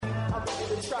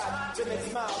they try the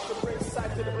next mile to bring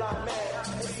sight to the blind man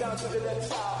and sound to the dead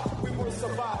child. We will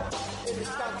survive in this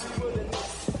country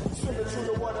wilderness. Swimming through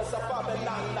the waters of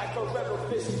Babylon like a rebel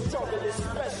fish.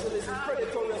 Junglist, specialist,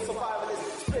 predatory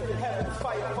survivalist. Spitting heaven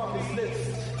fire from his lips.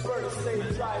 Burning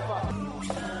slave driver.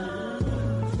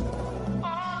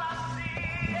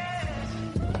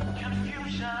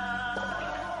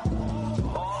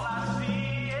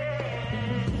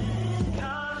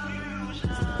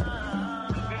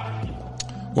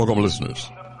 Welcome, listeners,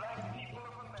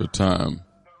 to Time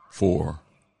for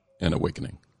an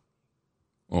Awakening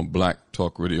on Black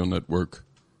Talk Radio Network,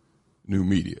 new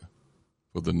media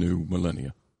for the new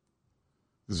millennia.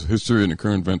 This is a history and the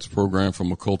current events program from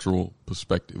a cultural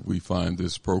perspective. We find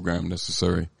this program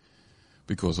necessary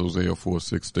because Hosea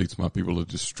 4:6 states, "My people are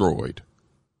destroyed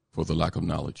for the lack of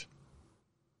knowledge."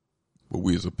 But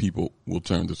we as a people will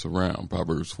turn this around.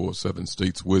 Proverbs 4:7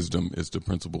 states, "Wisdom is the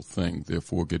principal thing,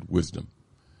 therefore get wisdom.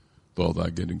 With all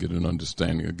that, get an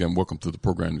understanding." Again, welcome to the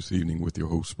program this evening with your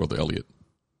hosts, Brother Elliott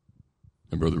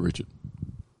and Brother Richard.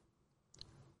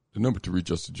 The number to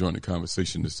reach us to join the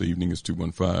conversation this evening is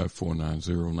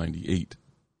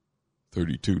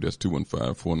 215-490-9832. That's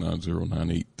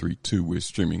 215-490-9832. We're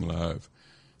streaming live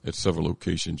at several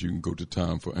locations. You can go to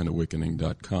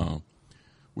timeforanawakening.com,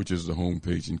 which is the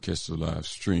homepage, and catch the live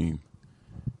stream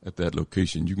at that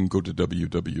location. You can go to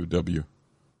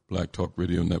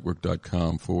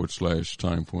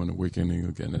www.blacktalkradionetwork.com/Time for an Awakening.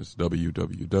 Again, that's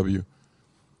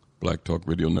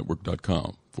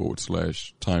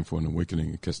www.blacktalkradionetwork.com/Time for an Awakening,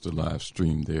 and catch the live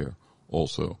stream there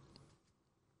also.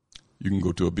 You can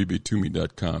go to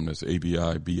abibitumi.com. That's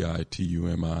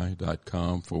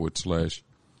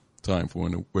abibitumi.com/Time for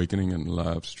an Awakening, and the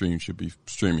live stream should be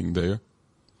streaming there.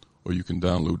 Or you can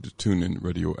download the TuneIn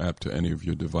radio app to any of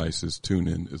your devices.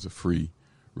 TuneIn is a free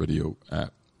radio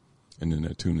app. And in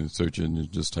that TuneIn search engine,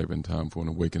 just type in Time for an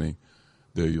Awakening.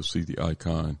 There you'll see the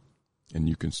icon, and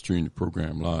you can stream the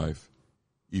program live,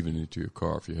 even into your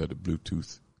car if you had the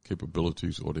Bluetooth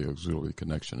capabilities or the auxiliary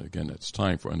connection. Again, that's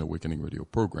Time for an Awakening radio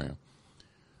program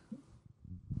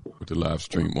with the live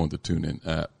stream on the TuneIn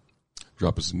app.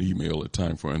 Drop us an email at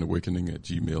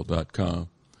timeforanawakening@gmail.com.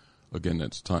 Again,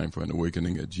 that's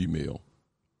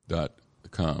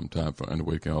timeforanawakening@gmail.com. Time for an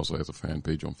Awakening also has a fan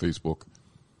page on Facebook.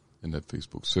 In that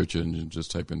Facebook search engine,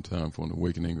 just type in Time for an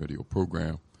Awakening radio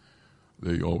program.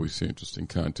 There you always see interesting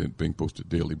content being posted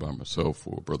daily by myself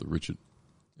or Brother Richard.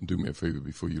 And do me a favor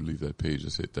before you leave that page,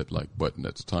 just hit that like button.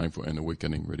 That's Time for an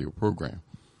Awakening radio program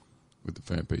with the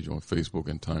fan page on Facebook,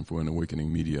 and Time for an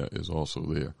Awakening media is also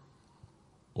there.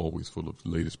 Always full of the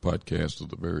latest podcasts of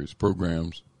the various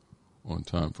programs on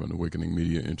Time for an Awakening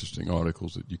media, interesting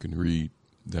articles that you can read,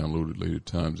 download at later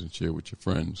times, and share with your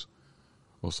friends.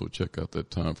 Also, check out that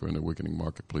Time for an Awakening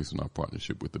marketplace in our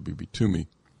partnership with the BB2Me.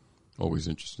 Always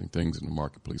interesting things in the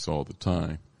marketplace all the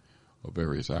time.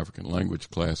 Various African language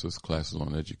classes, classes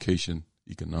on education,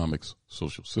 economics,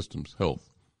 social systems, health,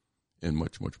 and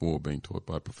much, much more being taught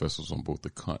by professors on both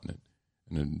the continent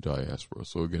and in the diaspora.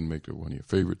 So, again, make it one of your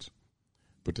favorites.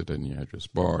 Put that in your address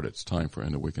bar. That's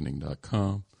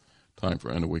timeforanawakening.com.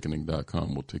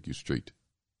 Timeforanawakening.com will take you straight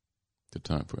to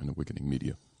Time for an Awakening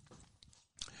media.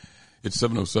 It's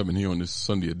 7:07 here on this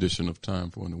Sunday edition of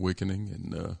Time for an Awakening,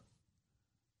 and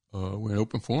we're in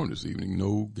open forum this evening.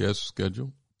 No guest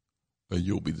schedule.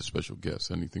 You'll be the special guest.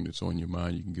 Anything that's on your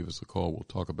mind, you can give us a call. We'll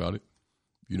talk about it.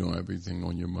 If you don't have anything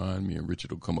on your mind, me and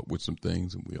Richard will come up with some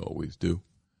things, and we always do.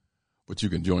 But you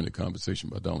can join the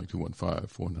conversation by dialing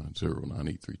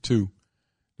 215-490-9832.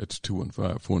 That's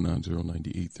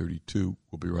 215-490-9832.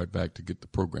 We'll be right back to get the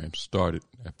program started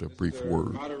after a brief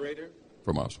word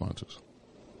from our sponsors.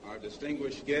 Our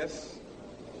distinguished guests,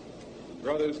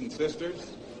 brothers and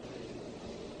sisters,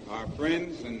 our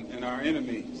friends and our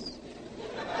enemies.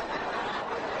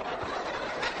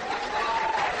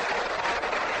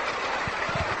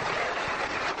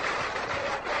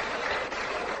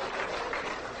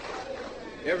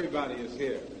 Everybody is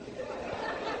here.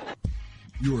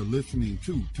 You are listening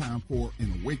to Time for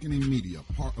an Awakening Media,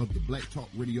 part of the Black Talk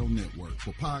Radio Network.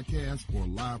 For podcasts or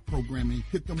live programming,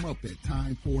 hit them up at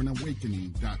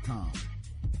timeforanawakening.com.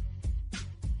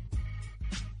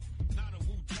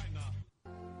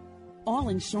 All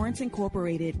Insurance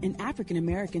Incorporated, an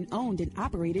African-American owned and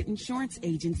operated insurance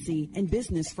agency in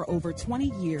business for over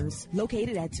 20 years,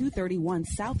 located at 231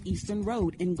 Southeastern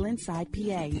Road in Glenside,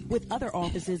 PA, with other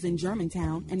offices in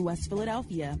Germantown and West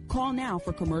Philadelphia. Call now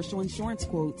for commercial insurance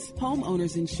quotes,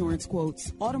 homeowners insurance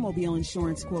quotes, automobile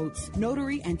insurance quotes,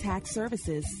 notary and tax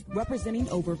services, representing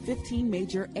over 15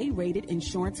 major A-rated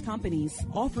insurance companies,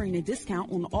 offering a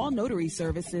discount on all notary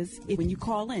services when you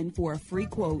call in for a free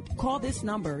quote. Call this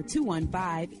number, 215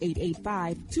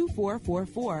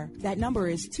 215-885-2444. That number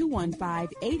is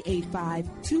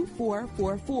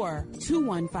 215-885-2444.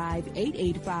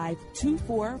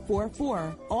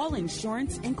 215-885-2444. All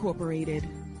Insurance Incorporated.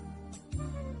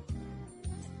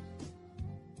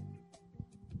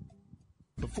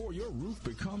 Before your roof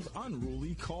becomes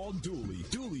unruly, call Dooley.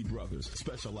 Dooley Brothers,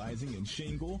 specializing in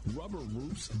shingle, rubber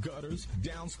roofs, gutters,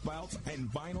 downspouts, and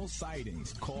vinyl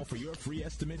sidings. Call for your free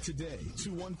estimate today.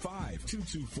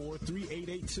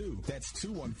 215-224-3882. That's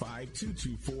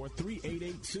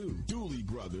 215-224-3882. Dooley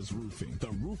Brothers Roofing,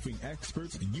 the roofing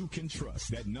experts you can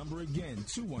trust. That number again,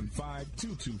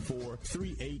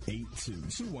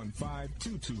 215-224-3882.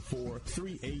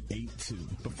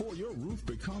 215-224-3882. Before your roof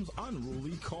becomes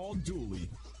unruly, call Dooley.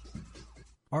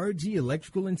 RG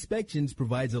Electrical Inspections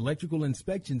provides electrical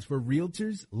inspections for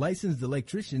realtors, licensed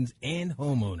electricians, and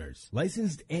homeowners.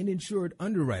 Licensed and insured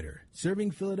underwriter,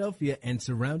 serving Philadelphia and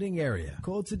surrounding area.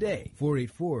 Call today,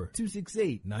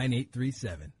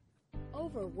 484-268-9837.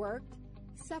 Overworked?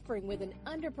 Suffering with an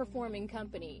underperforming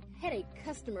company, headache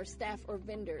customer, staff, or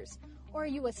vendors? Or are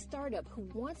you a startup who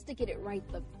wants to get it right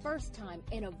the first time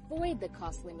and avoid the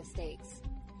costly mistakes?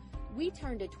 We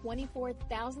turned a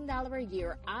 $24,000 a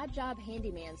year odd job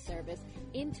handyman service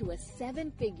into a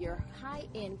 7-figure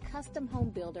high-end custom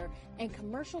home builder and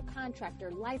commercial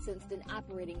contractor licensed and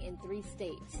operating in 3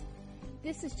 states.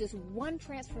 This is just one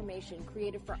transformation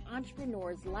created for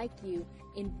entrepreneurs like you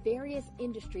in various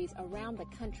industries around the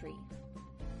country.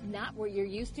 Not what you're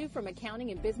used to from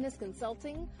accounting and business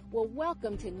consulting? Well,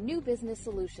 welcome to New Business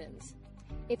Solutions.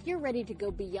 If you're ready to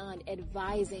go beyond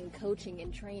advising, coaching,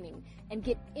 and training and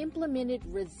get implemented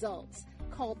results,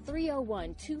 call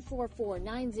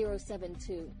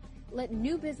 301-244-9072. Let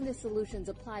New Business Solutions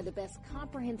apply the best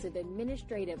comprehensive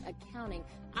administrative, accounting,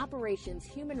 operations,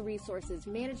 human resources,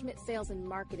 management, sales, and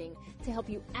marketing to help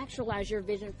you actualize your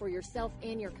vision for yourself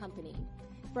and your company.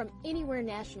 From anywhere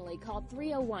nationally, call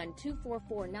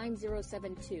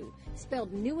 301-244-9072.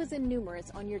 Spelled new as in numerous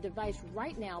on your device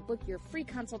right now. Book your free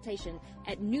consultation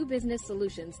at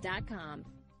newbusinesssolutions.com.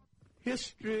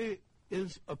 History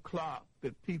is a clock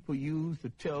that people use to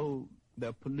tell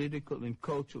their political and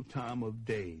cultural time of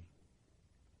day.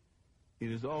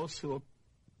 It is also a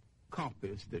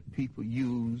compass that people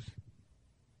use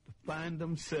to find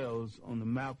themselves on the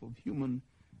map of human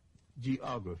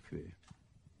geography.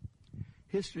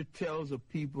 History tells of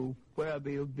people where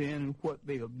they have been and what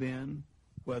they have been,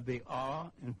 where they are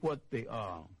and what they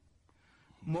are.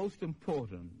 Most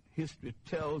important, history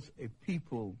tells a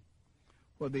people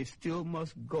where they still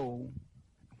must go,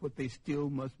 what they still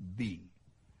must be.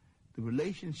 The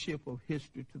relationship of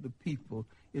history to the people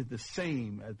is the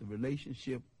same as the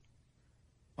relationship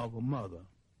of a mother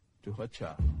to her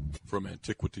child. From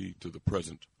antiquity to the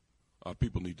present, our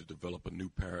people need to develop a new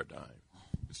paradigm.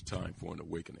 It's time for an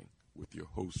awakening. With your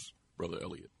host,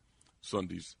 Bro.Elliott.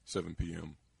 Sundays, 7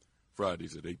 p.m.,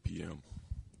 Fridays at 8 p.m.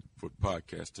 for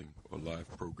podcasting or live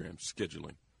program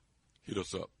scheduling. Hit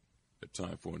us up at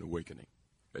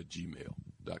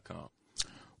timeforanawakening@gmail.com.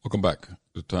 Welcome back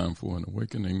to Time for an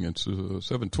Awakening. It's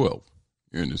 7:12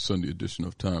 here in this Sunday edition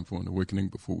of Time for an Awakening.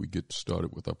 Before we get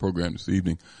started with our program this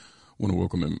evening, I want to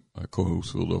welcome my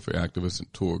co-host, Philadelphia activist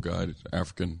and tour guide at the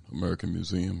African American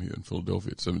Museum here in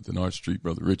Philadelphia at 7th and Arch Street,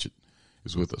 Brother Richard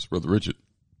is with us. Brother Richard.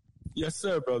 Yes,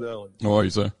 sir, Brother Elliott. How are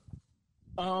you, sir?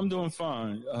 I'm doing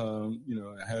fine. I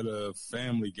had a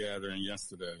family gathering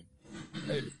yesterday.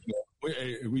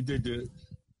 We did the.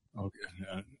 Okay,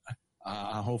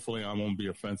 hopefully, I won't be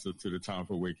offensive to the Time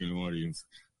for Waking audience.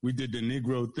 We did the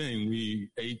Negro thing. We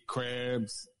ate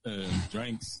crabs,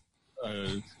 drinks,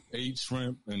 ate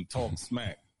shrimp, and talked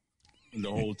smack the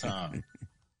whole time.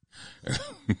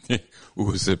 What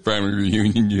was that family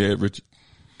reunion you had, Richard?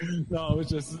 No, it was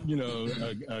just,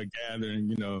 a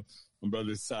gathering, my brother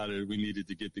decided we needed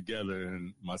to get together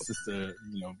and my sister,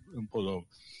 pulled over.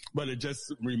 But it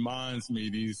just reminds me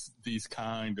these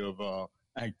kind of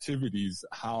activities,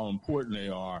 how important they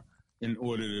are in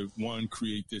order to, one,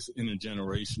 create this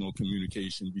intergenerational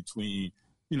communication between,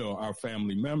 our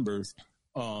family members,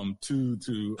 two,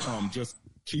 to just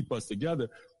keep us together.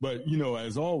 But,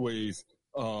 as always,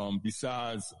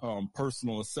 besides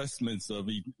personal assessments of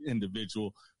each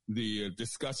individual, the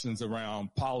discussions around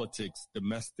politics,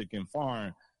 domestic and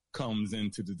foreign, comes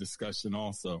into the discussion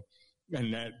also,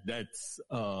 and that's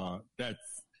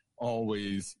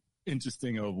always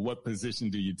interesting. Of what position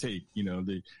do you take? You're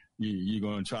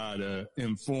going to try to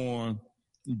inform,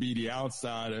 be the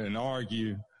outsider, and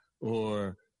argue,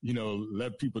 or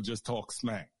let people just talk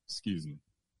smack. Excuse me.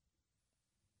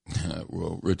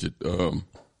 Well, Richard,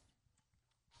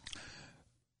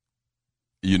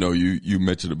 you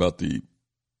mentioned about the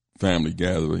family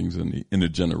gatherings and the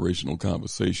intergenerational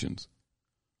conversations.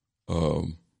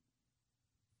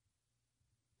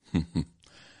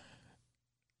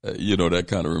 That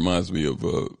kind of reminds me of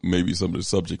maybe some of the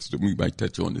subjects that we might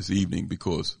touch on this evening,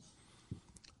 because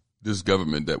this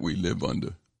government that we live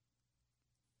under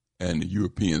and the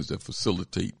Europeans that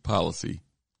facilitate policy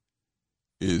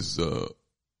is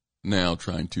now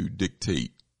trying to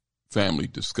dictate family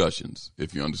discussions,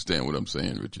 if you understand what I'm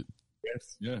saying, Richard.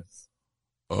 Yes.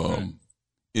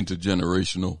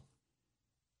 Intergenerational,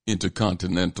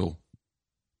 intercontinental,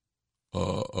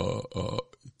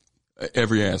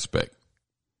 every aspect.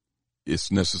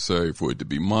 It's necessary for it to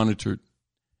be monitored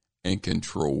and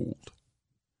controlled.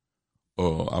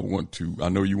 I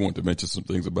know you want to mention some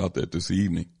things about that this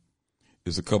evening.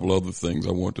 There's a couple other things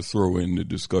I want to throw in the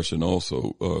discussion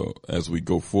also as we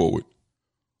go forward.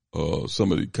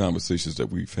 Some of the conversations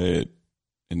that we've had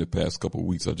in the past couple of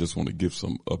weeks, I just want to give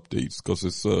some updates because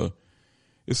it's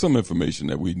some information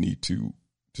that we need to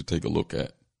take a look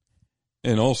at.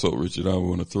 And also, Richard, I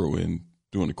want to throw in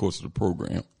during the course of the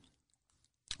program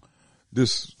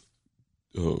this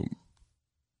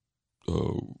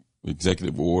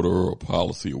executive order or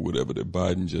policy or whatever that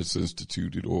Biden just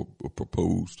instituted or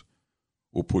proposed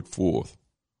or put forth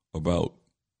about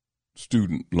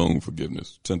student loan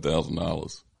forgiveness,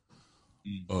 $10,000.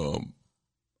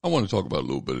 I want to talk about a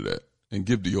little bit of that and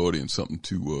give the audience something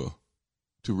to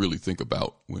really think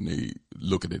about when they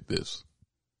looking at this.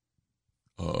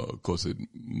 Because it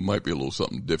might be a little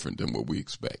something different than what we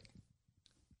expect.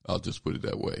 I'll just put it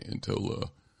that way until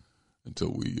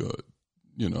we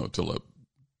until I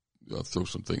throw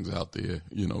some things out there,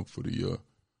 for the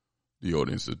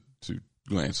audience to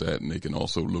glance at, and they can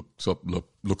also look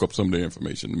up some of the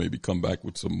information, maybe come back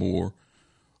with some more,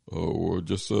 or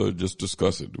just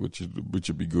discuss it, which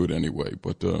would be good anyway.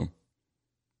 But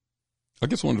I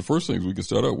guess one of the first things we can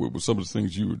start out with was some of the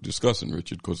things you were discussing,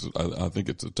 Richard, because I think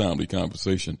it's a timely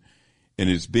conversation,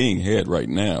 and it's being had right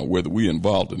now, whether we're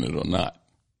involved in it or not.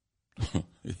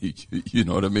 You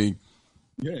know what I mean?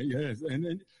 Yeah, yes,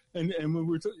 and when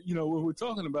what we're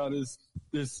talking about is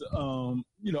this,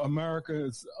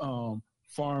 America's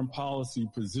foreign policy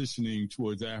positioning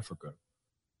towards Africa,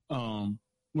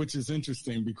 which is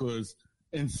interesting because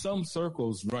in some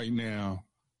circles right now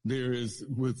there is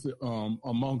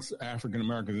amongst African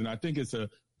Americans, and I think it's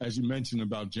as you mentioned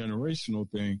about generational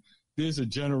thing. There's a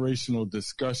generational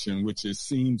discussion which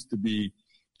seems to be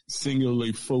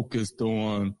singularly focused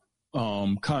on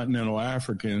continental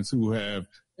Africans who have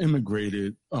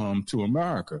immigrated to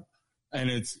America, and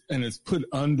it's put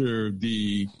under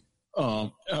the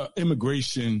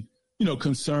immigration,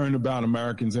 concern about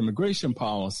Americans' immigration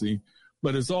policy,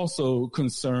 but it's also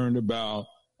concerned about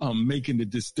making the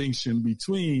distinction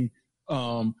between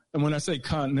and when I say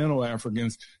continental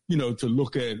Africans, to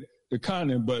look at the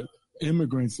continent, but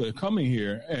immigrants that are coming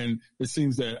here, and it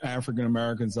seems that African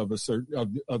Americans of a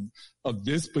certain of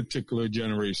this particular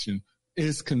generation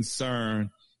is concerned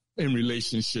in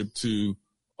relationship to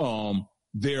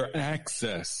their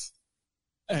access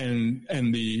and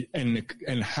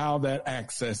how that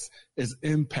access is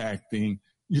impacting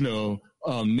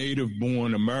native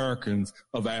born Americans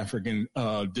of African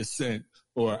descent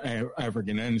or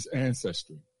African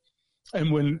ancestry.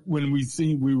 And when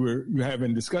we were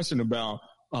having discussion about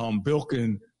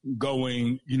Bilkin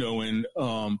going,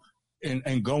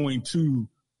 and going to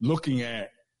looking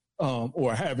at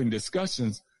or having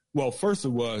discussions. Well, first it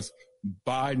was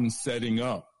Biden setting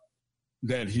up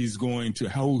that he's going to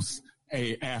host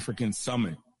a African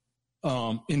summit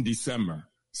in December.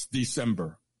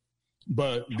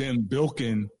 But then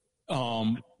Bilkin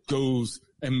goes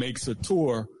and makes a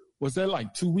tour. Was that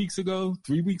like 2 weeks ago,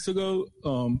 3 weeks ago?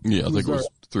 Yeah, I think it was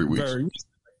 3 weeks. Very recently.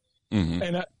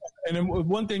 Mm-hmm. And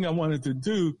one thing I wanted to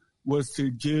do was to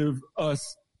give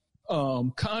us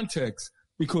context,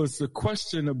 because the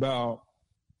question about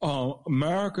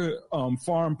America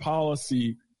foreign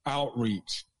policy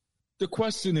outreach, the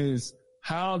question is,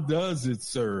 how does it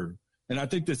serve? And I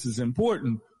think this is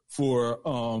important for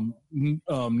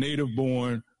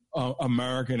native-born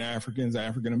American Africans,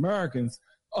 African Americans.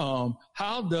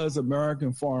 How does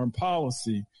American foreign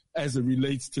policy, as it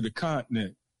relates to the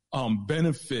continent,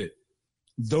 benefit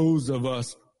those of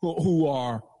us who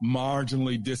are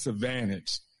marginally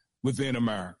disadvantaged within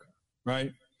America,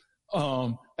 right?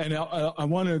 And I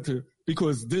wanted to,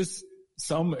 because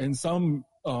in some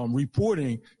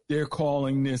reporting, they're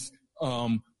calling this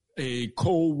a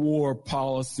Cold War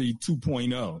policy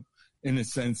 2.0, in the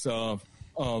sense of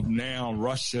now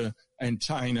Russia and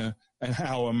China and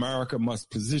how America must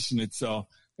position itself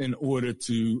in order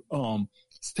to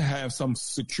to have some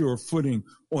secure footing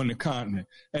on the continent.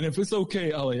 And if it's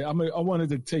okay, Elliot, I wanted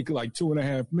to take like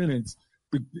 2.5 minutes,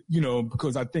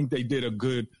 because I think they did a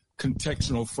good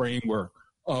contextual framework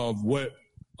of what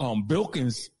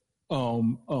Bilkin's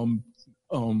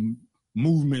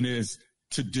movement is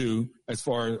to do, as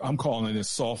far as I'm calling it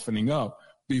softening up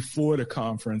before the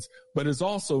conference, but it's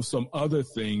also some other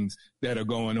things that are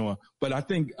going on. But I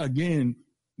think, again,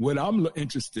 what I'm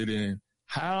interested in,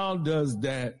 how does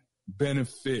that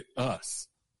benefit us?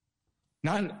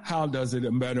 Not how does it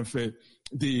benefit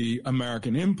the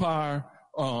American empire,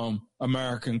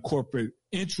 American corporate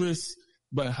interests,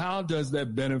 but how does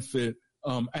that benefit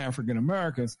African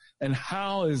Americans? And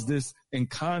how is this in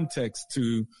context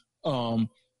to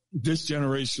this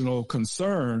generational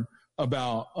concern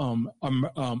about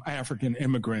African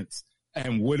immigrants,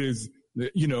 and what is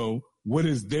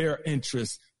their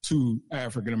interest to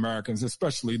African Americans,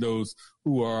 especially those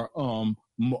who are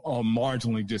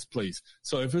marginally displaced.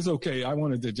 So if it's okay, I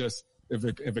wanted to just, if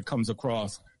it comes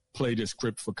across, play this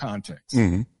script for context.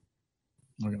 Mm-hmm.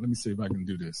 Okay, let me see if I can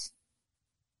do this.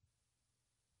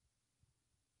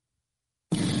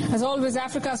 As always,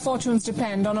 Africa's fortunes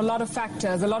depend on a lot of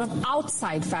factors, a lot of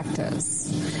outside factors.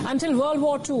 Until World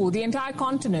War II, the entire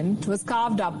continent was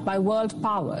carved up by world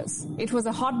powers. It was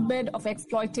a hotbed of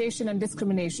exploitation and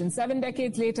discrimination. 7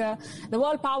 decades later, the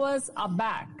world powers are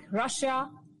back: Russia,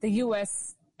 the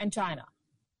US, and China.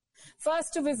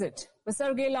 First to visit was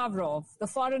Sergei Lavrov, the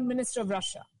foreign minister of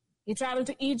Russia. He traveled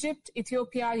to Egypt,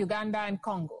 Ethiopia, Uganda, and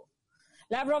Congo.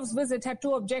 Lavrov's visit had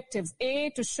two objectives: A,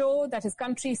 to show that his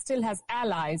country still has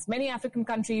allies. Many African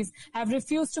countries have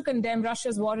refused to condemn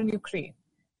Russia's war in Ukraine.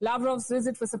 Lavrov's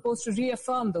visit was supposed to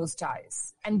reaffirm those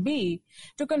ties. And B,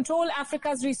 to control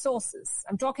Africa's resources.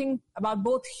 I'm talking about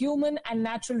both human and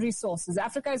natural resources.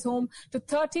 Africa is home to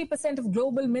 30% of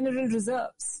global mineral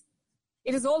reserves.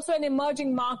 It is also an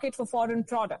emerging market for foreign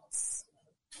products.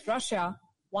 Russia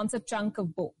wants a chunk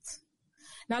of both.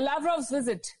 Now, Lavrov's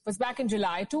visit was back in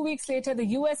July. 2 weeks later, the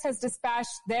U.S. has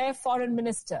dispatched their foreign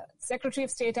minister, Secretary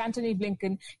of State Antony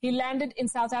Blinken. He landed in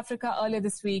South Africa earlier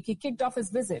this week. He kicked off his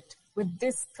visit with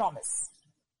this promise.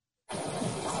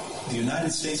 The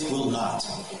United States will not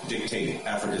dictate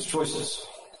Africa's choices.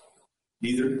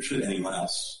 Neither should anyone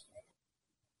else.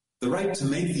 The right to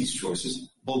make these choices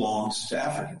belongs to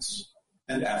Africans,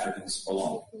 and Africans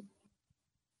alone.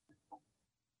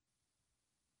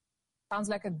 Sounds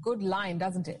like a good line,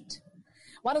 doesn't it?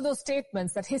 One of those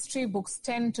statements that history books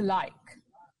tend to like.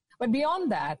 But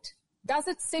beyond that, does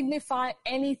it signify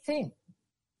anything?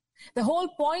 The whole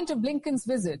point of Blinken's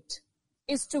visit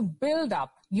is to build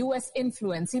up U.S.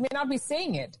 influence. He may not be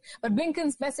saying it, but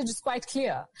Blinken's message is quite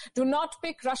clear. Do not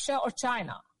pick Russia or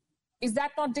China. Is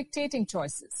that not dictating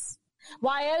choices?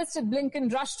 Why else did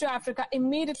Blinken rush to Africa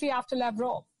immediately after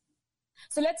Lavrov?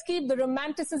 So let's keep the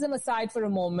romanticism aside for a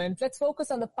moment. Let's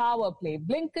focus on the power play.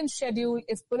 Blinken's schedule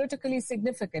is politically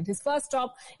significant. His first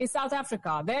stop is South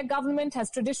Africa. Their government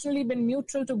has traditionally been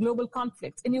neutral to global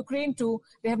conflicts. In Ukraine, too,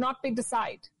 they have not picked a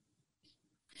side.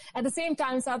 At the same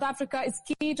time, South Africa is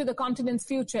key to the continent's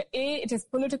future. A, it is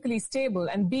politically stable,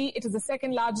 and B, it is the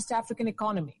second largest African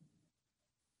economy.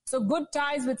 So good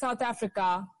ties with South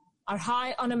Africa are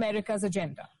high on America's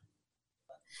agenda.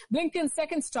 Blinken's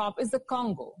second stop is the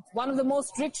Congo, one of the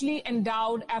most richly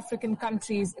endowed African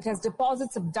countries. It has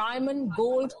deposits of diamond,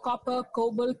 gold, copper,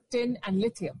 cobalt, tin, and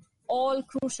lithium, all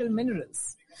crucial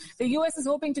minerals. The U.S. is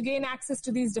hoping to gain access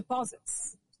to these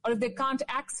deposits, or if they can't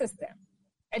access them,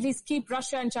 at least keep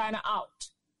Russia and China out.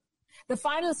 The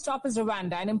final stop is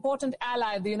Rwanda, an important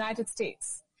ally of the United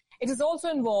States. It is also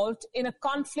involved in a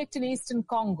conflict in eastern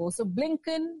Congo, so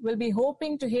Blinken will be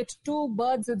hoping to hit two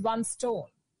birds with one stone.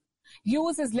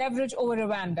 Use his leverage over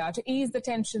Rwanda to ease the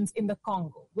tensions in the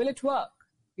Congo. Will it work?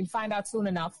 We'll find out soon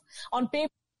enough. On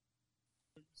paper,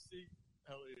 you see,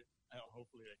 Elliot,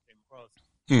 hopefully that came across.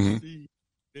 You see,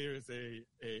 there is a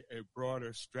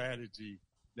broader strategy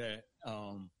that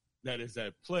is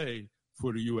at play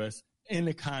for the U.S. in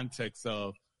the context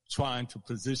of trying to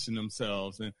position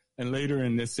themselves. And later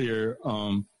in this here,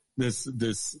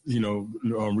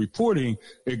 reporting,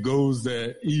 it goes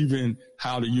that even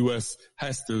how the U.S.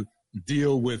 has to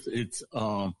deal with its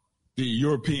the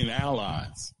European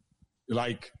allies,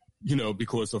 like,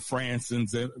 because of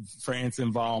France's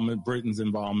involvement, Britain's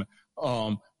involvement,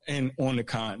 and on the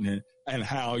continent, and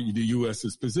how the U.S.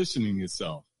 is positioning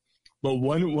itself. But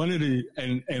one of the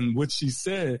and what she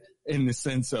said in the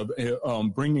sense of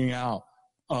bringing out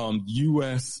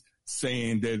U.S.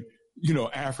 saying that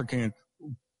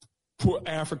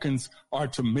Africans are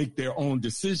to make their own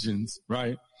decisions,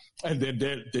 right? And that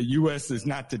the U.S. is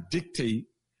not to dictate.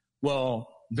 Well,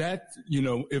 that,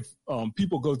 if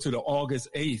people go to the August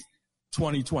 8th,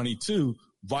 2022,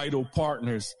 Vital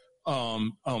Partners,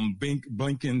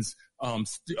 Blinken's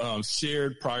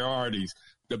shared priorities,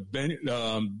 the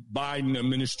Biden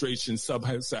administration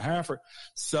Sub-Sahara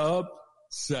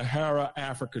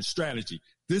Africa strategy.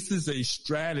 This is a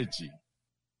strategy.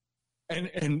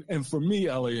 And for me,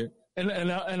 Elliot,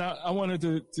 and I wanted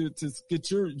to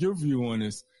get your view on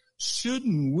this.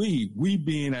 Shouldn't we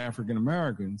being African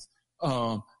Americans,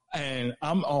 and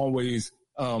I'm always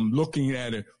looking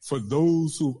at it for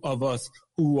those of us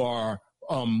who are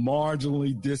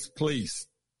marginally displaced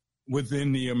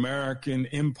within the American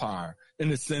empire, in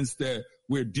the sense that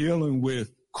we're dealing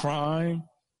with crime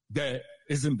that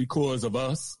isn't because of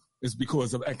us, it's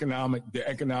because of the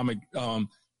economic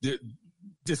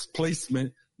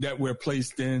displacement that we're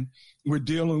placed in. We're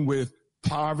dealing with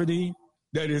poverty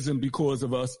that isn't because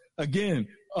of us, again,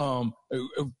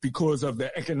 because of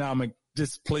the economic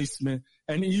displacement.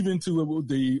 And even to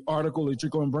the article that you're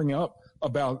going to bring up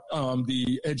about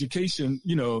the education,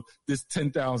 this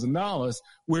 $10,000,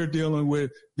 we're dealing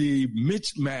with the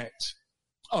mismatch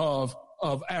of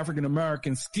African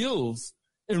American skills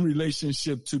in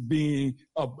relationship to being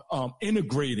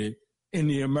integrated in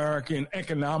the American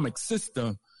economic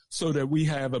system, so that we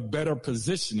have a better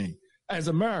positioning as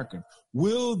Americans.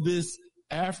 Will this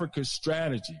Africa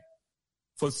strategy,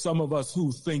 for some of us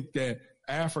who think that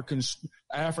Africa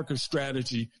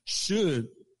strategy should,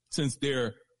 since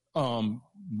some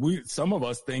of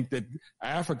us think that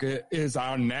Africa is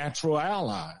our natural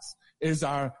allies, is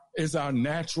our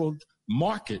natural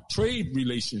market trade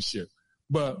relationship,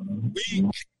 but we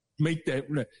make that.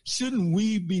 Shouldn't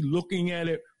we be looking at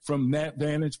it from that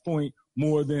vantage point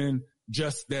more than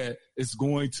just that it's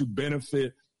going to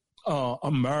benefit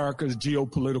America's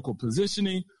geopolitical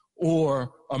positioning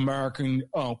or American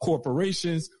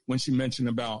corporations, when she mentioned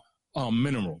about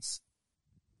minerals?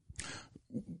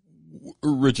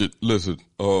 Richard, listen,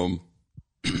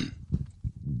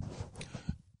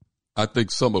 I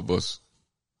think some of us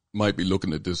might be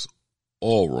looking at this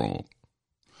all wrong.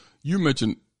 You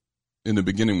mentioned in the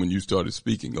beginning when you started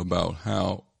speaking about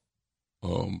how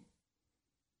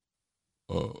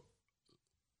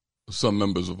some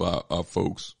members of our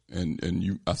folks,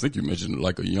 and I think you mentioned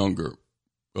like a younger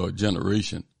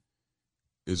generation,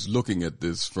 is looking at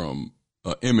this from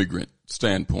an immigrant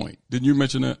standpoint. Didn't you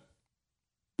mention that?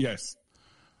 Yes.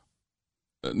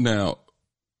 Now,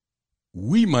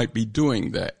 we might be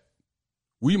doing that.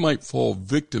 We might fall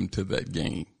victim to that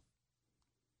game.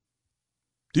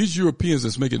 These Europeans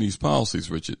that's making these policies,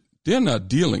 Richard, they're not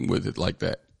dealing with it like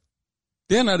that.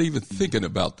 They're not even thinking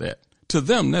about that. To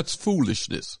them, that's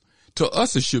foolishness. To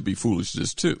us, it should be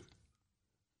foolishness too.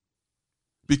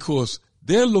 Because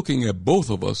they're looking at both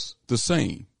of us the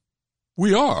same.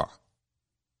 We are.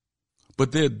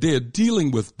 But they're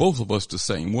dealing with both of us the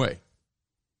same way.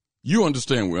 You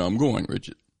understand where I'm going,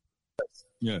 Richard?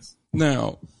 Yes.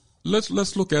 Now,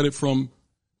 let's look at it from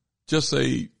just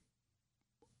a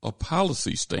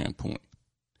policy standpoint.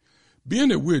 Being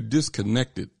that we're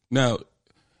disconnected, now,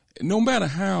 no matter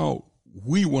how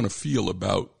we want to feel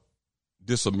about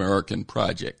this American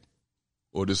project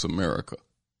or this America,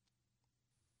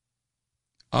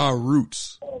 our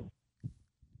roots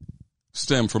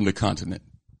stem from the continent.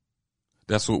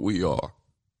 That's what we are.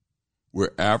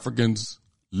 We're Africans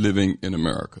living in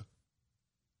America.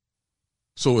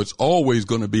 So it's always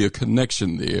going to be a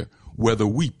connection there, whether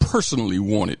we personally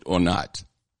want it or not.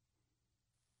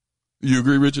 You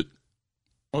agree, Richard?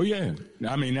 Oh, yeah.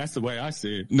 I mean, that's the way I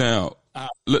see it. Now, I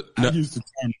use the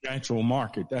term natural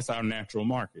market. That's our natural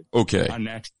market. Okay. Our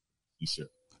natural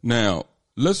relationship. Now,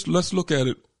 let's look at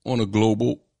it on a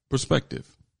global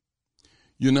perspective.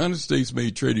 United States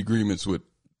made trade agreements with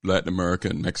Latin America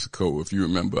and Mexico, if you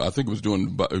remember. I think it was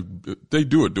they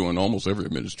do it during almost every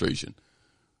administration.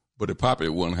 But the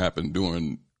popular one happened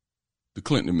during the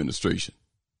Clinton administration,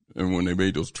 and when they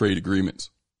made those trade agreements.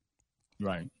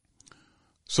 Right.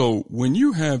 So when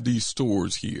you have these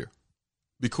stores here,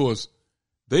 because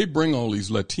they bring all these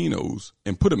Latinos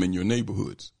and put them in your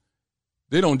neighborhoods,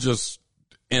 they don't just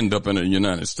end up in the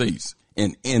United States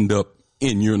and end up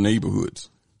in your neighborhoods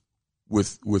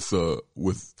with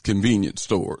convenience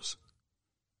stores.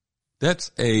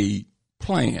 That's a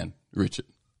plan, Richard,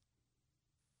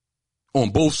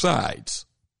 on both sides.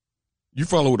 You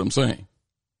follow what I'm saying?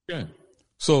 Yeah.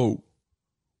 So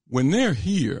when they're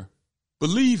here,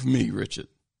 believe me, Richard,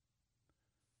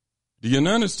 the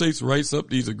United States writes up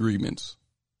these agreements.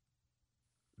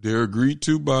 They're agreed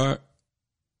to by,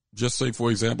 just say,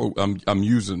 for example, I'm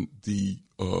using the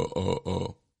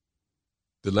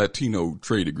Latino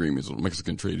trade agreements or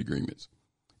Mexican trade agreements.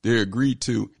 They agreed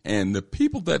to, and the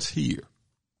people that's here,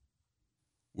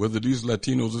 whether these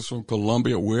Latinos are from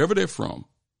Colombia or wherever they're from,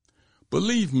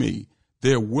 believe me,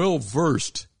 they're well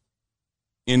versed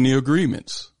in the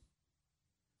agreements.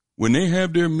 When they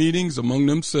have their meetings among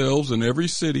themselves in every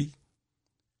city,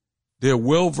 they're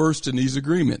well versed in these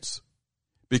agreements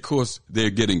because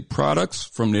they're getting products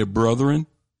from their brethren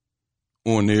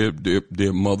on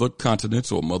their mother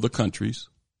continents or mother countries.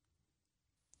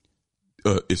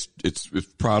 It's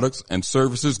products and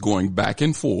services going back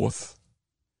and forth.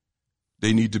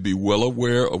 They need to be well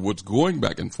aware of what's going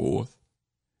back and forth.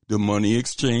 The money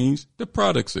exchange, the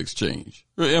products exchange.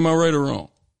 Am I right or wrong?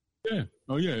 Yeah.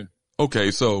 Oh, yeah.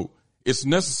 Okay, so it's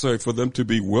necessary for them to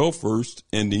be well versed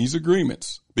in these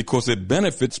agreements because it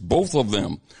benefits both of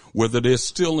them, whether they're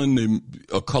still in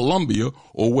Colombia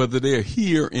or whether they're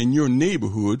here in your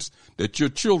neighborhoods that your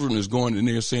children is going in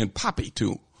there saying "Papi"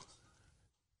 to.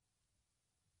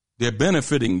 They're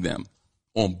benefiting them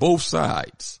on both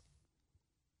sides.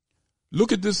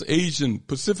 Look at this Asian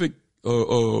Pacific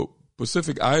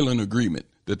Island agreement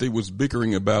that they was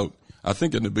bickering about, I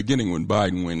think in the beginning when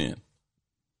Biden went in.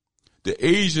 The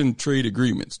Asian trade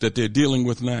agreements that they're dealing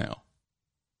with now.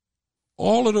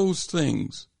 All of those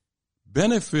things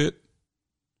benefit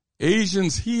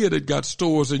Asians here that got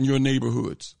stores in your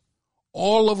neighborhoods.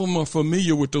 All of them are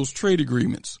familiar with those trade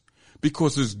agreements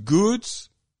because it's goods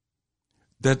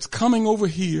that's coming over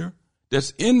here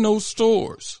that's in those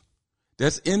stores,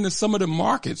 that's in some of the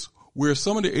markets where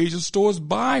some of the Asian stores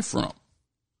buy from.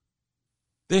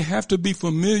 They have to be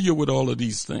familiar with all of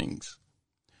these things.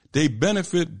 They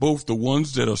benefit both the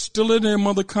ones that are still in their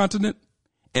mother continent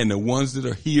and the ones that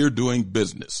are here doing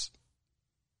business.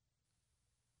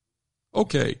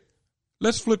 Okay,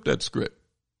 let's flip that script.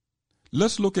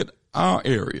 Let's look at our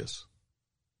areas.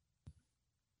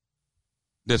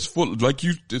 That's full, like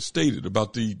you stated,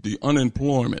 about the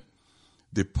unemployment,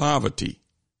 the poverty,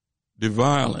 the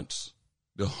violence,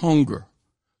 the hunger,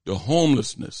 the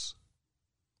homelessness,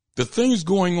 the things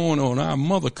going on our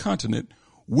mother continent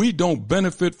we don't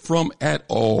benefit from at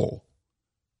all.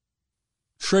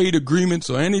 Trade agreements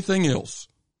or anything else.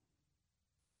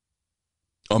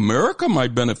 America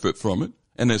might benefit from it,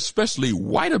 and especially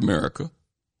white America,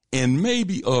 and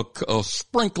maybe a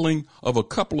sprinkling of a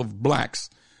couple of blacks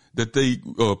that they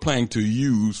plan to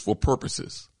use for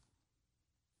purposes.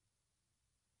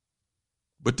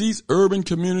 But these urban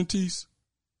communities,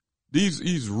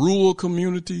 these rural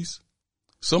communities,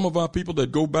 some of our people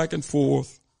that go back and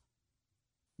forth,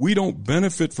 we don't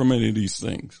benefit from any of these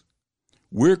things.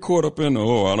 We're caught up in,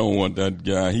 I don't want that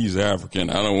guy, he's African,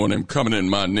 I don't want him coming in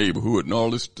my neighborhood, and all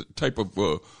this type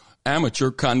of amateur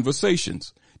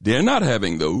conversations. They're not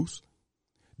having those.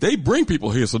 They bring people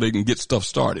here so they can get stuff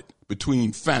started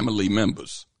between family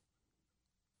members.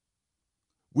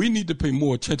 We need to pay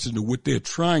more attention to what they're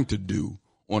trying to do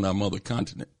on our mother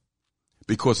continent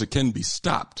because it can be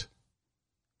stopped.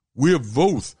 We're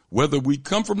both, whether we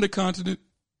come from the continent,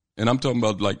 and I'm talking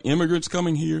about like immigrants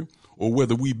coming here, or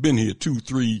whether we've been here 200,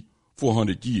 300,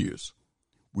 400 years,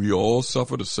 we all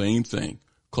suffer the same thing.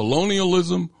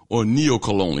 Colonialism or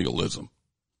neocolonialism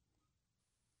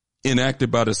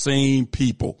enacted by the same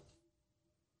people.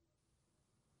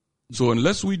 So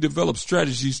unless we develop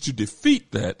strategies to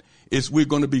defeat that, we're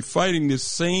going to be fighting this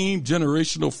same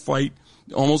generational fight,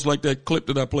 almost like that clip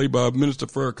that I played by Minister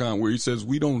Farrakhan, where he says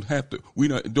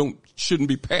shouldn't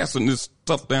be passing this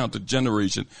stuff down to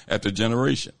generation after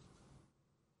generation.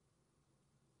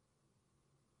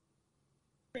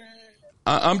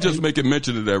 I'm just making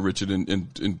mention of that, Richard, in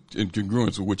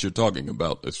congruence with what you're talking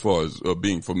about as far as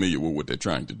being familiar with what they're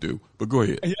trying to do. But go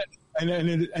ahead. And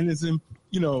it's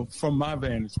from my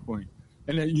vantage point.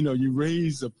 And then, you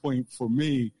raise a point for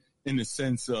me in the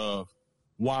sense of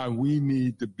why we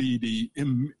need to be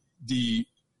the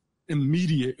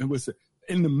immediate,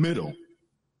 in the middle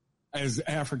as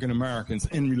African Americans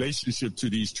in relationship to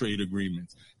these trade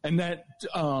agreements. And that,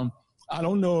 I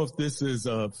don't know if this is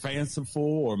fanciful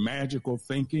or magical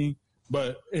thinking,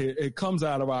 but it comes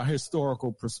out of our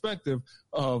historical perspective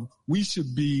of we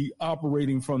should be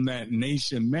operating from that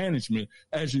nation management,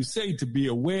 as you say, to be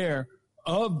aware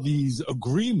of these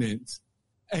agreements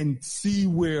and see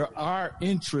where our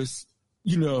interests,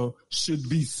 should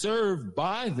be served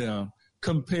by them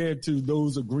compared to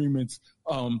those agreements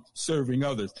serving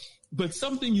others. But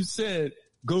something you said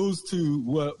goes to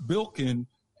what Bilkin,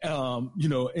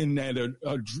 in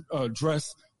that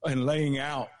address and laying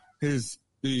out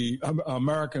the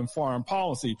American foreign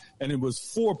policy, and it was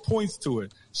 4 points to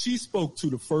it. She spoke to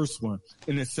the first one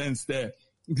in the sense that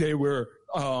they were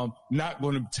not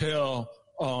going to tell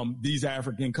these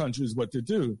African countries what to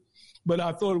do. But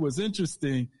I thought it was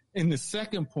interesting in the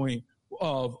second point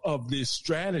of this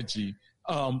strategy,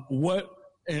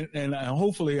 and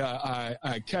hopefully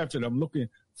I captured. I'm looking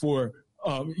for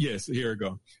yes, here we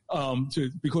go.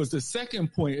 Because the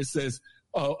second point, it says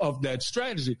of that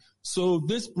strategy. So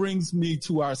this brings me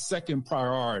to our second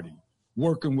priority: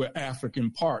 working with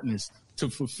African partners to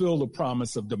fulfill the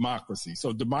promise of democracy.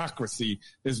 So democracy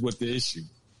is what the issue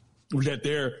that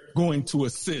they're going to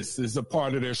assist is a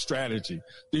part of their strategy.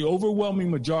 The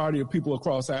overwhelming majority of people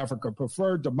across Africa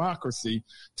prefer democracy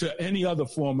to any other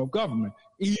form of government.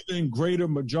 Even greater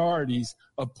majorities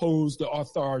oppose the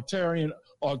authoritarian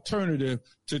alternative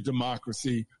to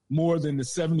democracy. More than the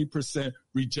 70%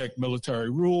 reject military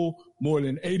rule. More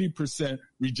than 80%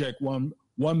 reject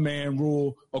one-man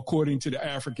rule, according to the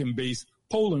African-based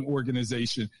polling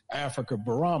organization Africa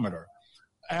Barometer.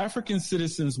 African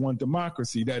citizens want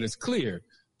democracy. That is clear.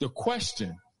 The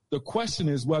question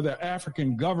is whether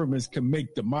African governments can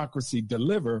make democracy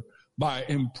deliver by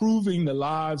improving the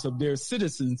lives of their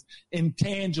citizens in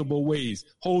tangible ways.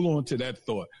 Hold on to that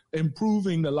thought.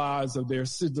 Improving the lives of their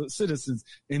citizens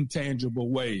in tangible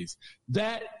ways.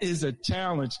 That is a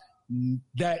challenge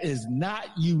that is not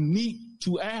unique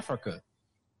to Africa.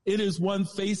 It is one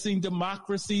facing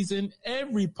democracies in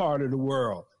every part of the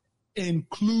world,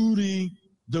 including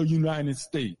the United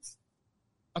States.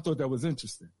 I thought that was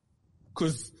interesting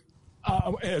because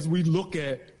as we look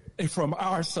at it from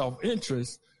our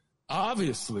self-interest,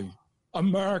 obviously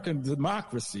American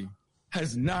democracy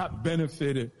has not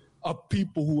benefited a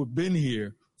people who have been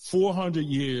here 400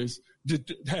 years,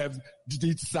 have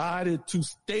decided to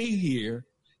stay here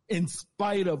in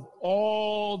spite of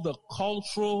all the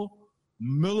cultural,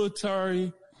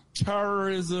 military,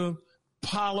 terrorism,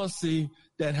 policy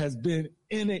that has been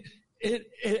in it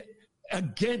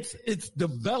against its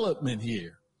development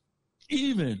here,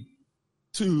 even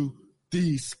to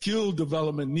the skill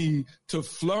development need to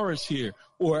flourish here.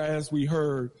 Or as we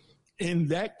heard in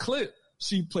that clip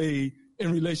she played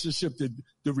in relationship to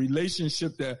the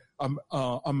relationship that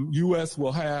U.S.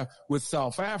 will have with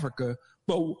South Africa.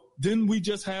 But didn't we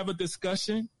just have a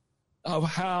discussion of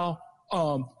how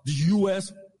the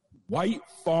U.S. white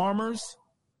farmers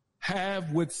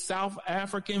have with South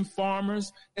African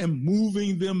farmers and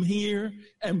moving them here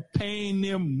and paying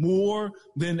them more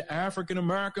than African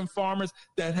American farmers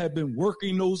that have been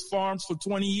working those farms for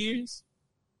 20 years?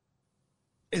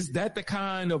 Is that the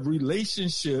kind of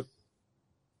relationship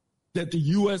that the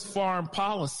U.S. foreign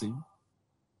policy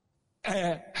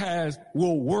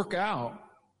will work out?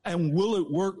 And will it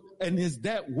work? And is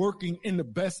that working in the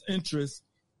best interest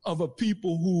of a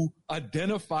people who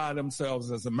identify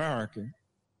themselves as American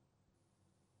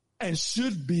and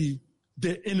should be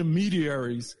the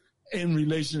intermediaries in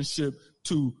relationship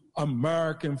to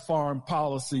American foreign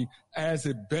policy as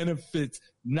it benefits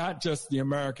not just the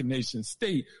American nation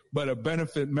state, but it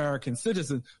benefit American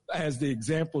citizens, as the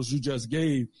examples you just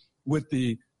gave with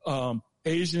the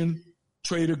Asian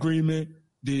trade agreement,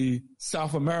 the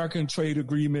South American trade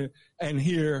agreement, and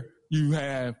here you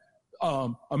have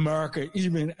America,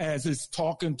 even as it's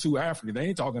talking to Africa. They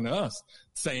ain't talking to us,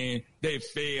 saying they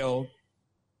failed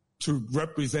to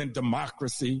represent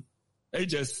democracy. They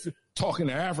just talking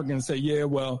to Africans and say,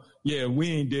 we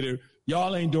ain't did it.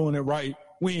 Y'all ain't doing it right.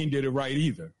 We ain't did it right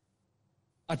either.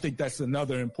 I think that's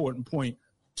another important point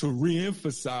to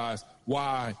reemphasize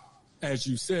why, as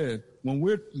you said,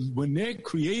 when they're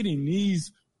creating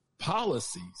these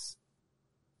policies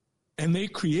and they're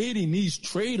creating these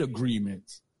trade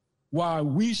agreements, why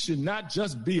we should not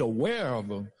just be aware of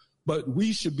them, but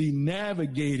we should be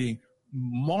navigating,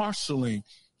 marshaling,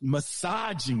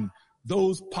 massaging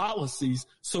those policies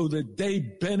so that they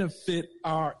benefit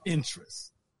our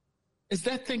interests. Is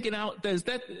that thinking out? Is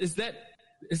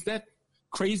that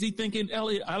crazy thinking,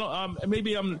 Elliott? I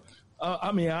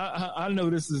know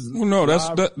this is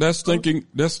that's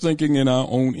thinking in our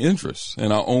own interests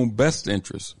and our own best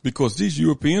interests, because these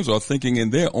Europeans are thinking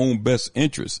in their own best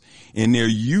interests and they're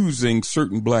using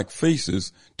certain black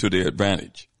faces to their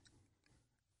advantage.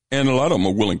 And a lot of them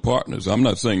are willing partners. I'm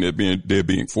not saying they're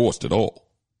being forced at all.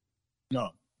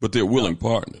 No, but they're willing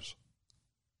partners.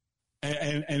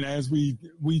 And as we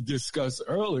discussed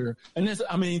earlier, and this,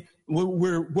 what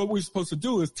we're supposed to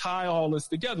do is tie all this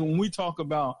together. When we talk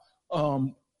about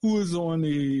who is on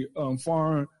the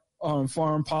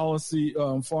foreign policy,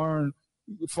 foreign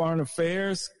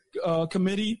affairs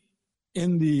committee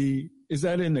is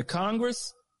that in the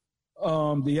Congress?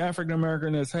 The African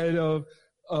American is head of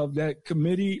that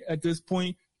committee at this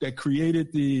point that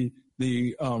created the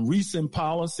recent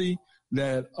policy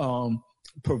that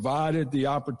provided the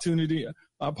opportunity.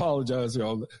 I apologize,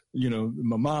 y'all.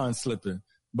 My mind's slipping,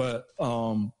 but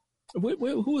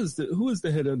Who is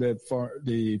the head of that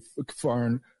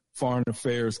foreign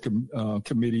affairs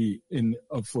committee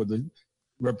for the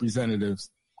representatives?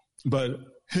 But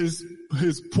his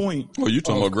point. Oh, you're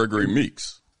talking about Gregory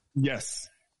Meeks. Yes.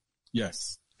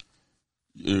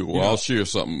 Yeah, well, I'll share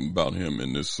something about him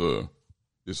in this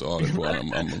article. I'm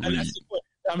gonna read.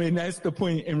 I mean, that's the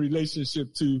point in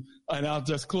relationship to, and I'll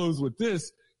just close with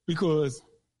this, because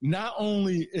not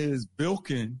only is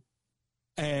Bilkin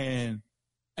and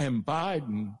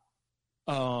Biden,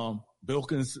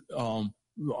 Bilkin's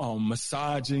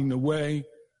massaging the way,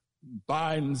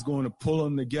 Biden's going to pull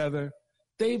them together.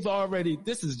 They've already,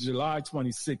 this is July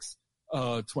 26,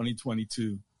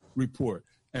 2022 report.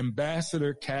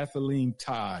 Ambassador Kathleen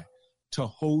Tai to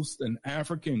host an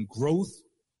African Growth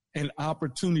and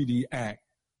Opportunity Act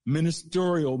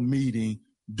ministerial meeting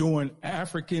during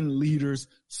African Leaders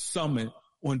Summit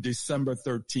on December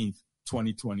 13th,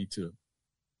 2022.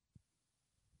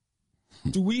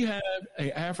 Do we have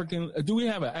an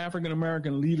African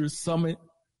American Leaders Summit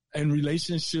in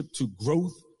relationship to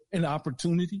growth and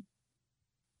opportunity?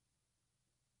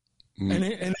 And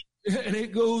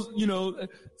it goes,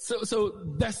 so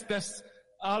that's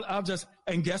I'll just,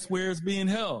 and guess where it's being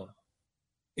held?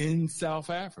 In South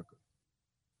Africa.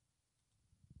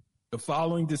 The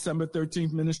following December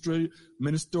 13th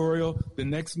ministerial, the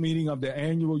next meeting of the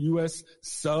annual U.S.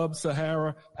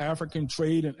 Sub-Sahara African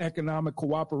Trade and Economic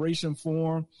Cooperation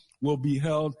Forum will be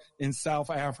held in South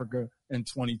Africa in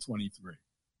 2023.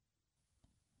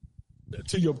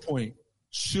 To your point,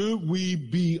 should we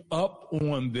be up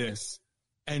on this,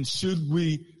 and should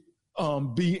we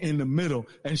be in the middle,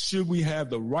 and should we have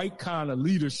the right kind of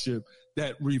leadership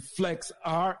that reflects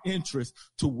our interest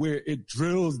to where it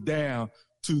drills down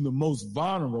to the most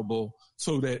vulnerable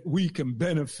so that we can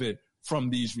benefit from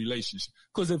these relationships?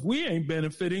 Because if we ain't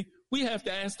benefiting, we have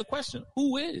to ask the question,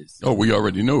 who is? Oh, we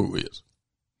already know who is.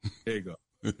 There you go.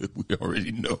 We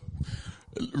already know.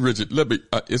 Richard,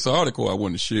 it's an article I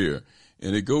want to share,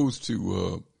 and it goes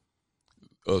to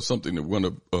something that one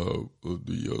of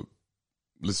the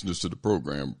listeners to the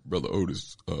program, Brother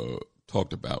Otis,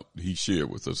 talked about. He shared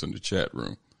with us in the chat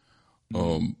room.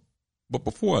 But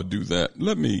before I do that,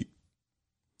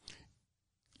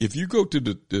 if you go to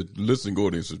the listening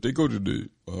audience, if they go to the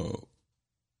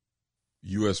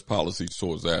U.S. policies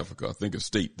towards Africa, I think it's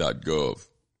state.gov,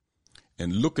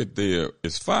 and look at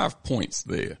it's 5 points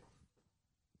there.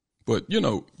 But,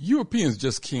 Europeans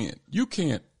just can't. You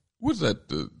can't. What's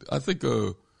that? I think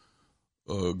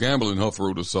Gamble and Huff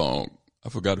wrote a song. I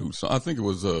forgot who sung. I think it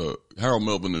was Harold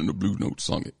Melvin and the Blue Notes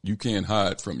sung it. You can't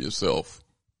hide from yourself.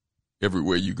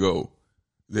 Everywhere you go,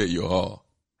 there you are.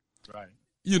 Right.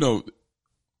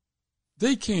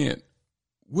 They can't,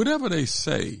 whatever they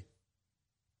say,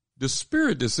 the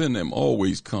spirit that's in them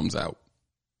always comes out.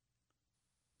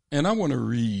 And I want to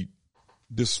read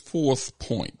this 4th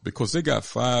point, because they got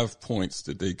 5 points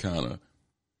that they kind of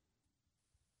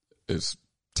is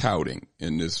touting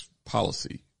in this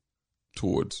policy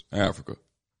towards Africa.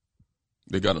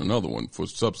 They got another one for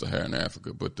sub-Saharan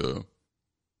Africa, but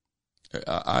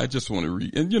I just want to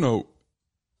read. And,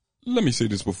 let me say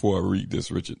this before I read this,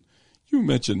 Richard. You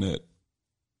mentioned that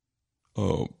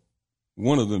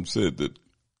one of them said that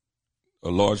a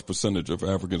large percentage of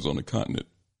Africans on the continent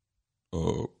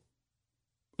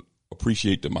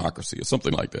appreciate democracy or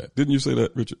something like that. Didn't you say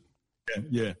that, Richard?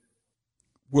 Yeah.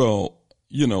 Well,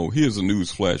 here's a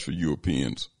news flash for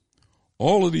Europeans.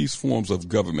 All of these forms of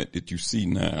government that you see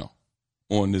now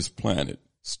on this planet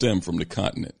stem from the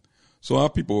continent. So our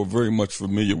people are very much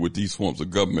familiar with these forms of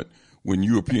government when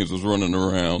Europeans was running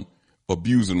around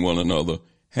abusing one another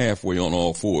halfway on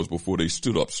all fours before they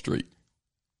stood up straight.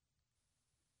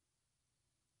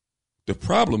 The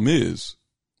problem is,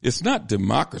 it's not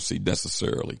democracy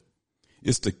necessarily.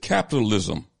 It's the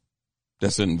capitalism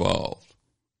that's involved,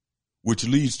 which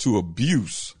leads to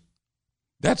abuse.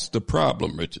 That's the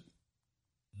problem, Richard.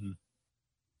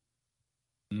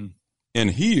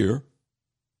 And here,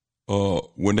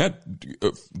 when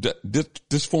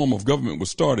this form of government was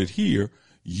started here,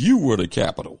 you were the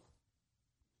capital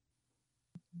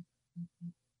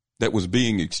that was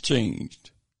being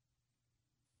exchanged,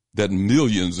 that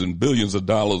millions and billions of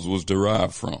dollars was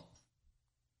derived from.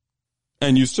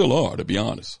 And you still are, to be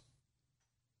honest.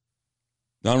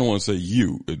 I don't want to say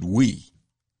you, but we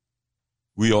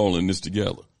all in this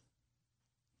together.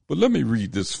 But let me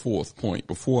read this 4th point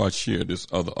before I share this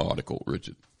other article,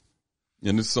 Richard.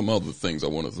 And there's some other things I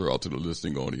want to throw out to the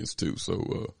listening audience too,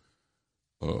 so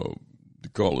the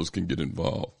callers can get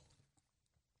involved.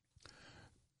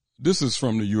 This is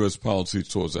from the U.S. policy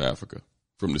towards Africa,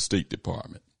 from the State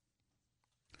Department.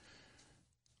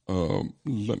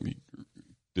 Let me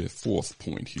the fourth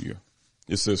point here.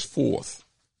 It says fourth.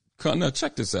 Now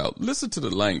check this out. Listen to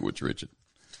the language, Richard.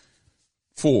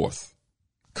 Fourth,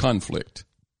 conflict.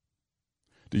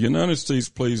 The United States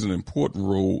plays an important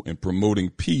role in promoting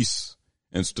peace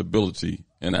and stability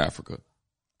in Africa.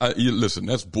 Listen,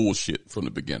 that's bullshit from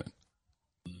the beginning.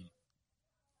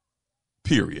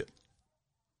 Period.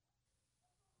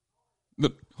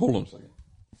 Look, hold on a second.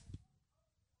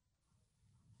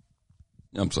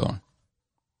 I'm sorry.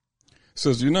 It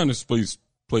says the United States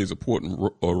plays an important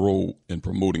role in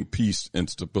promoting peace and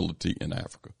stability in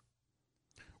Africa.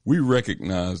 We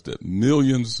recognize that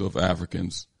millions of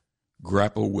Africans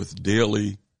grapple with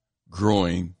daily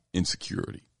growing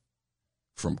insecurity,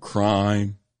 from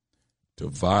crime to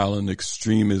violent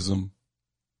extremism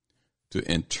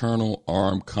to internal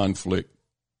armed conflict.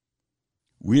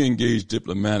 We engage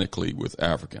diplomatically with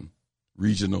African,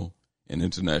 regional, and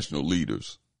international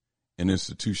leaders and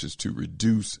institutions to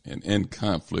reduce and end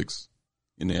conflicts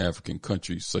in the African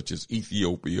countries such as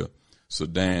Ethiopia,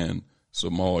 Sudan,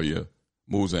 Somalia,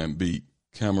 Mozambique,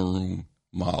 Cameroon,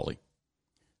 Mali.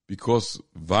 Because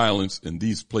violence in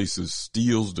these places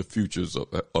steals the futures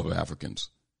of Africans.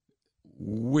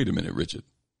 Wait a minute, Richard.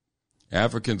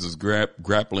 Africans is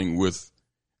grappling with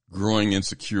growing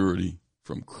insecurity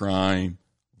from crime,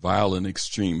 violent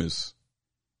extremists,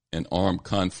 and armed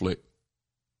conflict.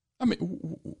 I mean,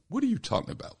 what are you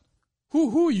talking about?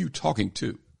 Who are you talking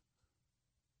to?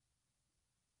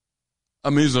 I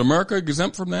mean, is America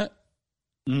exempt from that?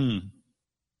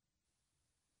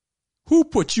 Who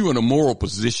put you in a moral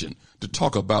position to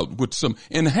talk about what some,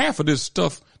 and half of this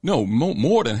stuff, no,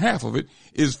 more than half of it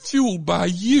is fueled by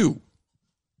you.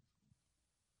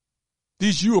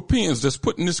 These Europeans that's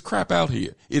putting this crap out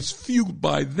here, it's fueled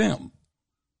by them.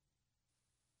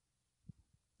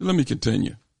 Let me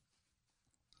continue.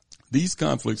 These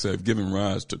conflicts have given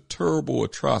rise to terrible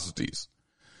atrocities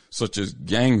such as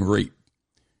gang rape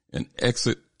and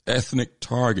ethnic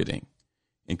targeting,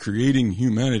 and creating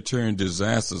humanitarian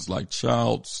disasters like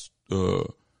child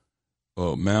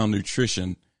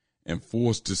malnutrition and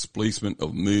forced displacement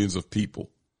of millions of people.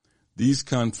 These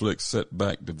conflicts set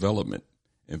back development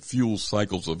and fuel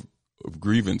cycles of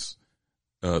grievance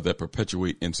that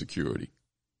perpetuate insecurity.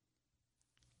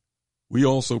 We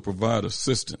also provide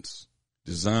assistance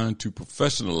designed to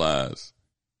professionalize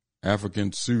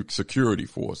African security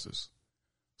forces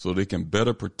so they can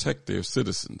better protect their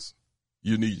citizens.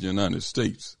 You need the United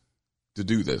States to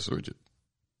do this, Richard.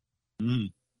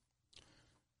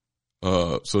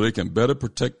 So they can better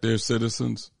protect their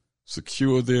citizens,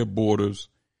 secure their borders,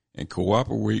 and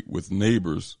cooperate with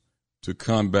neighbors to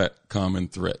combat common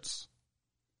threats.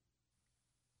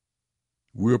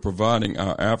 We're providing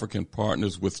our African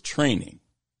partners with training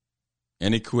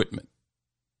and equipment.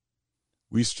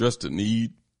 We stress the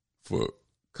need for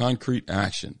concrete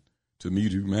action to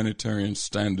meet humanitarian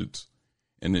standards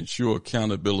and ensure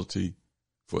accountability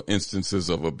for instances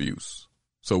of abuse.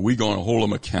 So we're going to hold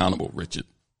them accountable, Richard.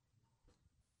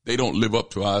 They don't live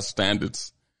up to our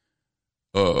standards.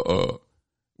 We're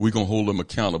going to hold them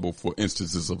accountable for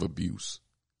instances of abuse.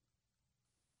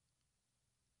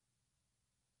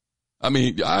 I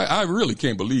mean, I really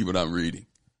can't believe what I'm reading.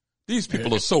 These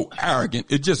people are so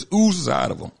arrogant, it just oozes out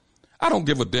of them. I don't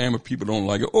give a damn if people don't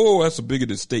like it. Oh, that's a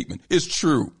bigoted statement. It's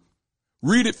true.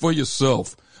 Read it for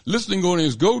yourself. Listening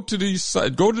audience, go to the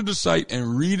site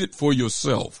and read it for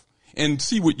yourself and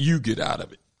see what you get out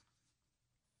of it.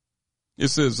 It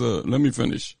says, let me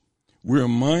finish. We are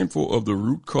mindful of the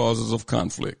root causes of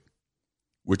conflict,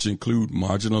 which include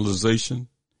marginalization,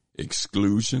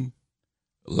 exclusion,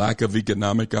 lack of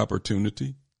economic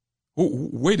opportunity. Oh,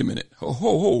 wait a minute.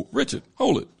 Richard,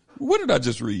 hold it. What did I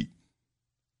just read?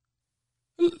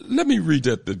 Let me read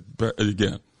that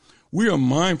again. We are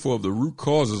mindful of the root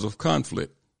causes of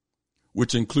conflict,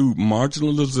 which include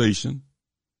marginalization,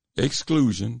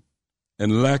 exclusion,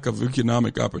 and lack of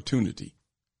economic opportunity.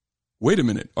 Wait a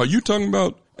minute. Are you talking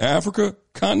about Africa,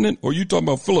 continent, or are you talking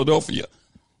about Philadelphia?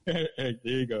 There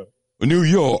you go. New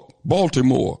York,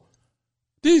 Baltimore.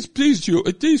 These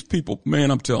people,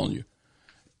 man, I'm telling you.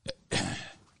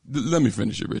 Let me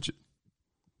finish it, Richard.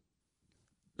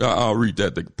 I'll read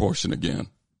that portion again.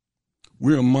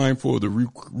 We are mindful of the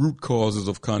root causes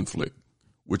of conflict,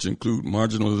 which include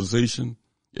marginalization,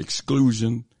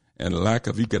 exclusion, and lack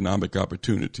of economic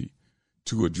opportunity.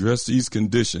 To address these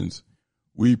conditions,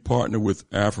 we partner with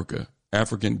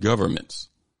African governments,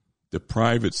 the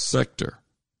private sector,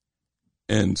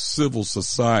 and civil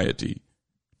society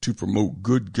to promote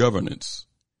good governance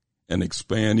and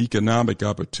expand economic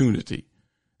opportunity,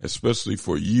 especially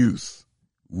for youth,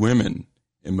 women,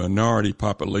 and minority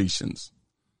populations.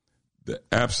 The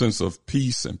absence of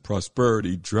peace and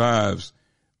prosperity drives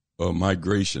a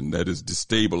migration that is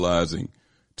destabilizing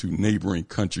to neighboring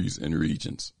countries and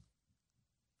regions.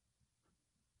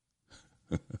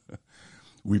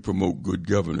 We promote good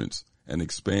governance and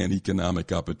expand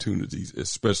economic opportunities,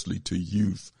 especially to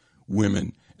youth,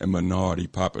 women, and minority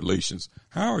populations.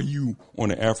 How are you on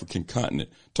the African continent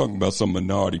talking about some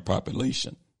minority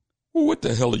population? Well, what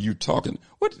the hell are you talking?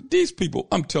 What these people?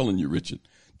 I'm telling you, Richard,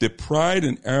 the pride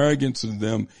and arrogance in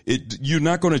them. You're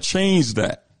not going to change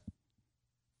that.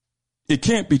 It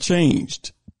can't be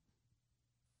changed.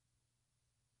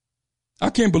 I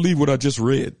can't believe what I just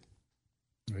read.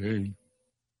 Hey.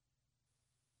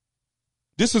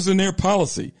 This is in their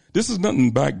policy. This is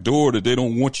nothing backdoor that they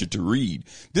don't want you to read.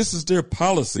 This is their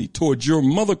policy towards your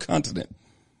mother continent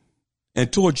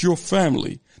and towards your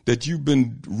family that you've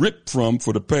been ripped from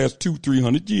for the past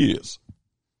 200-300 years.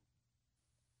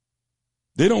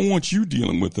 They don't want you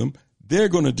dealing with them. They're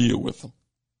going to deal with them.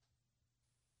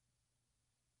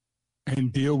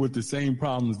 And deal with the same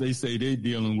problems they say they're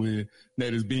dealing with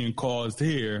that is being caused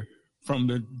here from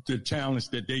the challenge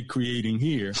that they're creating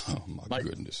here. Oh, my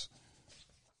goodness.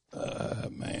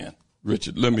 Man.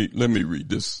 Richard, let me read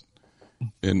this.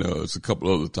 And there's a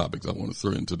couple other topics I want to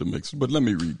throw into the mix, but let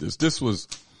me read this. This was,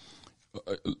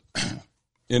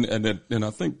 and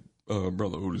I think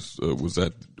Brother Otis was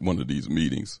at one of these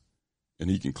meetings, and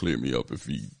he can clear me up if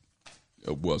he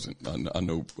wasn't. I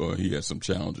know he had some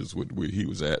challenges with where he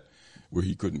was at, where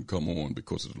he couldn't come on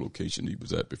because of the location he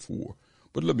was at before.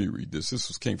 But let me read this.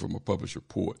 This came from a published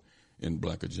report in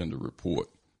Black Agenda Report.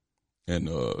 And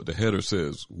the header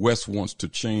says, West wants to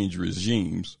change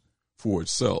regimes for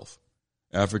itself.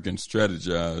 Africans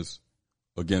strategize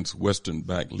against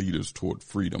Western-backed leaders toward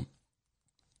freedom.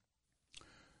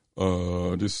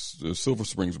 Silver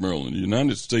Springs, Maryland. The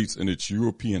United States and its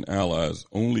European allies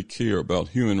only care about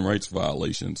human rights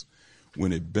violations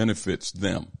when it benefits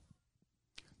them.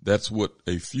 That's what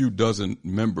a few dozen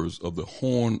members of the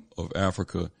Horn of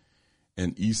Africa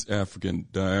and East African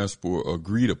diaspora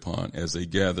agreed upon as they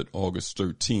gathered August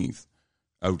 13th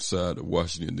outside of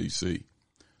Washington, D.C.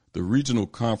 The regional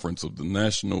conference of the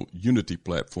National Unity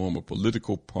Platform, a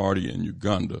political party in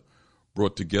Uganda,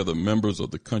 brought together members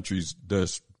of the country's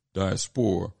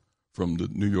diaspora from the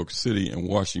New York City and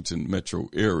Washington metro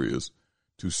areas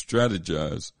to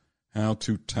strategize how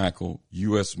to tackle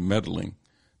U.S. meddling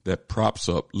that props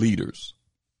up leaders.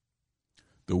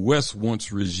 The West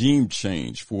wants regime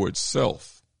change for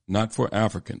itself, not for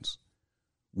Africans.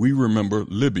 We remember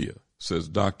Libya, says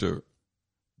Dr.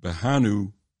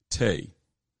 Behanu Tay,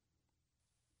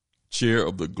 chair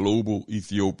of the Global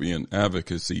Ethiopian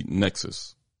Advocacy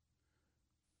Nexus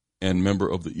and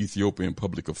member of the Ethiopian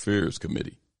Public Affairs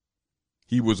Committee.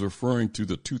 He was referring to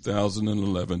the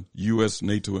 2011 U.S.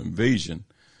 NATO invasion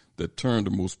that turned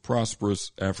the most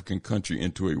prosperous African country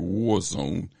into a war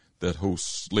zone that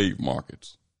hosts slave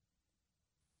markets.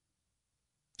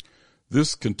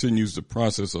 This continues the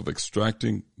process of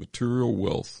extracting material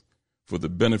wealth for the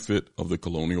benefit of the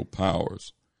colonial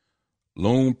powers.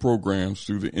 Loan programs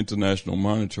through the International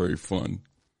Monetary Fund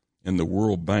and the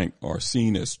World Bank are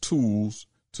seen as tools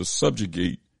to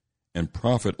subjugate and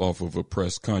profit off of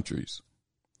oppressed countries.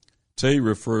 Tay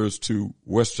refers to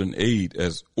Western aid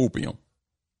as opium.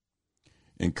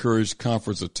 Encouraged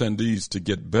conference attendees to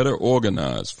get better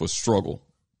organized for struggle.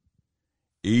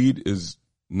 Aid is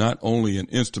not only an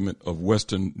instrument of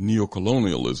Western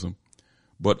neocolonialism,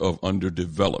 but of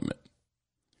underdevelopment.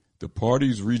 The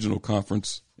party's regional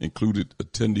conference included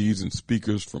attendees and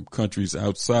speakers from countries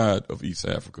outside of East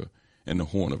Africa and the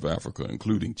Horn of Africa,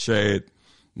 including Chad,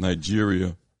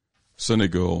 Nigeria,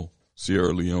 Senegal,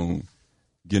 Sierra Leone,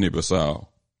 Guinea-Bissau.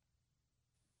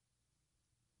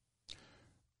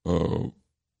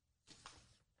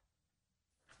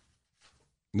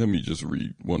 Let me just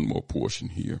read one more portion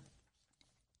here.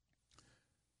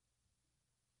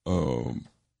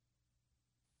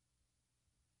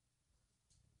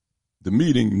 The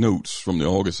meeting notes from the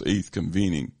August 8th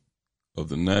convening of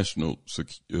the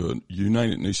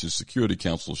United Nations Security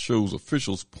Council shows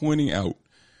officials pointing out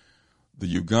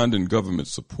the Ugandan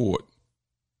government's support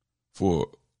for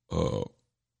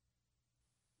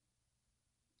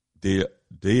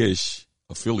Daesh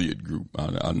affiliate group.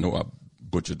 I know I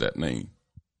butchered that name.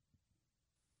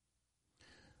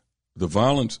 The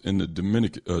violence in the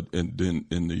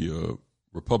in the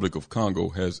Republic of Congo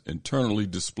has internally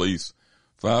displaced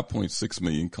 5.6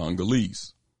 million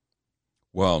Congolese,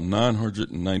 while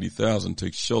 990,000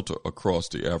 take shelter across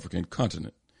the African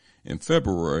continent. In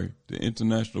February, the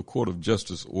International Court of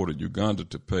Justice ordered Uganda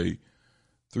to pay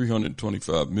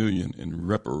 $325 million in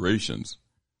reparations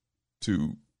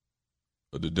to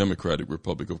of the Democratic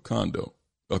Republic of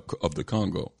the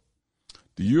Congo.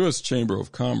 The U.S. Chamber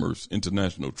of Commerce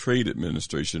International Trade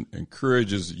Administration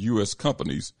encourages U.S.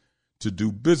 companies to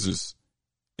do business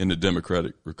in the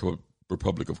Democratic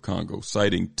Republic of Congo,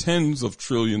 citing tens of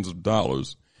trillions of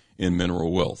dollars in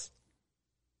mineral wealth.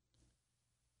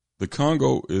 The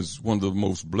Congo is one of the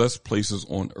most blessed places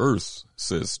on earth,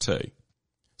 says Tay.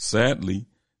 Sadly,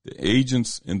 the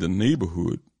agents in the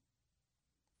neighborhood,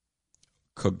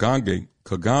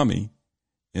 Kagame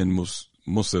and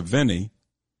Museveni,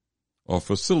 are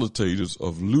facilitators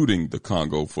of looting the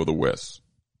Congo for the West.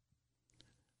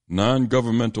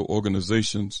 Non-governmental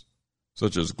organizations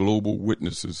such as Global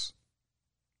Witnesses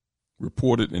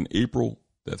reported in April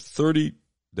that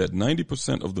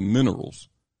 90% of the minerals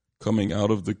coming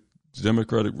out of the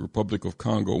Democratic Republic of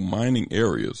Congo mining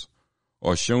areas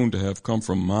are shown to have come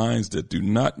from mines that do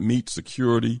not meet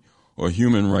security or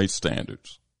human rights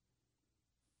standards.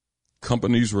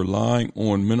 Companies relying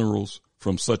on minerals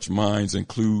from such mines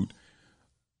include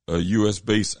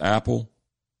U.S.-based Apple,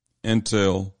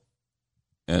 Intel,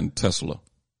 and Tesla.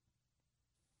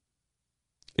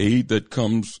 Aid that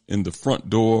comes in the front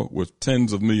door with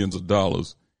tens of millions of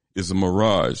dollars is a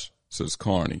mirage, says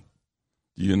Carney.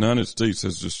 The United States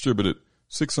has distributed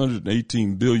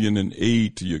 $618 billion in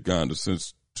aid to Uganda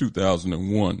since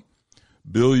 2001.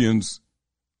 Billions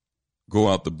go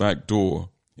out the back door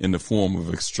in the form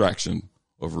of extraction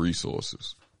of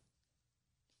resources.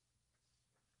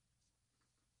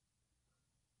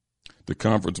 The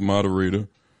conference moderator,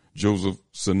 Joseph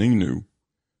Sanjonu,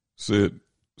 said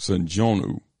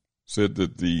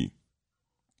that the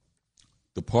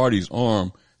party's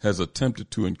arm has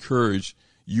attempted to encourage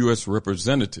U.S.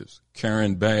 representatives,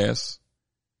 Karen Bass,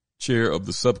 chair of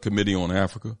the Subcommittee on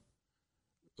Africa,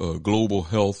 Global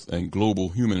Health and Global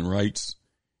Human Rights,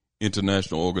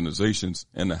 International Organizations,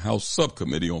 and the House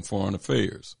Subcommittee on Foreign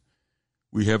Affairs.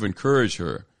 We have encouraged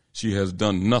her. She has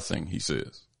done nothing, he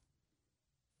says.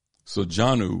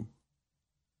 Sanjonu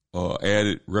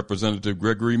added Representative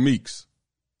Gregory Meeks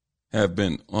have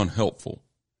been unhelpful.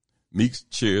 Meeks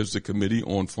chairs the Committee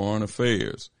on Foreign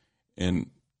Affairs and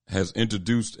has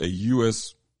introduced a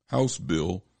U.S. House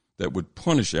bill that would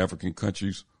punish African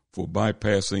countries for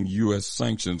bypassing U.S.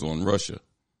 sanctions on Russia.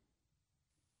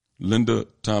 Linda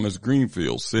Thomas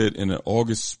Greenfield said in an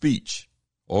August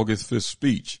 5th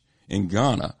speech in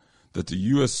Ghana that the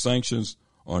U.S. sanctions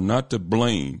are not to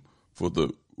blame for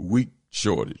the wheat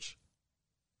shortage,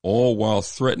 all while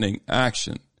threatening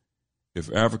action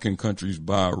if African countries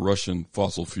buy Russian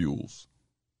fossil fuels.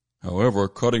 However,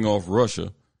 cutting off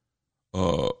Russia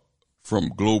from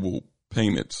global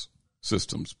payments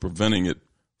systems, preventing it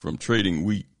from trading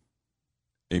wheat,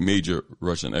 a major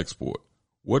Russian export.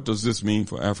 What does this mean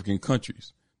for African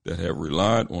countries that have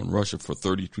relied on Russia for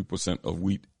 32% of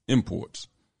wheat imports?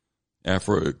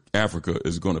 Africa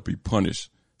is going to be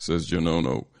punished, says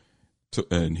Janono,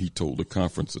 and he told the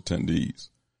conference attendees.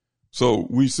 So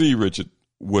we see, Richard,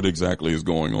 what exactly is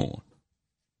going on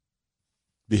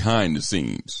behind the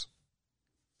scenes.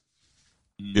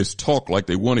 It's talk like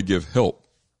they want to give help,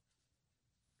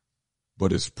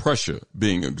 but it's pressure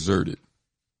being exerted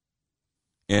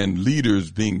and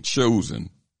leaders being chosen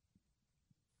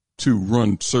to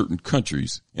run certain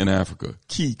countries in Africa,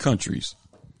 key countries.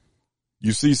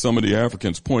 You see some of the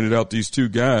Africans pointed out these two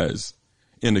guys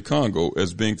in the Congo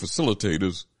as being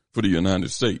facilitators for the United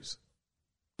States.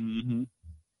 Mm-hmm.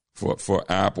 For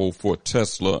Apple, for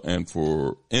Tesla, and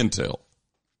for Intel,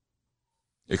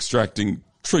 extracting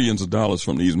trillions of dollars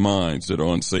from these mines that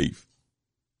are unsafe.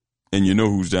 And you know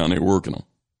who's down there working them.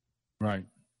 Right.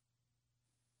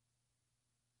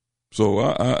 So,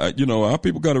 our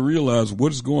people got to realize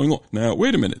what is going on. Now,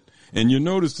 wait a minute. And you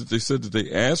notice that they said that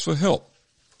they asked for help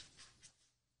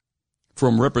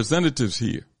from representatives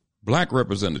here, black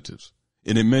representatives.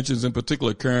 And it mentions in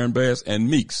particular Karen Bass and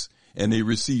Meeks, and they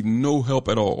received no help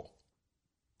at all.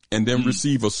 And then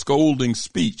receive a scolding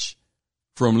speech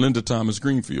from Linda Thomas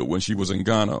Greenfield when she was in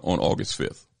Ghana on August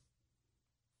 5th.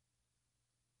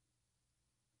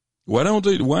 Why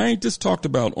ain't this talked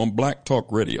about on Black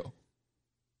Talk Radio?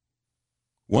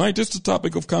 Why ain't this the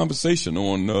topic of conversation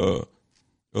on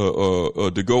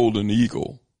the Golden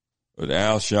Eagle,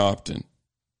 Al Sharpton?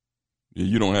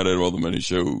 You don't have that other many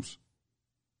shows.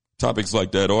 Topics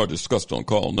like that are discussed on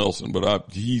Carl Nelson, but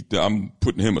I'm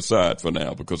putting him aside for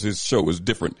now because his show is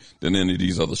different than any of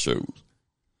these other shows.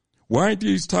 Why aren't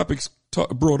these topics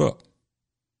brought up?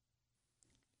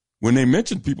 When they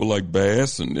mention people like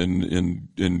Bass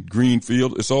and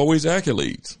Greenfield, it's always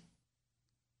accolades.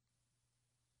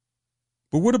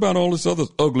 But what about all this other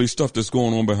ugly stuff that's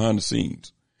going on behind the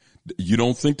scenes? You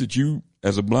don't think that you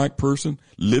as a black person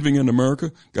living in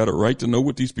America, got a right to know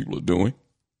what these people are doing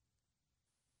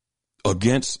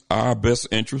against our best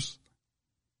interests?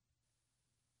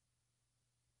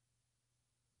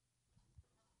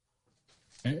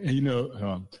 And you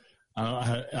know,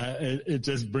 it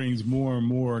just brings more and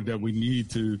more that we need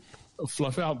to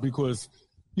fluff out because,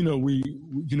 you know,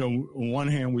 on one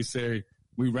hand we say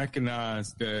we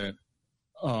recognize that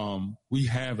we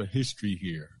have a history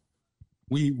here.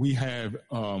 We have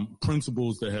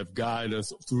principles that have guided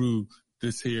us through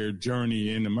this here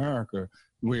journey in America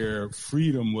where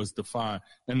freedom was defined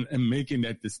and making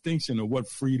that distinction of what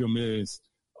freedom is,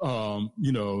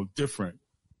 different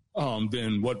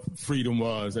than what freedom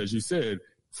was, as you said.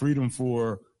 Freedom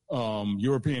for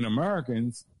European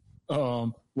Americans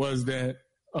was that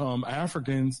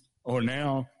Africans, or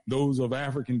now those of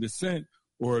African descent,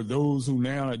 or those who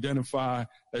now identify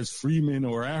as freemen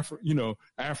or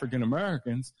African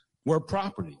Americans, were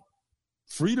property.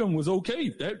 Freedom was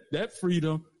okay. That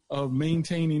freedom of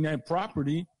maintaining that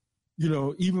property,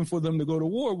 even for them to go to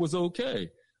war, was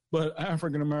okay. But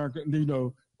African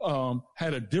American,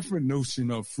 had a different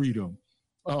notion of freedom.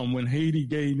 When Haiti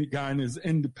gained its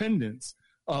independence,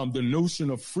 the notion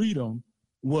of freedom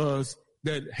was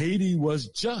that Haiti was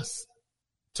just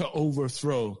to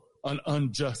overthrow an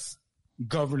unjust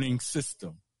governing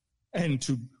system and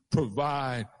to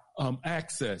provide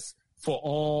access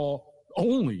for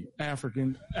only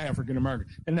African American.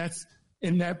 And that's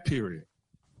in that period.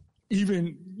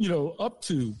 Even, up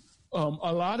to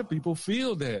a lot of people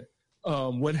feel that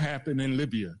what happened in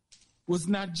Libya was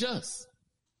not just.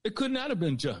 It could not have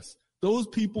been just. Those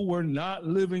people were not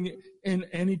living in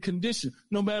any condition,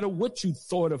 no matter what you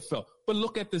thought or felt. But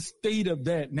look at the state of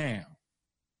that now.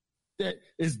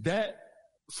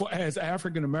 As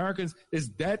African Americans,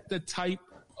 is that the type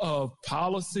of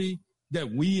policy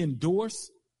that we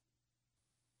endorse?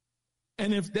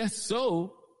 And if that's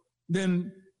so,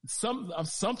 then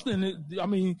that's something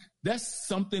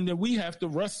that we have to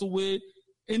wrestle with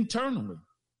internally.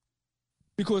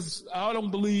 Because I don't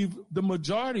believe the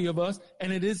majority of us,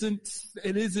 and it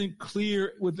isn't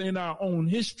clear within our own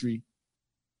history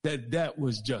that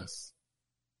was just.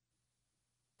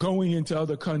 Going into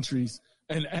other countries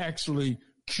and actually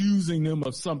accusing them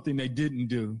of something they didn't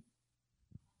do,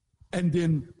 and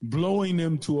then blowing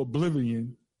them to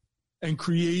oblivion and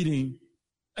creating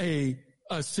a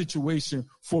situation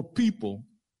for people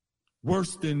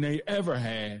worse than they ever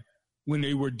had when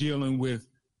they were dealing with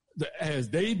as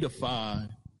they define.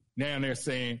 Now they're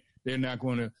saying they're not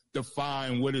going to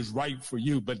define what is right for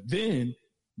you, but then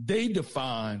they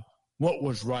define what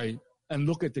was right, and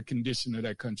look at the condition of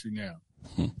that country now.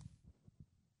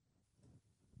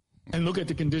 And look at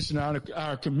the condition of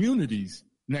our communities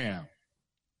now.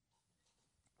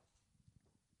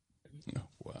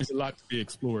 Wow. There's a lot to be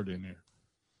explored in there.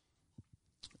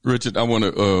 Richard, I want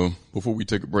to, before we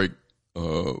take a break,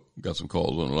 got some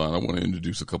calls on the line. I want to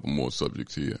introduce a couple more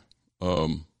subjects here.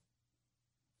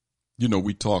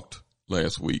 We talked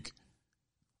last week,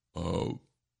 and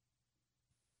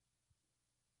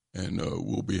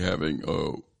we'll be having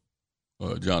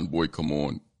John Boyd come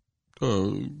on.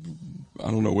 I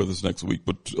don't know whether it's next week,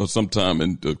 but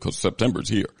sometime because September's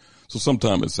here. So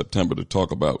sometime in September to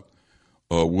talk about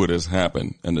what has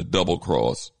happened and the double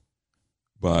cross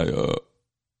by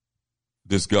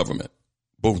this government,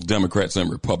 both Democrats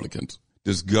and Republicans,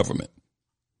 this government,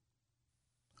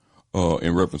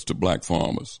 in reference to black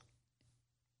farmers.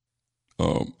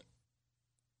 And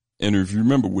if you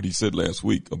remember what he said last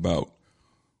week about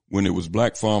when it was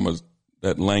black farmers,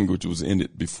 that language was in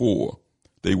it before.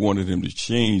 They wanted him to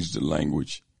change the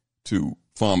language to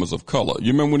farmers of color.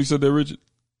 You remember when he said that, Richard?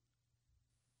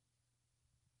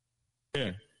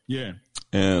 Yeah.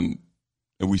 And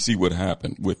we see what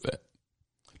happened with that.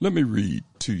 Let me read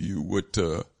to you what,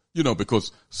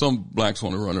 because some blacks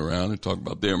want to run around and talk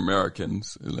about they're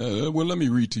Americans. Well, let me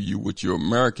read to you what your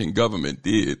American government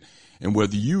did and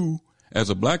whether you, as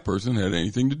a black person, had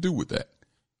anything to do with that.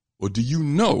 Or do you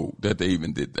know that they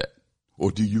even did that?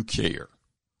 Or do you care?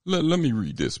 Let me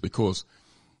read this, because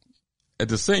at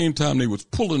the same time they was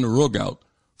pulling the rug out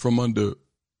from under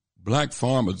black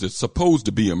farmers that's supposed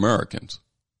to be Americans.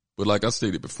 But like I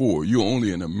stated before, you're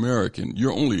only an American.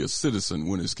 You're only a citizen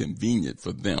when it's convenient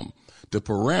for them. The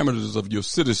parameters of your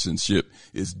citizenship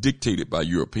is dictated by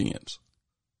Europeans.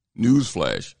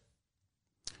 Newsflash.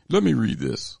 Let me read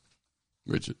this,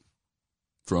 Richard,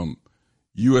 from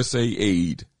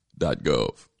USAID.gov.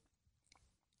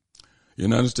 The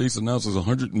United States announces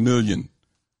 100 million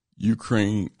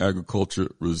Ukraine agriculture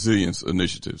resilience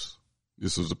initiatives.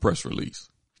 This was a press release.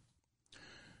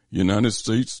 United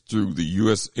States, through the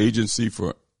U.S. Agency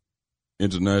for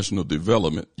International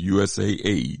Development,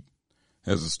 USAID,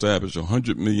 has established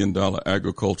 $100 million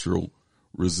agricultural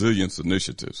resilience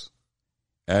initiatives,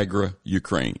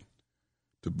 Agri-Ukraine,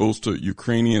 to bolster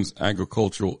Ukrainians'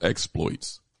 agricultural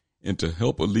exploits and to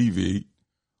help alleviate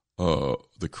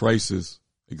the crisis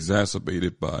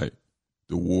exacerbated by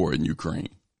the war in Ukraine.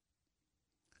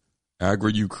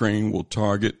 Agri-Ukraine will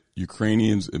target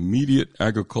Ukrainians' immediate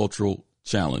agricultural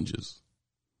challenges,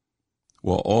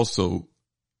 while also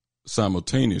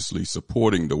simultaneously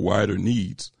supporting the wider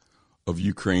needs of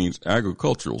Ukraine's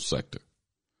agricultural sector,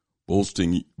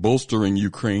 bolstering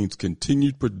Ukraine's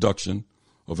continued production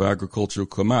of agricultural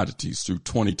commodities through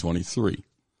 2023.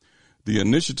 The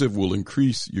initiative will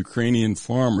increase Ukrainian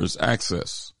farmers'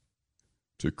 access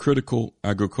to critical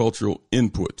agricultural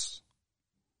inputs,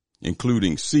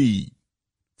 including seed,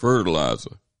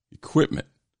 fertilizer, equipment,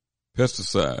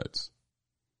 pesticides,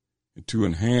 and to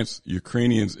enhance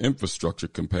Ukrainians' infrastructure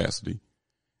capacity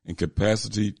and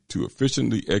capacity to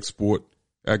efficiently export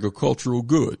agricultural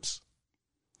goods,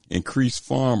 increase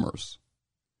farmers'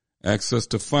 access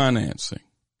to financing,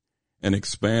 and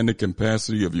expand the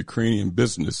capacity of Ukrainian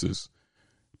businesses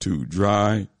to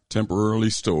dry, temporarily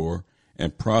store,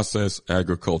 and process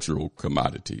agricultural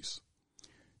commodities.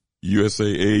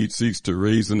 USAID seeks to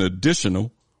raise an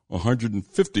additional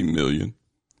 $150 million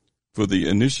for the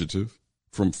initiative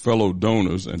from fellow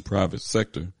donors and private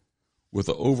sector, with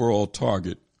an overall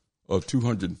target of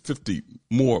 $250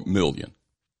 more million.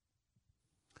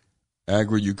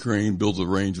 Agri-Ukraine builds a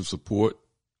range of support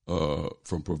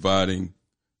from providing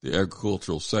the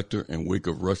agricultural sector in wake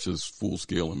of Russia's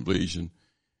full-scale invasion,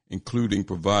 including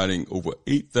providing over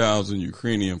 8,000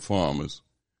 Ukrainian farmers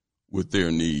with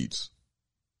their needs.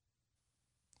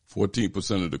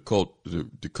 14% of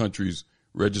the country's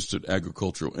registered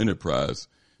agricultural enterprise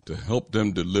to help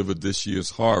them deliver this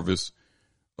year's harvest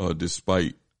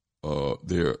despite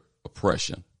their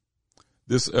oppression.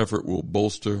 This effort will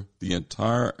bolster the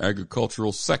entire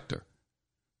agricultural sector,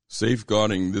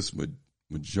 safeguarding this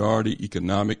majority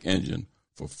economic engine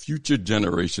for future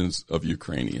generations of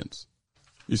Ukrainians.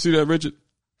 You see that, Richard?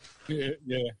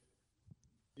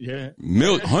 Yeah.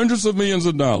 Hundreds of millions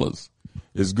of dollars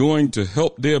is going to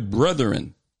help their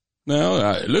brethren.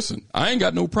 Now, listen, I ain't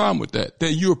got no problem with that. They're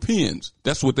Europeans.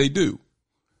 That's what they do.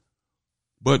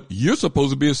 But you're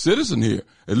supposed to be a citizen here.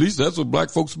 At least that's what black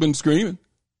folks have been screaming.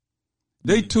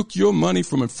 They took your money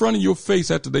from in front of your face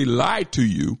after they lied to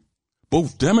you,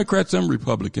 both Democrats and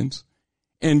Republicans,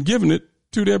 and given it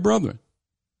to their brethren.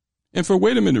 And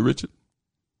wait a minute, Richard,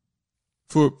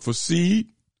 for seed,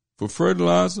 for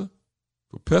fertilizer,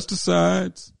 for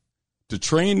pesticides, to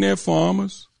train their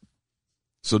farmers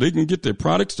so they can get their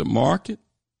products to market,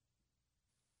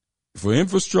 for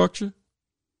infrastructure,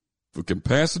 for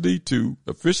capacity to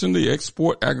efficiently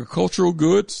export agricultural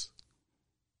goods,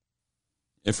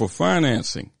 and for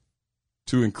financing,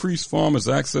 to increase farmers'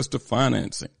 access to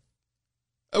financing.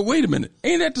 Wait a minute.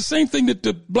 Ain't that the same thing that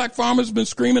the black farmers been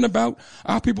screaming about?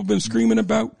 Our people been screaming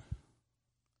about?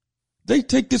 They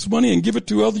take this money and give it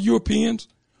to other Europeans.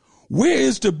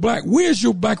 Where's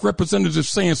your black representative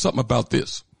saying something about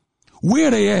this? Where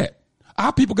are they at?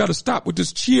 Our people got to stop with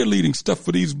this cheerleading stuff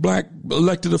for these black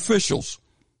elected officials.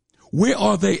 Where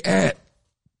are they at?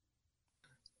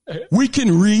 We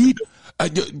can read.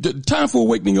 Time for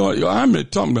awakening audience. I'm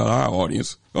talking about our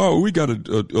audience. Oh, we got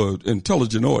an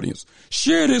intelligent audience.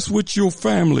 Share this with your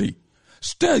family.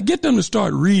 Get them to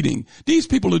start reading. These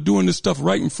people are doing this stuff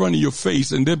right in front of your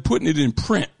face and then putting it in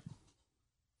print.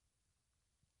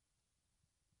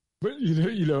 But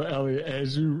you know, Elliot,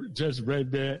 as you just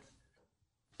read that,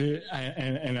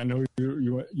 and I know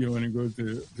you want to go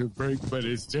to break, but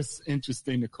it's just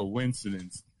interesting, the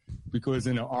coincidence, because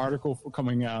in an article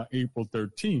coming out April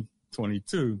 13th,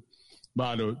 22,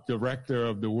 by the director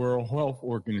of the World Health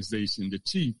Organization, the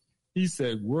chief, he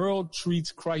said, world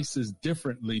treats crisis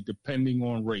differently depending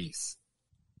on race,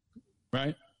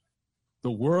 right?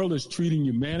 The world is treating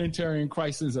humanitarian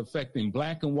crisis affecting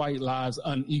black and white lives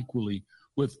unequally,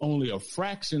 with only a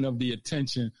fraction of the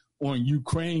attention on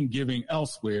Ukraine giving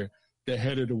elsewhere, the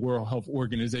head of the World Health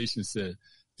Organization said.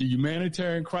 The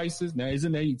humanitarian crisis, now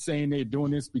isn't they saying they're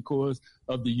doing this because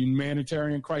of the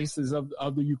humanitarian crisis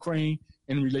of the Ukraine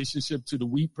in relationship to the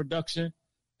wheat production,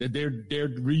 that they're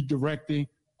redirecting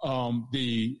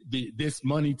this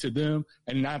money to them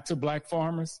and not to black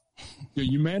farmers? The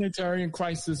humanitarian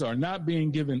crisis are not being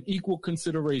given equal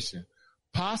consideration,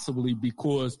 possibly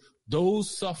because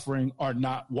those suffering are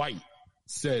not white,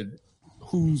 said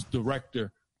WHO's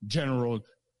Director General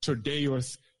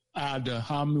Tedros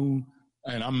Adhanom,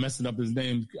 and I'm messing up his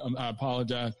name, I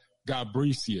apologize,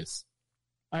 Ghebreyesus.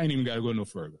 I ain't even got to go no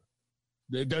further.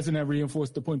 Doesn't that reinforce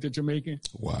the point that you're making?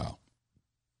 Wow.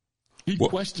 He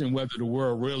questioned whether the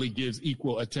world really gives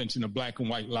equal attention to black and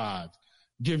white lives,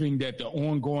 given that the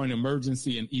ongoing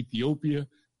emergency in Ethiopia,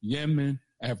 Yemen,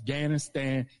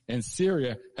 Afghanistan, and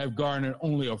Syria have garnered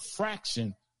only a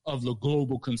fraction of the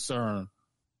global concern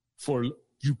for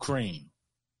Ukraine.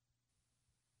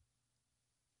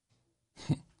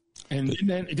 And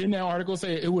didn't that article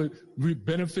say it would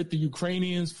benefit the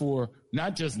Ukrainians for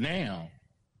not just now?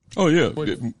 Oh, yeah,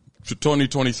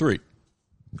 2023.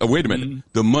 Oh, wait a minute. Mm-hmm.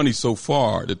 The money so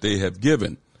far that they have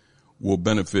given will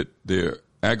benefit their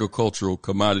agricultural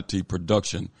commodity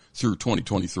production through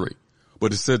 2023.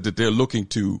 But it said that they're looking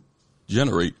to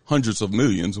generate hundreds of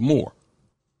millions more.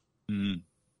 Mm-hmm.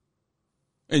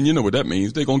 And you know what that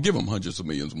means? They're going to give them hundreds of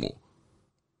millions more.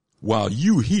 While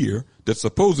you here, that's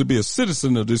supposed to be a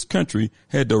citizen of this country,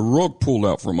 had the rug pulled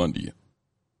out from under you.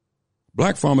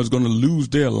 Black farmers going to lose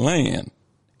their land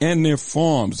and their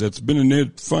farms that's been in their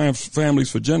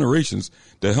families for generations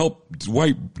to help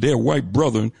their white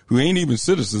brethren who ain't even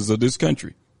citizens of this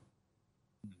country.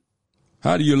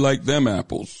 How do you like them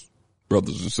apples,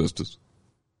 brothers and sisters?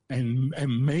 And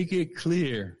make it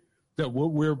clear that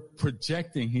what we're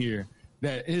projecting here,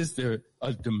 that is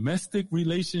a domestic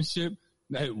relationship,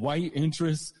 that white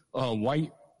interests,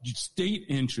 white state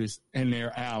interests and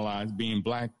their allies being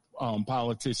black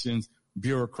politicians,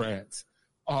 bureaucrats,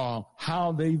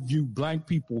 how they view black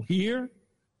people here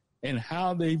and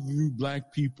how they view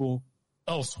black people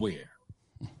elsewhere,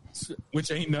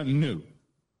 which ain't nothing new.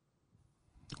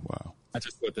 Wow. I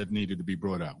just thought that needed to be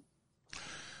brought out.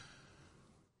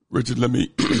 Richard, let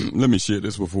me share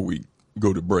this before we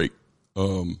go to break.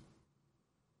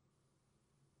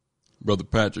 Brother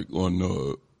Patrick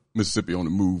on Mississippi on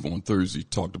the Move on Thursday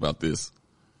talked about this.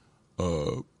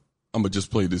 I'm going to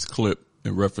just play this clip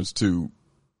in reference to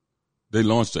they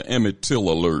launched an Emmett Till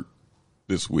alert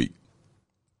this week.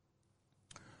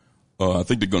 I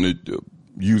think they're going to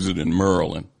use it in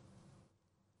Maryland.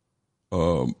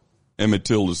 Emmett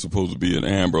Till is supposed to be an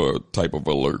Amber type of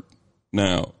alert.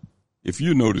 Now, if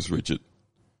you notice, Richard,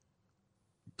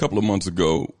 a couple of months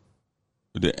ago,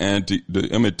 the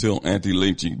Emmett Till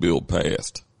anti-lynching bill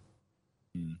passed.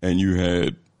 And you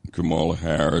had Kamala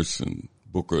Harris and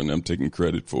Booker and them taking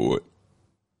credit for it,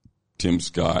 Tim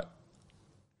Scott.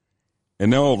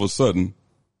 And now all of a sudden,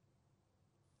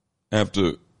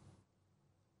 after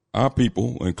our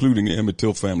people, including the Emmett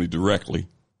Till family directly,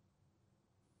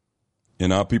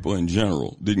 and our people in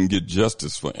general, didn't get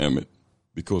justice for Emmett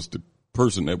because the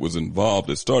person that was involved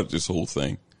that started this whole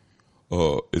thing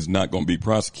is not going to be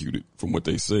prosecuted from what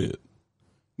they said.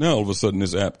 Now all of a sudden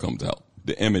this app comes out,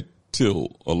 the Emmett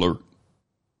Till alert.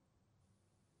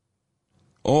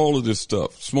 All of this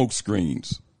stuff, smoke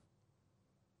screens.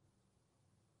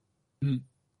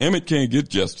 Emmett can't get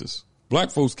justice.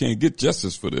 Black folks can't get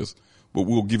justice for this, but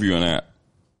we'll give you an app.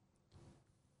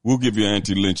 We'll give you an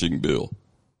anti-lynching bill.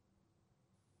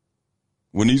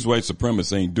 When these white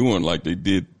supremacists ain't doing like they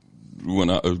did when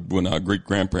our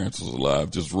great-grandparents was alive,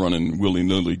 just running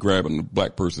willy-nilly, grabbing a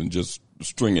black person, just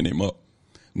stringing him up.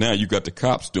 Now you got the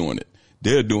cops doing it.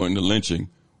 They're doing the lynching,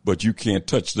 but you can't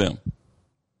touch them.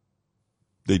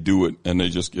 They do it, and they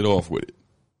just get off with it.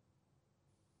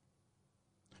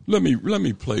 Let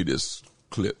me play this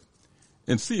clip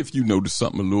and see if you notice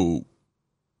something a little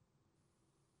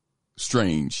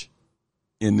strange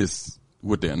in this,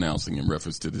 what they're announcing in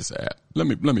reference to this app. Let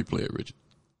me play it, Richard.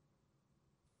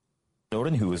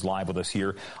 Snowden, who is live with us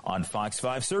here on Fox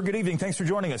 5. Sir, good evening. Thanks for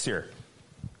joining us here.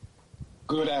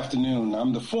 Good afternoon.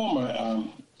 I'm the former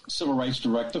Civil Rights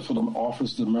Director for the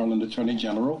Office of the Maryland Attorney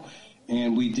General,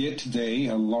 and we did today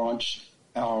launch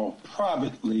our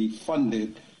privately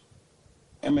funded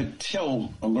Emmett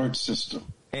Till alert system.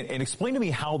 And explain to me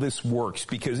how this works,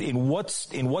 because in what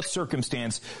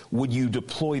circumstance would you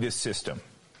deploy this system?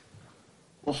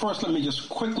 Well, first, let me just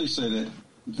quickly say that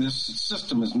this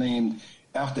system is named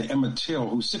after Emmett Till,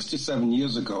 who 67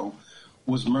 years ago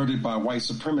was murdered by white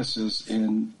supremacists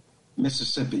in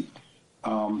Mississippi.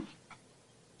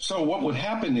 So what would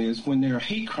happen is when there are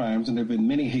hate crimes, and there have been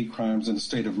many hate crimes in the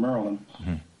state of Maryland,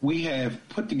 we have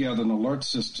put together an alert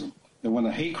system that when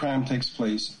a hate crime takes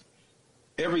place,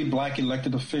 every black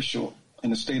elected official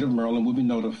in the state of Maryland will be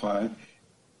notified.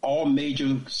 All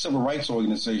major civil rights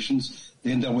organizations,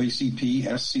 the NAACP,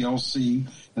 SCLC,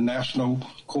 the National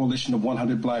Coalition of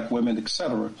 100 Black Women,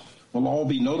 etc., will all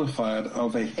be notified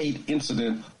of a hate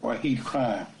incident or a hate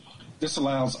crime. This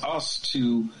allows us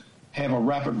to have a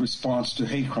rapid response to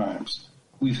hate crimes.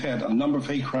 We've had a number of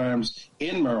hate crimes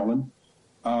in Maryland.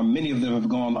 Many of them have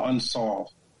gone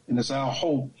unsolved. And it's our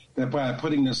hope that by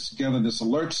putting this together, this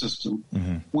alert system,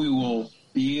 we will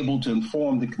be able to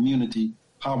inform the community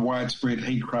how widespread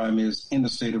hate crime is in the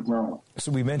state of Maryland.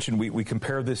 So we mentioned we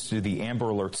compare this to the Amber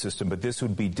Alert system, but this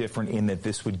would be different in that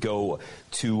this would go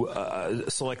to a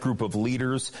select group of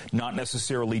leaders, not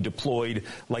necessarily deployed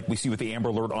like we see with the Amber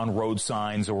Alert on road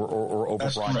signs or over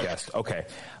That's broadcast. Correct. Okay.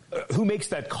 Who makes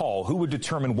that call? Who would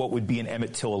determine what would be an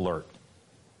Emmett Till alert?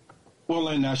 Well,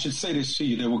 and I should say this to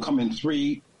you. They will come in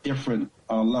three different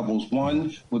levels.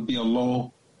 One would be a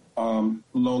low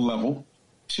level,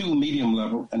 2 medium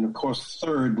level, and of course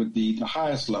third would be the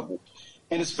highest level.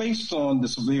 And it's based on the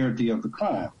severity of the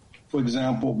crime. For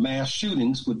example, mass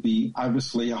shootings would be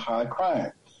obviously a high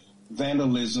crime.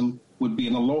 Vandalism would be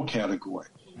in a low category.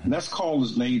 And that call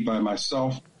is made by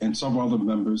myself and several other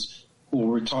members who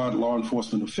are retired law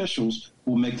enforcement officials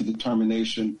who will make the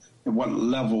determination at what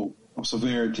level of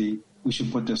severity we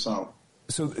should put this out.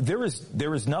 So there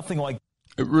is nothing like...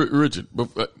 Richard,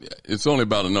 but it's only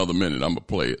about another minute. I'm going to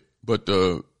play it. But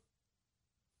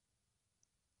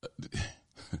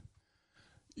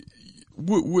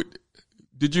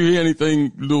did you hear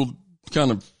anything little kind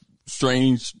of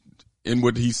strange in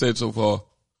what he said so far?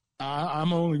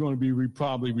 I'm only going to be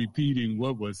probably repeating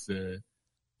what was said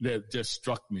that just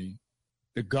struck me.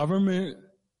 The government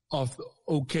of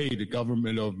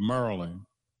Maryland,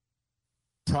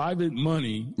 private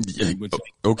money, which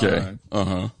okay,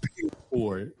 paid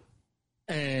for it,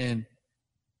 and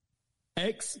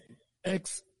ex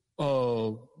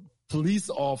police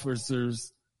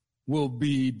officers will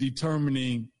be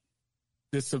determining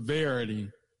the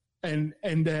severity, and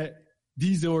that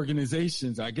these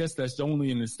organizations, I guess that's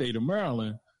only in the state of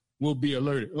Maryland, will be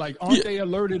alerted. Like, aren't they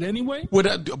alerted anyway?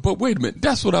 But wait a minute,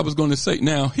 that's what I was going to say.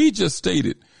 Now, he just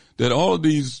stated that all of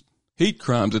these hate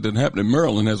crimes that happened in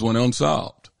Maryland has went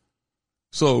unsolved.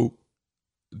 So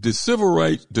the civil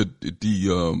rights,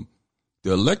 the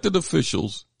elected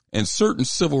officials and certain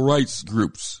civil rights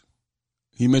groups,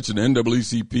 he mentioned the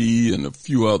NAACP and a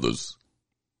few others,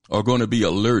 are going to be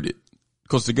alerted.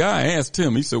 Because the guy asked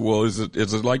him, he said, well, is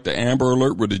it like the Amber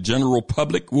Alert where the general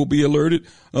public will be alerted?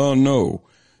 Oh, no,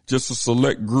 just a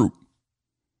select group.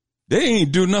 They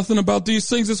ain't do nothing about these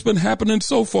things that's been happening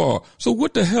so far. So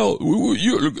what the hell?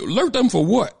 You alert them for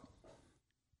what?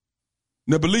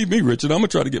 Now, believe me, Richard, I'm going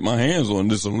to try to get my hands on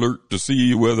this alert to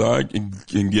see whether I can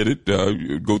get it,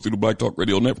 go through the Black Talk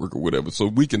Radio Network or whatever, so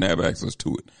we can have access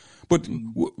to it. But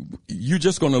you're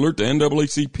just going to alert the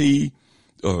NAACP,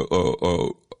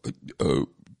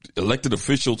 elected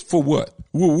officials for what?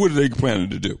 What are they planning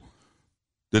to do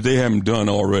that they haven't done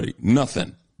already?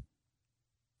 Nothing.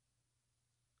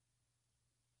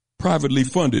 Privately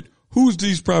funded. Who's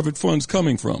these private funds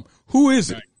coming from? Who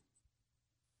is it?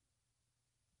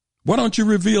 Why don't you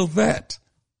reveal that?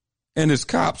 And as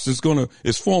cops,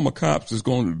 as former cops, is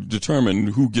going to determine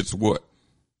who gets what.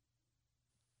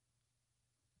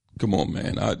 Come on,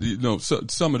 man.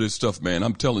 Some of this stuff, man,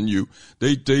 I'm telling you,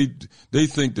 they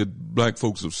think that black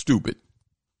folks are stupid.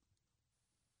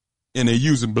 And they're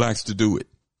using blacks to do it.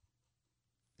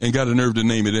 And got a nerve to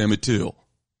name it Emmett Till.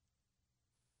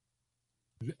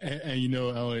 And you know,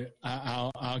 Elliot,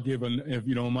 I'll give if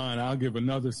you don't mind, I'll give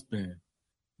another spin.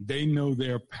 They know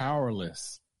they're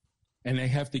powerless, and they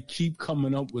have to keep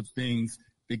coming up with things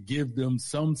to give them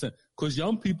some sense. Because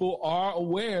young people are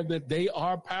aware that they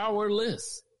are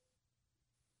powerless,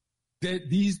 that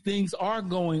these things are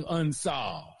going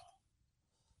unsolved,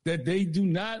 that they do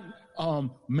not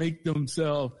make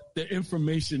themselves the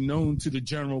information known to the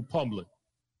general public.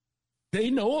 They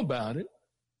know about it.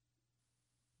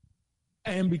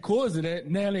 And because of that,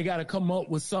 now they got to come up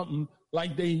with something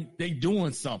like they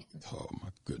doing something. Oh, my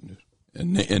goodness.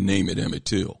 And name it Emmett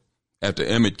Till. After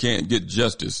Emmett can't get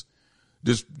justice,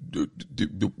 this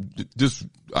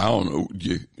I don't know,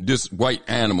 this white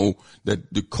animal that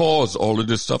caused all of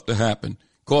this stuff to happen,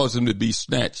 caused him to be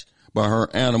snatched by her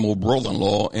animal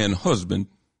brother-in-law and husband.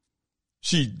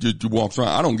 She walks around.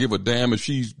 I don't give a damn if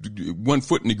she's 1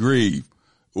 foot in the grave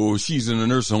or she's in a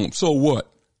nursing home. So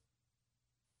what?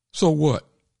 So what?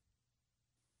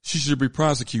 She should be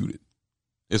prosecuted.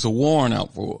 It's a warrant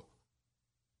out for her.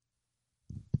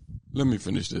 Let me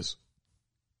finish this.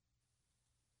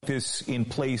 This in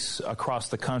place across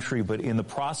the country, but in the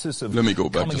process of let me go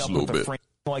back just a little bit.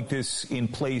 Like this in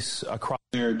place across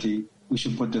we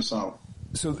should put this out.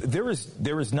 So there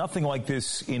is nothing like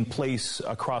this in place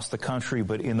across the country,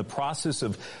 but in the process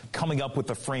of coming up with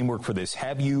a framework for this,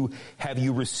 have you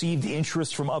received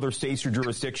interest from other states or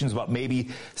jurisdictions about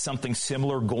maybe something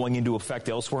similar going into effect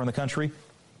elsewhere in the country?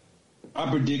 I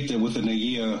predict that within a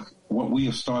year, what we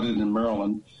have started in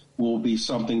Maryland will be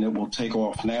something that will take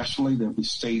off nationally. There'll be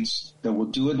states that will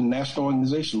do it, and national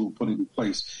organizations will put it in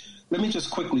place. Let me just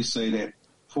quickly say that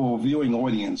for viewing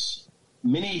audience,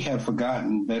 many have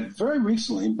forgotten that very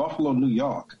recently in Buffalo, New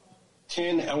York,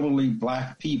 10 elderly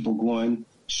black people going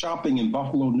shopping in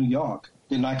Buffalo, New York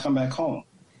did not come back home.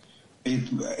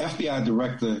 FBI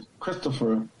Director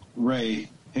Christopher Wray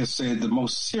has said the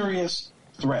most serious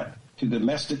threat to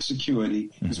domestic security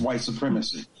is white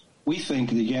supremacy. We think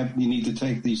that you need to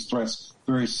take these threats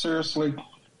very seriously.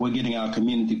 We're getting our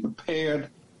community prepared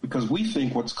because we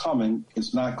think what's coming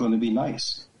is not going to be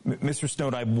nice. Mr.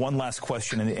 Snowden, I have one last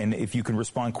question, and if you can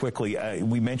respond quickly.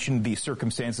 We mentioned the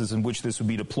circumstances in which this would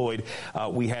be deployed.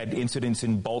 We had incidents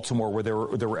in Baltimore where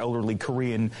there were elderly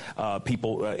Korean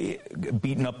people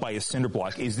beaten up by a cinder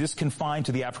block. Is this confined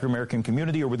to the African-American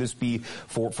community, or would this be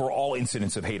for all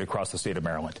incidents of hate across the state of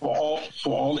Maryland? For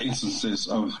all instances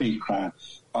of hate crime.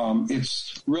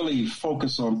 It's really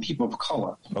focused on people of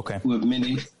color who have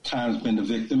many times been the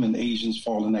victim, and Asians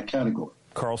fall in that category.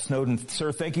 Carl Snowden,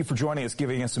 sir, thank you for joining us,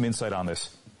 giving us some insight on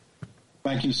this.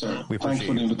 Thank you, sir. Thanks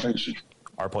for the invitation.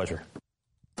 Our pleasure.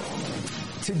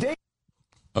 Today,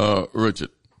 Richard.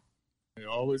 You're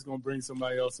always going to bring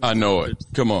somebody else in. I know it.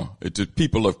 Come on. It's the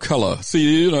people of color.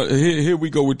 See, here we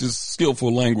go with this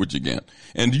skillful language again.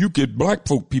 And you get black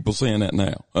folk people saying that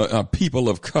now. People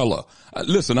of color.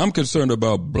 Listen, I'm concerned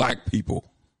about black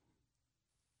people.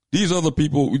 These other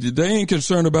people, they ain't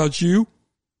concerned about you.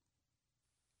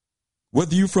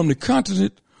 Whether you from the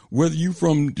continent, whether you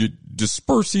from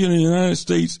dispersed here in the United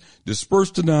States,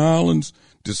 dispersed in the islands,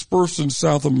 dispersed in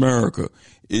South America,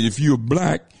 if you're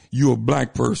black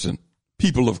person,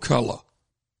 people of color.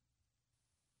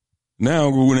 Now,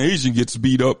 when an Asian gets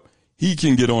beat up, he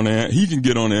can get on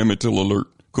the Emmett Till alert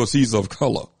because he's of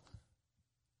color.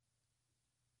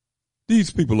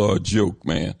 These people are a joke,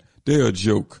 man. They're a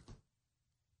joke.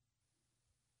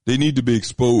 They need to be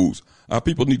exposed. Our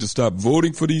people need to stop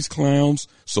voting for these clowns,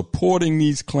 supporting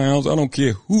these clowns. I don't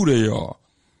care who they are.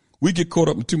 We get caught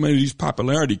up in too many of these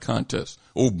popularity contests.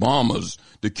 Obama's,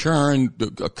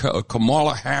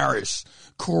 Kamala Harris,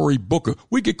 Cory Booker.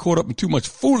 We get caught up in too much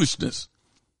foolishness.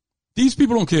 These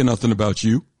people don't care nothing about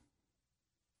you.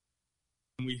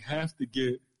 We have to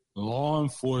get law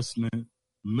enforcement,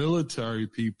 military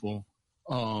people,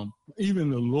 even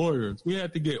the lawyers. We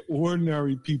have to get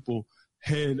ordinary people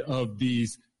head of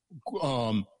these,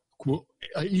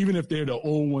 even if they're the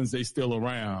old ones, they still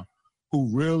around, who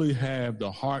really have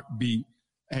the heartbeat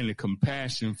and the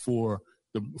compassion for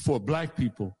black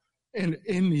people in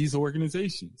these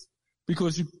organizations.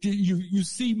 Because you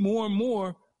see more and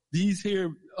more these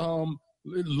here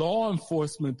law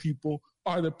enforcement people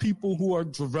are the people who are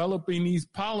developing these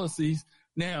policies.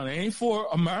 Now, they ain't for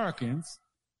Americans.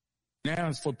 Now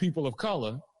it's for people of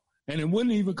color. And it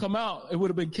wouldn't even come out. It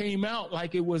would have came out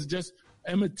like it was just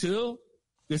Emmett Till.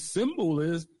 The symbol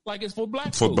is like it's for black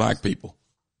people. For black people.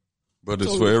 But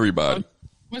it's for everybody.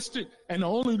 And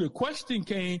only the question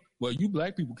came, well, you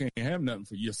black people can't have nothing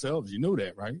for yourselves. You know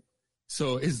that, right?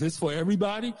 So is this for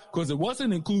everybody? Because it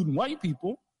wasn't including white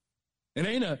people. It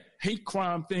ain't a hate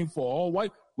crime thing for all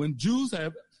white. When Jews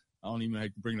have, I don't even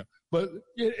have to bring it up, but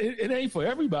it ain't for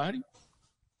everybody.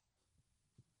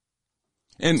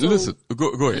 And so, listen,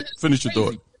 go ahead. Finish your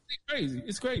thought.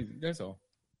 It's crazy. That's all.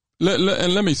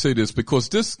 Let me say this, because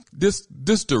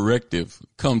this directive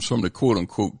comes from the quote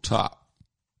unquote top.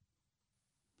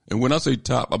 And when I say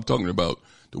top, I'm talking about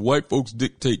the white folks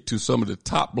dictate to some of the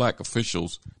top black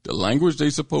officials the language they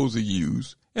supposed to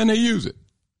use, and they use it.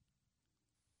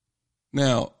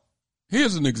 Now,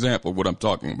 here's an example of what I'm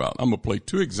talking about. I'm going to play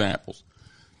two examples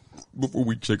before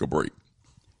we take a break.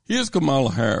 Here's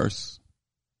Kamala Harris.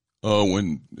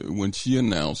 When she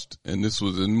announced, and this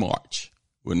was in March,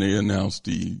 when they announced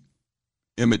the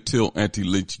Emmett Till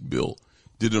anti-lynching bill,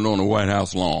 did it on the White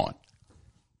House lawn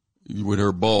with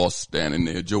her boss standing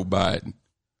there, Joe Biden.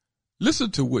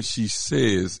 Listen to what she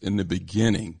says in the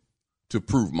beginning to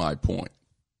prove my point.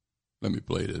 Let me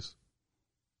play this.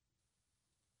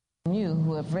 You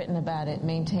who have written about it,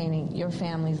 maintaining your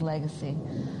family's legacy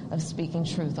of speaking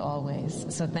truth always.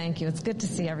 So thank you. It's good to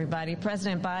see everybody.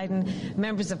 President Biden,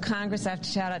 members of Congress, I have to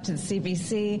shout out to the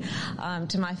CBC,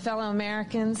 to my fellow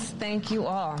Americans, thank you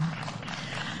all.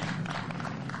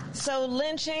 So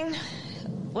lynching,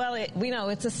 well, we know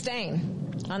it's a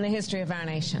stain on the history of our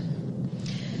nation.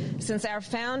 Since our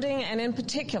founding, and in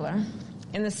particular,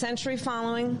 in the century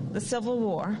following the Civil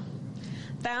War,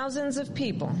 thousands of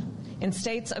people in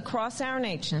states across our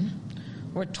nation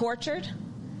were tortured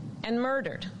and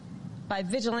murdered by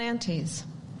vigilantes.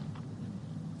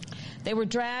 They were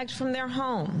dragged from their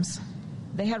homes.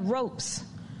 They had ropes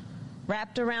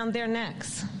wrapped around their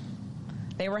necks.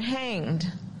 They were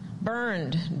hanged,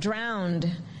 burned,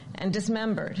 drowned, and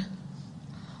dismembered.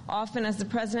 often, as the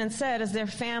president said, as their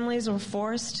families were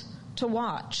forced to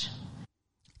watch.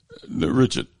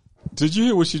 Richard, did you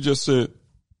hear what she just said?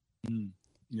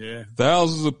 Yeah.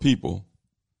 Thousands of people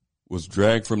was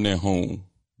dragged from their home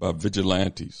by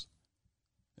vigilantes,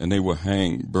 and they were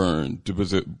hanged, burned,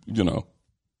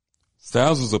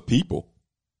 thousands of people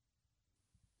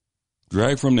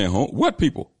dragged from their home. What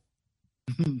people?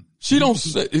 She don't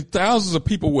say thousands of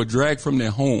people were dragged from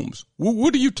their homes.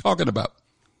 What are you talking about?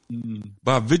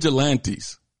 By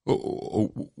vigilantes.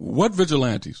 What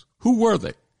vigilantes? Who were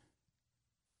they?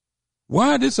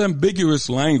 Why this ambiguous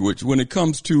language when it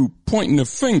comes to pointing the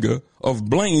finger of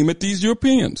blame at these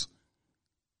Europeans?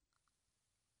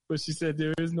 But she said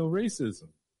there is no racism.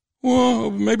 Well,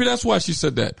 maybe that's why she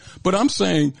said that. But I'm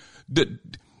saying that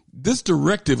this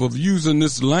directive of using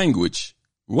this language,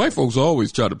 white folks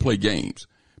always try to play games.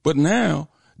 But now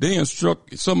they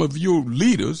instruct some of your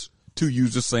leaders to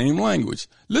use the same language.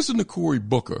 Listen to Cory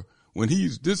Booker when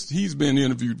he's been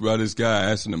interviewed by this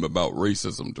guy asking him about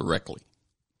racism directly.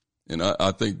 And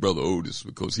I think Brother Otis,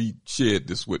 because he shared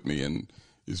this with me, and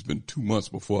it's been 2 months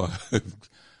before I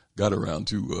got around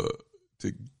to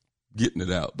getting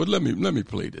it out. But let me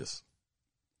play this.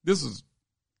 This is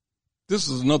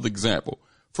another example.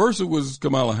 First, it was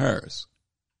Kamala Harris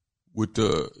with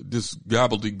this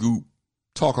gobbledygook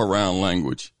talk around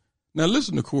language. Now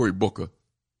listen to Cory Booker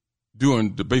doing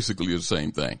basically the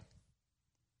same thing.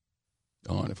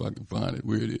 Darn, if I can find it,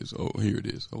 where it is. Oh, here it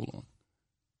is. Hold on.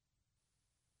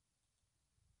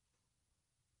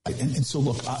 And so,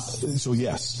 look,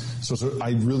 yes. So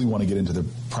I really want to get into the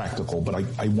practical, but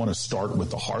I want to start with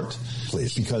the heart,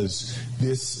 please, because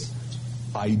this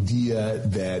idea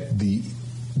that the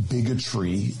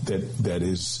bigotry that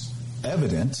is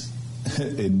evident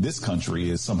in this country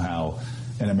is somehow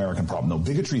an American problem. No,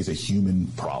 bigotry is a human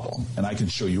problem. And I can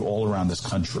show you all around this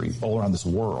country, all around this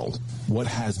world, what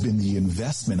has been the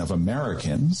investment of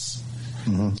Americans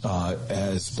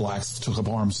as blacks took up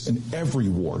arms in every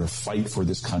war to fight for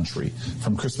this country.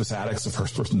 From Crispus Attucks, the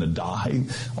first person to die,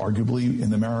 arguably,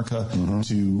 in America,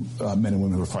 to men and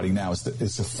women who are fighting now.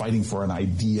 It's a fighting for an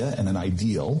idea and an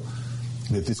ideal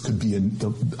that this could be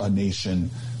a nation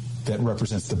that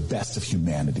represents the best of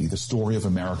humanity. The story of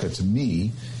America, to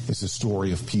me, is a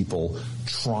story of people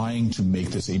trying to make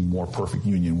this a more perfect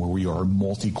union where we are a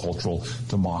multicultural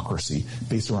democracy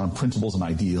based around principles and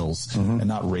ideals and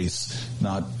not race,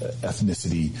 not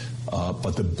ethnicity,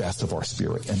 but the best of our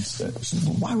spirit. And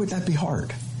why would that be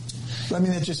hard? I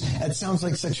mean, it sounds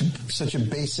like such a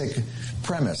basic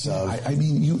premise of... I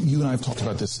mean, you and I have talked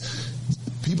about this.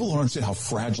 People don't understand how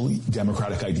fragile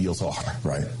democratic ideals are.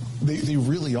 Right. They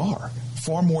really are,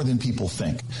 far more than people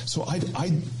think. So I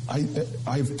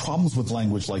have problems with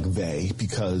language like they,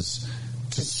 because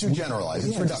it's too generalized.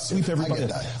 It's reductive. Sweep everybody.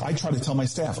 I try to tell my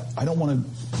staff, don't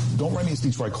write me a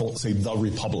speech where I say the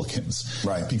Republicans,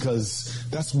 right? Because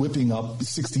that's whipping up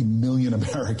 60 million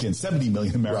Americans, 70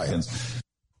 million Americans. Right.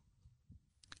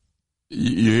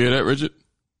 You hear that, Richard?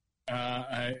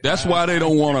 That's why they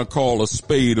don't want to call a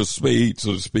spade,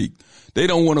 so to speak. They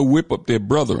don't want to whip up their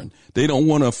brethren. They don't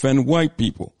want to offend white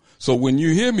people. So when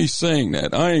you hear me saying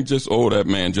that, I ain't just, that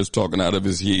man just talking out of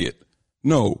his head.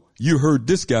 No, you heard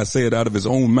this guy say it out of his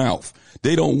own mouth.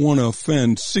 They don't want to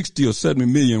offend 60 or 70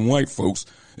 million white folks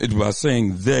by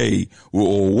saying they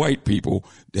or white people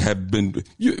have been.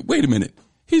 Wait a minute.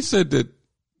 He said that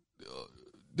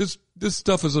this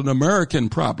stuff is an American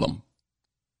problem.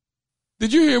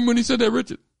 Did you hear him when he said that,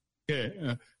 Richard?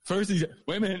 Yeah. First he said,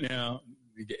 wait a minute now.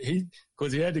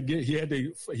 Because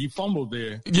he fumbled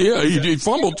there. Yeah, he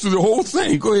fumbled through the whole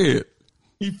thing. Go ahead.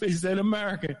 He said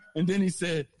American, and then he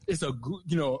said it's a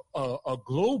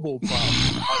global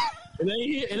problem.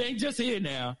 It ain't just here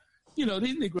now.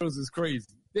 These Negroes is crazy.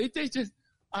 They just,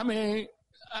 but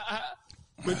I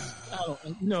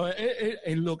don't.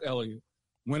 And look, Elliot,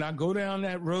 when I go down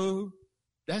that road,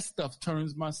 that stuff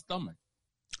turns my stomach.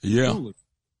 Yeah.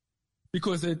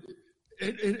 Because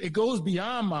it goes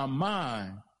beyond my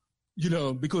mind,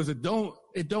 because it don't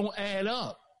add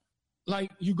up.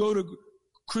 Like you go to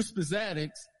Crispus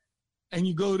Attucks and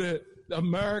you go to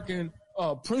American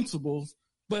principles,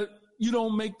 but you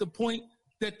don't make the point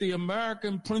that the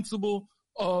American principle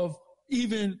of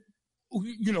even,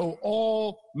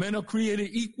 all men are created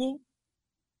equal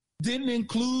didn't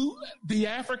include the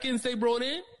Africans they brought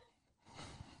in.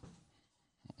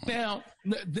 Now,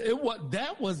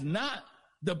 that was not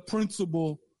the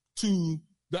principle to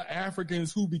the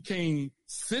Africans who became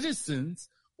citizens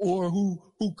or who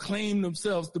claimed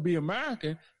themselves to be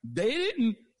American. They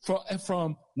didn't,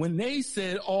 from when they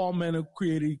said all men are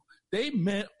created equal, they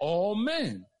meant all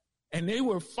men. And they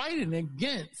were fighting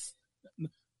against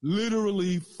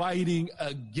literally fighting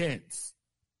against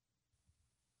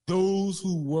those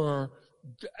who were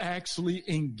actually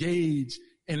engaged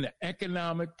in the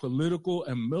economic, political,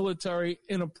 and military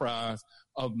enterprise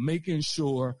of making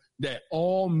sure that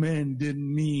all men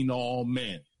didn't mean all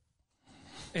men.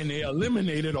 And they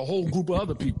eliminated a whole group of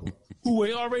other people who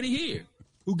were already here,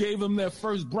 who gave them their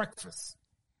first breakfast.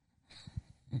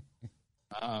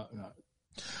 We're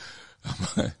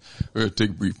going to take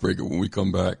a brief break, and when we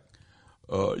come back,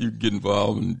 you can get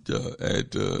involved and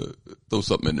throw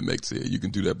something in the mix here. You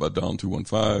can do that by dialing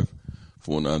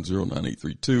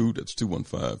 215-490-9832. That's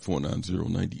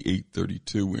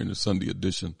 215-490-9832. We're in the Sunday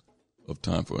edition of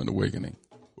Time for an Awakening.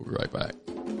 We'll be right back.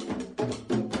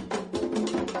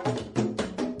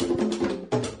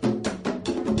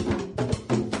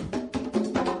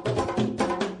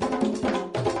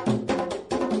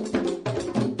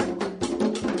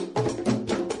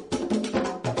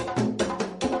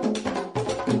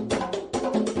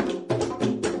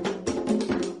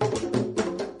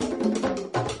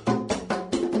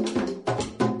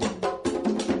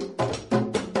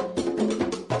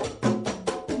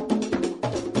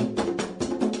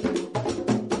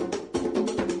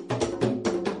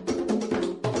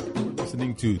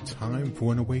 To Time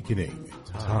for an Awakening.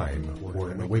 Time for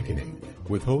an Awakening.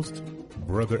 With host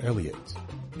Bro.Elliott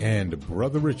and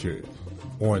Bro.Richard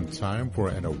on Time for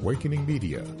an Awakening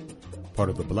Media, part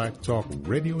of the Black Talk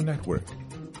Radio Network.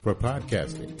 For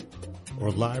podcasting or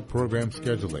live program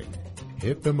scheduling,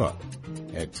 hit them up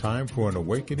at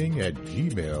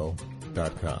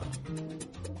timeforanawakening@gmail.com.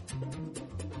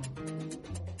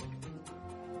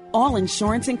 All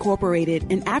Insurance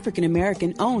Incorporated, an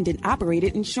African-American owned and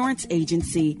operated insurance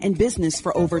agency in business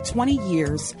for over 20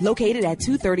 years, located at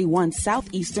 231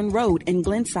 Southeastern Road in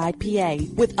Glenside, PA,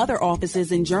 with other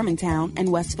offices in Germantown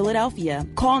and West Philadelphia.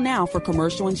 Call now for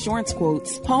commercial insurance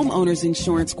quotes, homeowners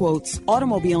insurance quotes,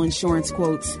 automobile insurance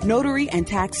quotes, notary and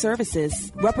tax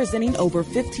services, representing over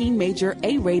 15 major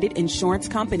A-rated insurance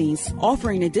companies,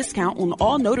 offering a discount on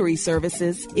all notary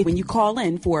services when you call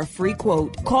in for a free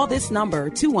quote. Call this number,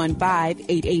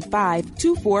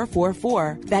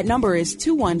 215-885-2444. That number is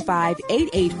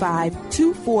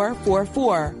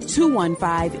 215-885-2444.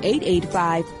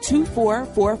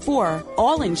 215-885-2444.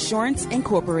 All Insurance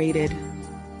Incorporated.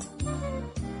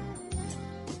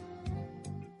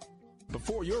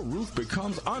 Before your roof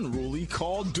becomes unruly,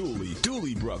 call Dooley.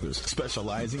 Dooley Brothers,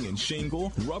 specializing in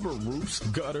shingle, rubber roofs,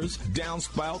 gutters,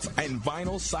 downspouts, and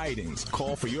vinyl sidings.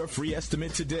 Call for your free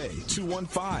estimate today.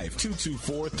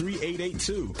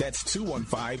 215-224-3882. That's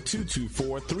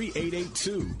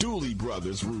 215-224-3882. Dooley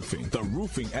Brothers Roofing, the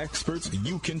roofing experts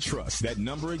you can trust. That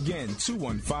number again,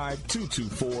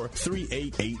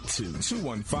 215-224-3882.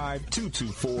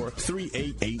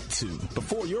 215-224-3882.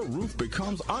 Before your roof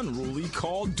becomes unruly,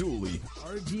 call Dooley.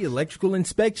 RG Electrical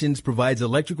Inspections provides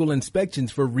electrical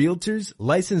inspections for realtors,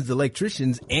 licensed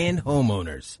electricians, and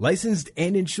homeowners. Licensed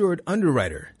and insured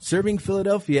underwriter, serving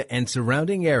Philadelphia and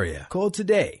surrounding area. Call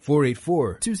today,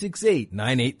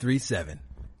 484-268-9837.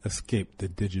 Escape the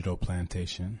digital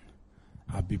plantation.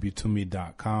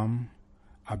 abibitumi.com,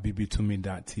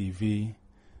 abibitumi.tv,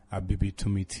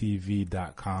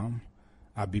 abibitumitv.com,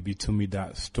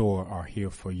 abibitumi.store are here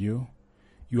for you.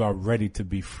 You are ready to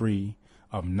be free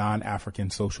of non-African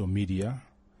social media.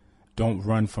 Don't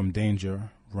run from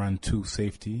danger, run to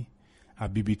safety.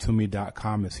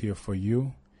 abibitumi.com is here for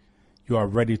you. You are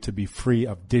ready to be free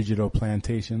of digital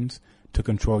plantations to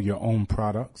control your own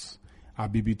products.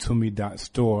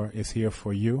 abibitumi.store is here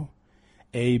for you.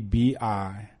 ABIBITUMI,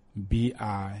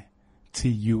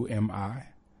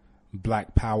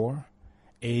 Black Power,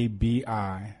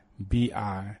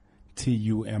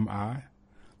 ABIBITUMI.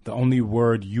 The only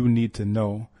word you need to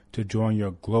know to join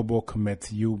your global Commit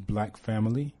to You Black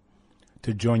family,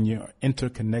 to join your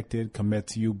interconnected Commit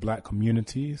to You Black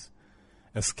communities.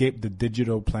 Escape the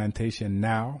digital plantation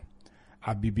now.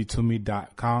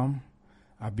 abibitumi.com,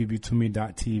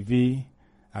 abibitumi.tv,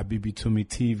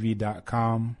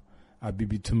 abibitumitv.com,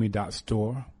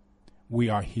 abibitumi.store. We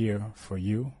are here for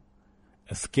you.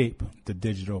 Escape the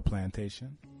digital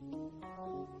plantation.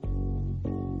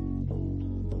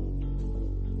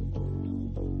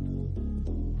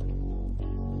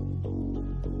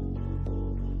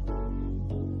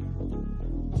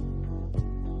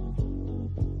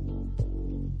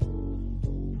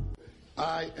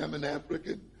 I am an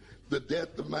African. The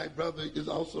death of my brother is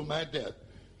also my death.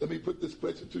 Let me put this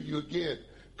question to you again,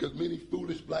 because many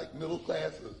foolish black middle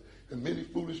classes and many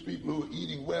foolish people who are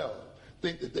eating well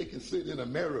think that they can sit in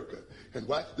America and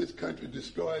watch this country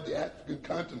destroy the African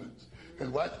continents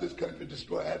and watch this country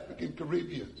destroy African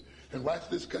Caribbeans, and watch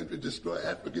this country destroy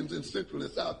Africans in Central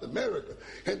and South America,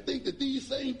 and think that these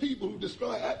same people who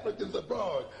destroy Africans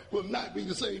abroad will not be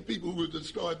the same people who will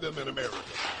destroy them in America.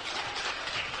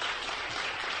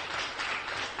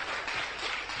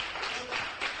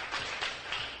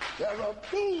 There are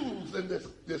fools in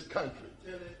this country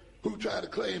who try to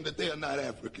claim that they are not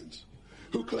Africans,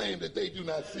 who claim that they do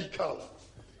not see color,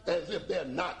 as if their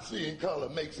not seeing color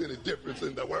makes any difference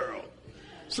in the world.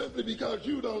 Simply because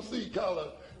you don't see color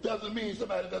doesn't mean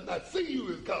somebody does not see you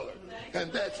as color,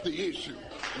 and that's the issue.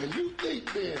 And you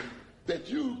think then that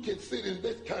you can sit in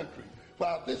this country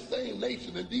while this same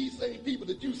nation and these same people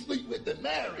that you sleep with and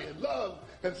marry and love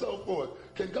and so forth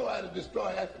can go out and destroy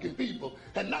African people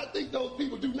and not think those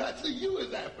people do not see you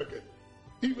as African.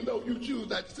 Even though you choose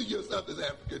not to see yourself as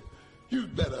African,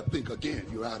 you'd better think again.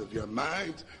 You're out of your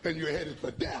minds and you're headed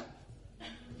for death.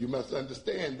 You must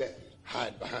understand that.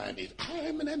 Hide behind it.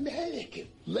 I'm an American.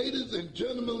 Ladies and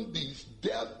gentlemen, the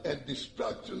death and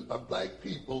destruction of black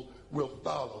people will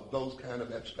follow those kind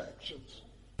of abstractions.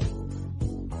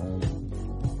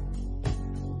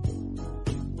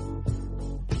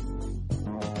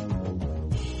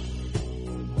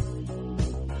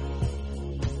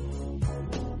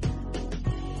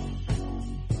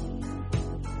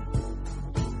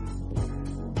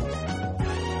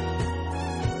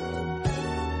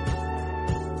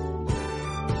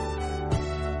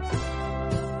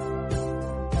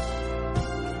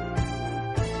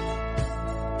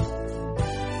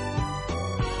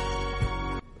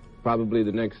 Probably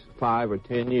the next 5 or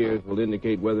 10 years will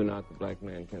indicate whether or not the black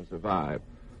man can survive.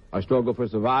 Our struggle for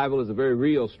survival is a very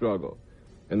real struggle,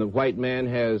 and the white man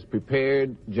has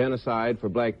prepared genocide for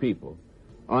black people.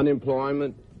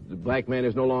 Unemployment, the black man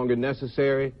is no longer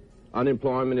necessary.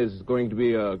 Unemployment is going to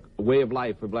be a way of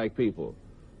life for black people.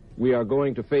 We are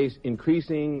going to face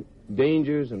increasing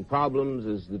dangers and problems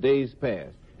as the days pass,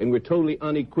 and we're totally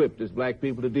unequipped as black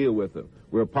people to deal with them.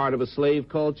 We're a part of a slave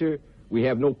culture. We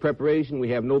have no preparation. We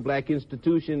have no black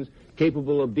institutions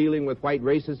capable of dealing with white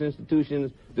racist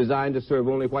institutions designed to serve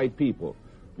only white people.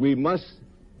 We must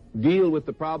deal with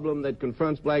the problem that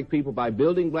confronts black people by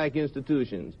building black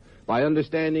institutions, by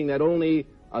understanding that only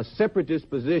a separatist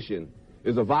position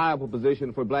is a viable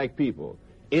position for black people.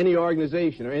 Any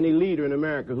organization or any leader in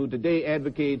America who today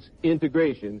advocates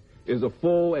integration is a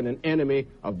foe and an enemy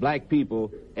of black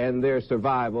people and their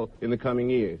survival in the coming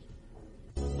years.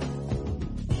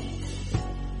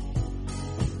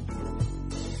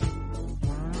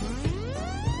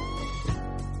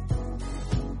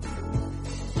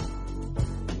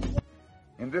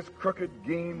 In this crooked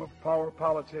game of power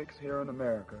politics here in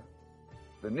America,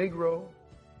 the Negro,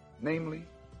 namely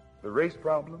the race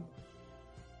problem,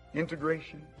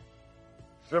 integration,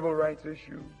 civil rights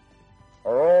issues,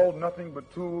 are all nothing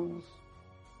but tools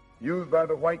used by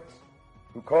the whites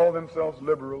who call themselves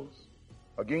liberals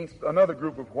against another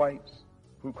group of whites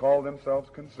who call themselves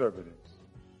conservatives,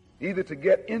 either to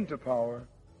get into power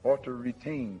or to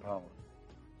retain power.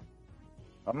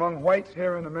 Among whites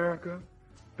here in America,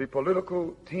 the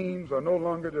political teams are no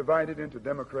longer divided into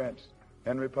Democrats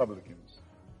and Republicans.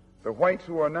 The whites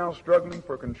who are now struggling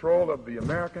for control of the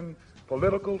American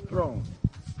political throne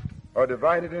are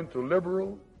divided into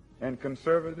liberal and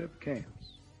conservative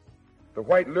camps. The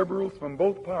white liberals from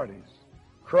both parties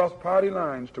cross party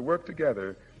lines to work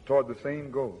together toward the same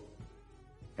goal,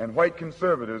 and white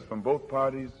conservatives from both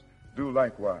parties do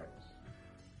likewise.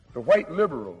 The white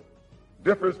liberal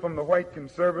differs from the white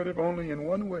conservative only in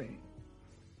one way.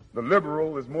 The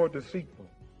liberal is more deceitful,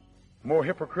 more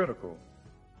hypocritical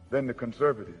than the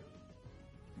conservative.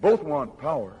 Both want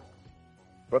power,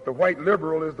 but the white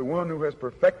liberal is the one who has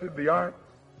perfected the art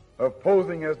of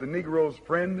posing as the Negro's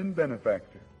friend and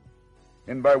benefactor.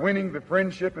 And by winning the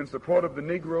friendship and support of the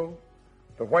Negro,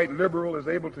 the white liberal is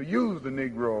able to use the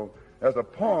Negro as a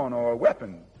pawn or a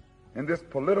weapon in this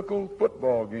political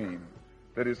football game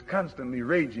that is constantly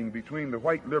raging between the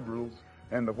white liberals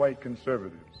and the white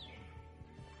conservatives.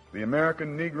 The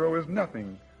American Negro is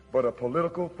nothing but a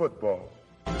political football.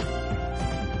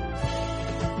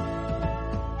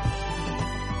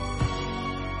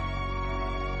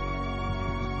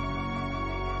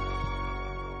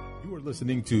 You are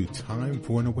listening to Time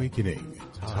for an Awakening.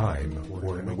 Time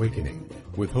for an Awakening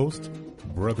with host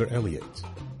Brother Elliott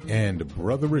and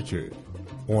Brother Richard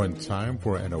on Time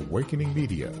for an Awakening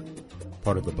Media,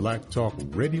 part of the Black Talk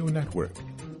Radio Network.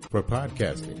 For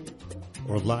podcasting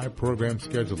or live program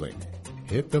scheduling,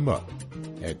 hit them up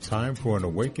at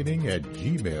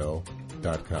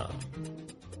timeforanawakening@gmail.com.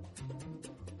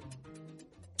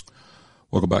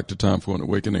 Welcome back to Time for an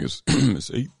Awakening. It's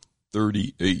 8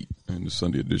 38 in the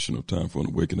Sunday edition of Time for an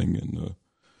Awakening. And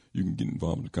you can get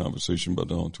involved in the conversation by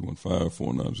dialing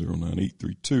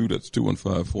 215-490-9832. That's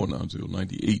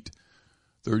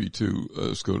 215-490-9832.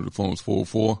 Let's go to the phones.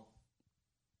 404.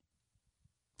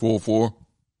 404.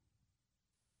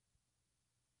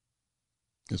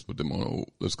 Let's put them on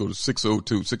hold. Let's go to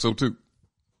 602. 602.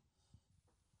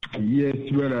 Yes,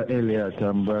 Brother Elliott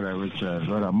and Brother Richard.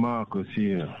 Brother Marcus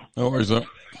here. How are you, sir?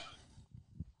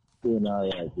 Doing all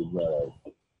right, brother.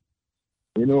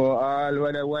 You know, all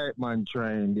what the white man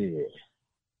trying there,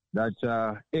 that's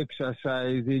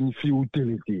exercise in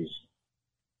futility.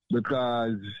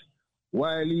 Because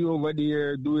while he over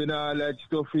there doing all that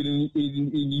stuff in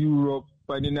Europe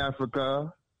and in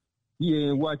Africa, he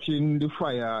ain't watching the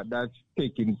fire that's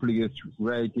taking place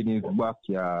right in his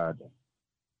backyard.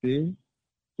 See?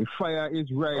 The fire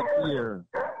is right here,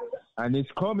 and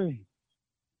it's coming.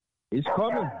 It's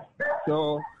coming.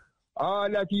 So all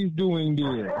that he's doing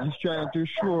there, he's trying to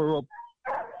shore up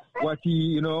what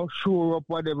he, shore up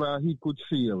whatever he could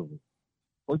save.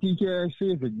 But he can't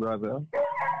save it, brother.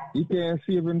 He can't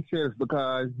save himself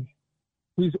because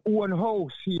his own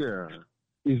house here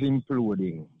is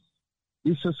imploding.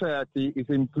 His society is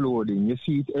imploding. You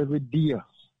see it every day.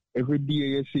 Every day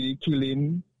you see the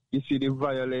killing, you see the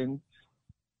violence.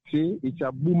 See, it's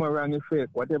a boomerang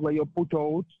effect. Whatever you put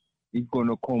out, it's going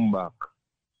to come back.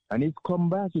 And it's come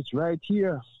back. It's right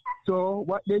here. So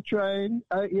what they're trying,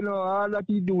 all that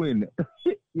he's doing,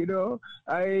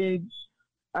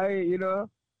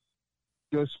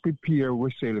 just prepare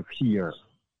yourself here.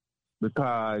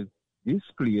 Because this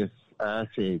place, I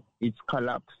say, it's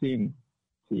collapsing.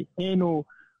 See,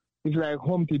 it's like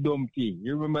Humpty Dumpty.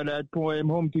 You remember that poem,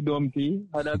 Humpty Dumpty,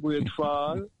 had a great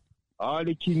fall? All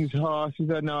the king's horses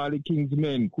and all the king's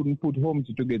men couldn't put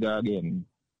Humpty together again.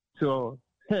 So,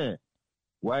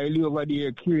 while you over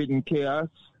there creating chaos,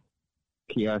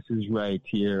 chaos is right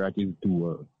here at his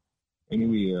door.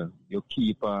 Anyway, you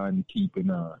keep on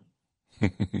keeping on.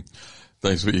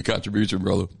 Thanks for your contribution,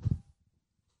 brother.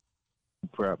 No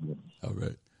problem. All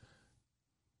right.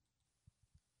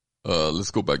 Let's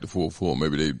go back to 404.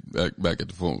 Maybe they back at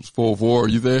the phones. 404, are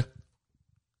you there?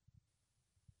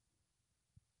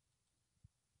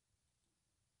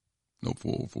 No,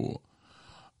 404.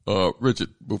 Richard,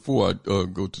 before I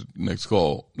go to the next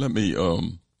call, let me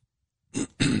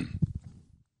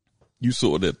you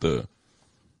saw that the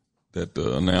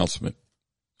announcement,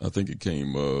 I think it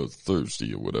came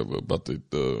Thursday or whatever, about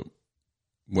the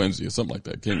Wednesday or something like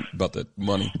that, came about that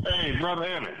money. Hey, Brother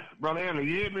Elliott,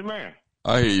 you hear me, man?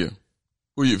 I hear you.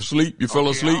 Were you asleep? You fell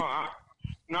asleep?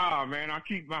 Nah, man, I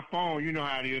keep my phone, you know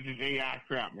how it is, this AI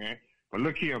crap, man. But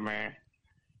look here, man.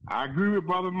 I agree with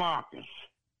Brother Marcus.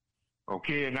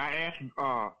 Okay, and I asked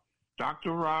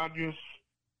Dr. Rogers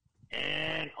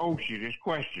and Oshie this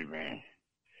question, man.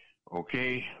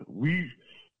 Okay, we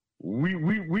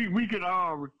could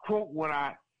quote what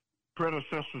our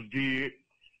predecessors did,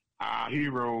 our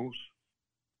heroes.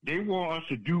 They want us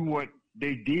to do what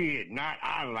they did, not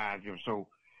idolize them. So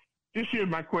this is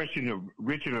my question to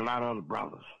Richard and a lot of other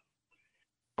brothers.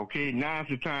 Okay, now's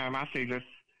the time. I say let's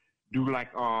do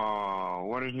like,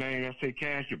 what is his name? Let's say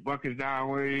cast your buckets down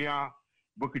where they are,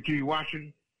 Booker T.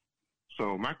 Washington.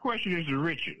 So my question is to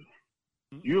Richard.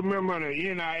 You remember the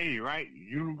NIA, right?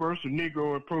 Universal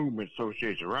Negro Improvement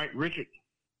Association, right, Richard?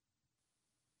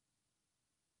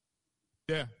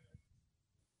 Yeah.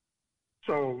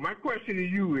 So my question to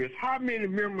you is, how many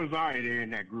members are there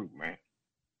in that group, man?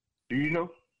 Do you know?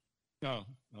 No,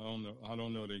 I don't know. I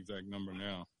don't know the exact number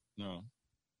now. No.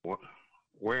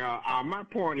 Well, my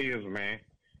point is, man,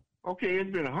 okay,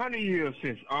 it's been 100 years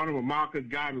since Honorable Marcus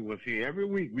Garvey was here. Every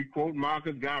week we quote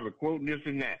Marcus Garvey, quoting this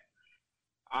and that.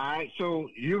 All right, so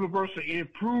Universal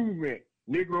Improvement,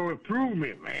 Negro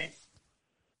Improvement, man.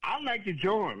 I'd like to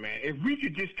join, man. If we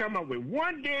could just come up with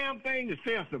one damn thing to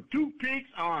sell some toothpicks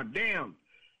or a damn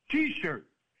T-shirt.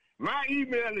 My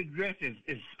email address is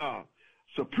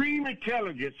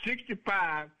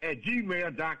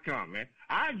supremeintelligence65@gmail.com, man.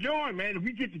 I join, man. If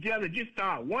we get together and just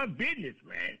start one business,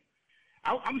 man.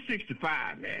 I'm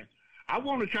 65, man. I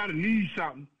want to try to leave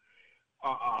something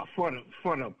for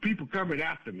the people coming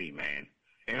after me, man.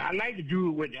 And I like to do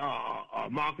it with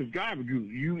Marcus Garvey Group,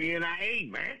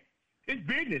 UNIA, man. It's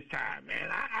business time, man.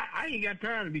 I ain't got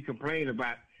time to be complaining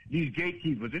about these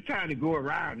gatekeepers. It's time to go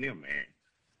around them, man.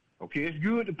 Okay, it's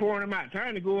good to point them out.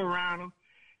 Time to go around them,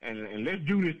 and let's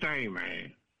do this thing,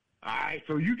 man. All right,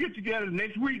 so you get together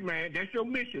next week, man. That's your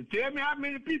mission. Tell me how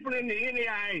many people in the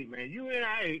NAIA, man,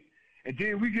 UNIA, and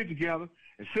then we get together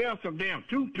and sell some damn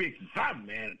toothpicks or something,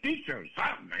 man, a T-shirt or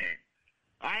something, man.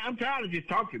 I'm tired of just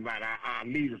talking about our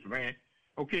leaders, man.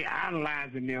 Okay,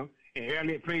 idolizing them and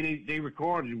Elliott play they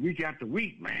recorded week after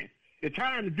week, man. It's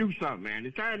time to do something, man.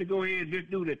 It's time to go ahead and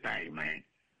just do the thing, man.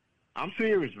 I'm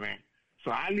serious, man.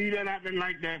 So I leave that out there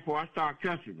like that before I start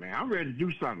cussing, man. I'm ready to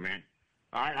do something, man.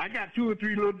 All right, I got $2 or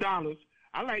 $3 little dollars.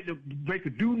 I like to make a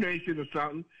donation or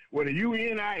something where the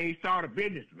UNIA start a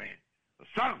business, man. Or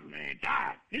something, man.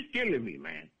 God, it's killing me,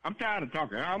 man. I'm tired of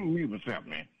talking. I'm going to mute myself,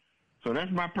 man. So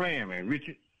that's my plan, man.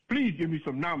 Richard, please give me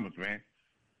some numbers, man.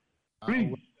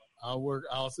 Please.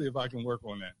 I'll see if I can work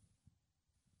on that.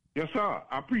 Yes, sir.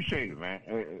 I appreciate it,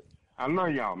 man. I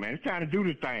love y'all, man. It's time to do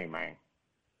this thing, man.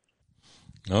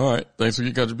 All right. Thanks for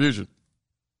your contribution.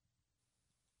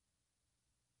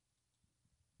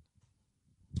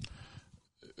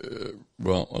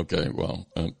 Okay. Well,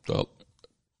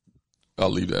 I'll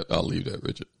leave that. I'll leave that,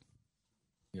 Richard.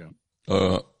 Yeah.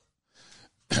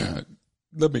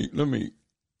 Let me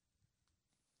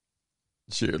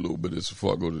share a little bit of this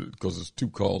before I go to, because there's 2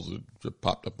 calls that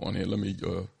popped up on here. Let me,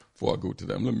 before I go to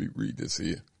them, let me read this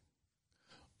here.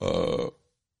 The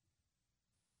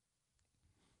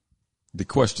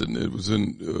question, it was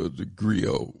in the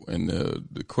Griot, and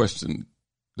the question,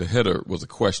 the header was a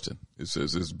question. It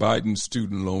says, is Biden's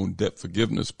student loan debt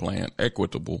forgiveness plan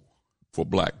equitable for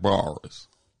black borrowers?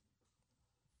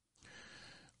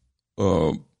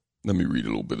 Let me read a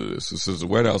little bit of this. It says, the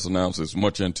White House announced its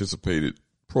much anticipated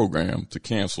program to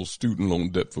cancel student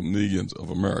loan debt for millions of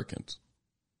Americans.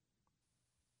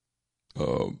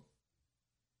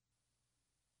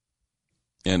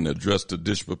 And address the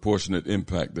disproportionate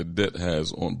impact that debt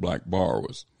has on black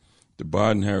borrowers. The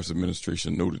Biden-Harris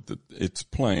administration noted that its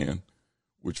plan,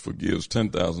 which forgives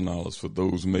 $10,000 for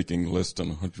those making less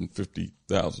than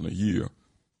 $150,000 a year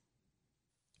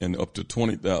and up to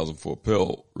 $20,000 for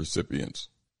Pell recipients,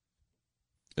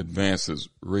 advances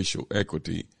racial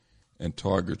equity and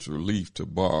targets relief to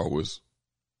borrowers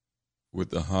with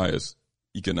the highest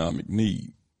economic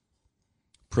need.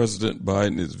 President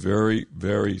Biden is very,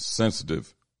 very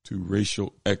sensitive to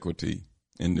racial equity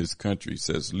in this country,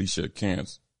 says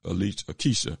Keisha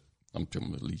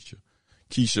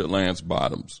Lance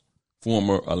Bottoms,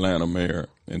 former Atlanta mayor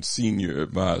and senior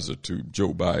advisor to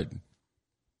Joe Biden,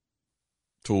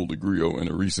 told the Griot in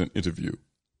a recent interview.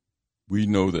 We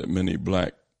know that many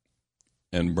black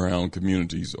and brown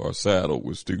communities are saddled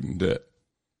with student debt.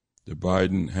 The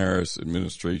Biden-Harris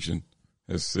administration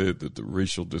has said that the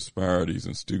racial disparities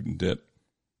in student debt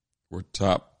were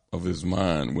top of his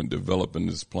mind when developing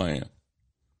this plan.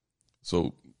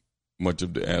 So much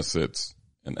of the assets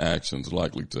and actions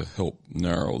likely to help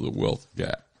narrow the wealth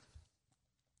gap.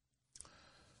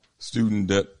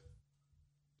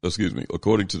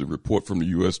 According to the report from the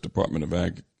U.S. Department of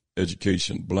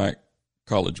Education, black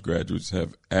college graduates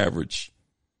have averaged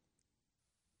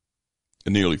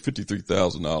nearly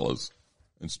 $53,000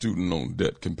 in student loan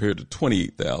debt compared to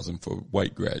 $28,000 for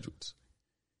white graduates.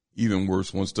 Even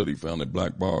worse, one study found that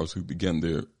black borrowers who began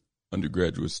their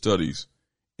undergraduate studies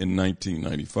in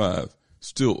 1995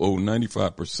 still owe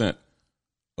 95%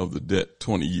 of the debt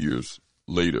 20 years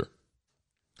later.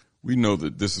 We know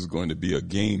that this is going to be a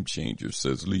game changer,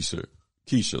 says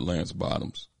Keisha Lance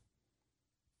Bottoms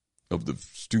of the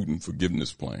Student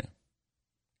Forgiveness Plan.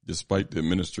 Despite the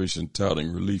administration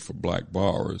touting relief for black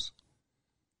borrowers,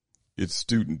 its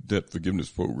student debt forgiveness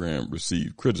program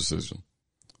received criticism.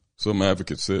 Some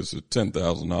advocates says that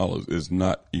 $10,000 is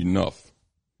not enough.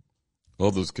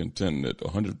 Others contend that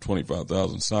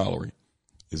 $125,000 salary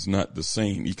is not the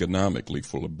same economically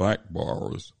for the black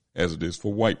borrowers as it is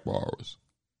for white borrowers.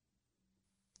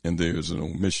 And there is an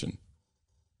omission.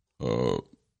 I'll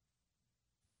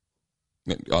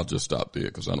just stop there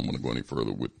because I don't want to go any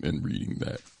further in reading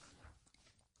that.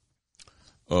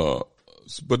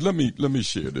 But let me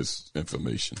share this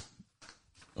information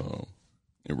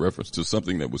in reference to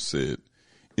something that was said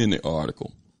in the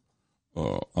article.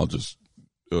 I'll just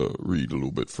read a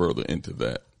little bit further into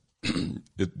that.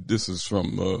 This is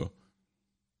from a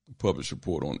published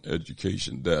report on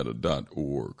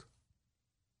educationdata.org,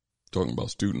 talking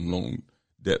about student loan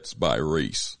debts by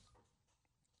race.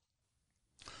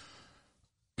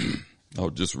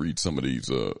 I'll just read some of these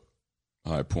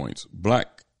high points.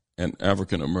 Black and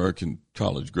African American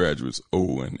college graduates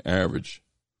owe an average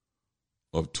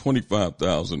of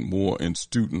 $25,000 more in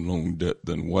student loan debt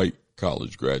than white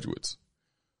college graduates.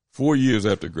 4 years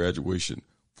after graduation,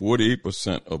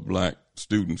 48% of black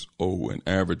students owe an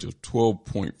average of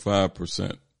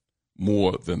 12.5%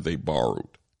 more than they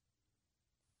borrowed.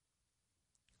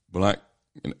 Black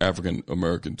and African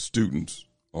American students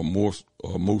are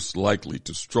most likely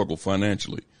to struggle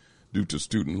financially due to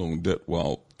student loan debt,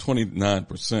 while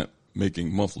 29%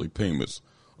 making monthly payments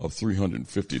of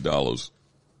 $350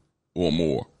 or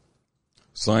more.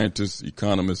 Scientists,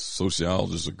 economists,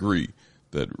 sociologists agree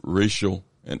that racial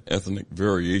and ethnic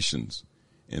variations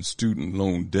in student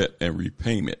loan debt and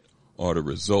repayment are the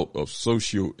result of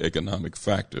socioeconomic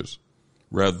factors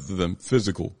rather than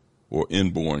physical or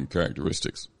inborn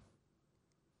characteristics.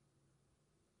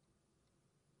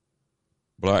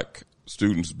 Black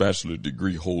students, bachelor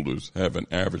degree holders, have an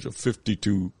average of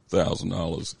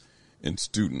 $52,000 in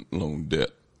student loan debt.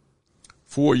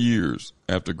 4 years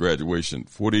after graduation,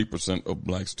 48% of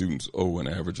black students owe an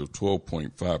average of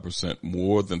 12.5%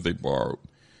 more than they borrowed.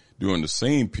 During the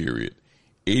same period,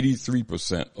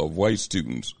 83% of white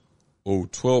students owe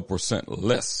 12%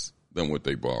 less than what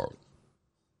they borrowed.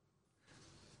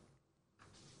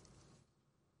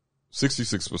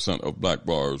 66% of black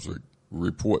borrowers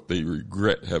report they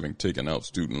regret having taken out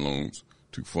student loans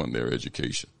to fund their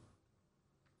education.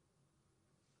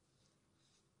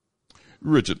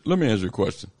 Richard, let me ask you a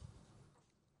question.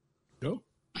 Yep.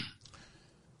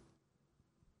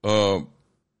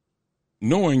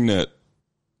 Knowing that,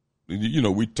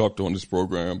 we talked on this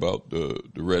program about the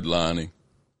redlining,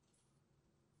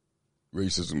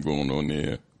 racism going on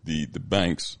there, the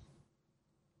banks,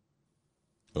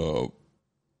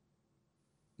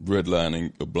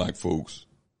 redlining of black folks,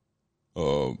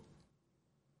 the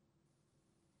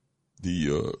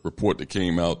report that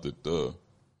came out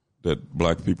that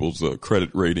black people's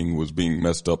credit rating was being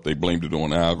messed up. They blamed it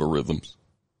on algorithms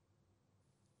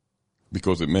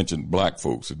because it mentioned black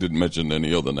folks. It didn't mention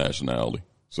any other nationality.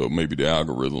 So maybe the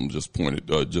algorithm just kind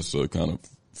of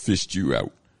fished you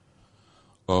out.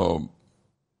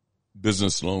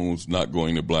 Business loans not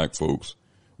going to black folks.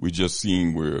 We just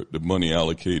seen where the money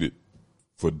allocated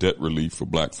for debt relief for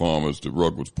black farmers, the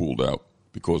rug was pulled out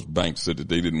because banks said that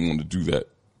they didn't want to do that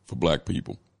for black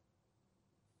people.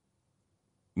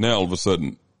 Now, all of a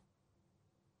sudden,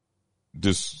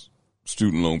 this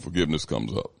student loan forgiveness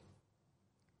comes up.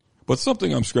 But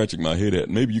something I'm scratching my head at,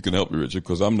 and maybe you can help me, Richard,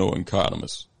 because I'm no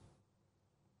economist.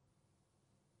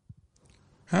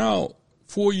 How,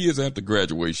 4 years after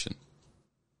graduation,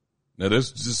 now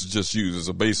this is just used as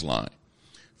a baseline,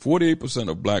 48%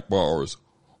 of black borrowers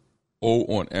owe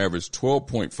on average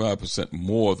 12.5%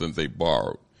 more than they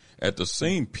borrowed. At the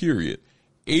same period,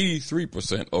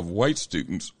 83% of white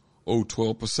students owe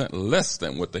 12% less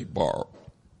than what they borrowed.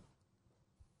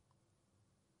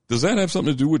 Does that have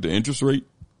something to do with the interest rate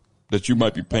that you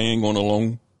might be paying on a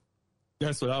loan?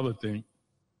 That's what I would think.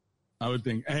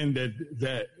 And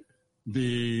that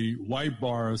the white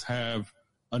borrowers have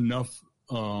enough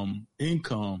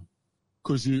income,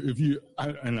 because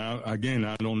I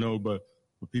don't know, but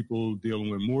for people dealing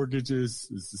with mortgages,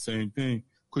 it's the same thing,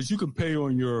 because you can pay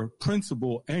on your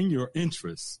principal and your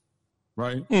interest,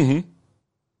 right? Mm-hmm.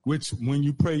 Which when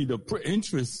you pay the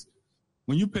interest,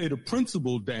 when you pay the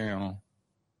principal down,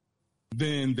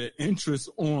 then the interest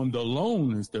on the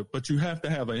loan is there. But you have to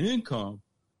have an income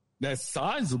that's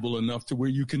sizable enough to where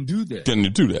you can do that. Can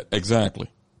you do that? Exactly.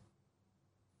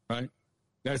 Right?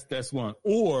 That's one.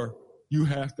 Or you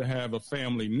have to have a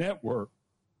family network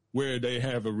where they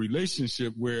have a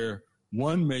relationship where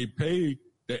one may pay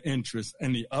the interest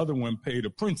and the other one pay the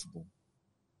principal,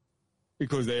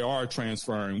 because they are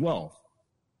transferring wealth.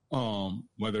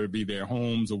 Whether it be their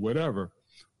homes or whatever.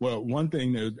 Well, one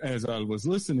thing that, as I was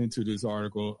listening to this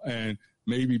article, and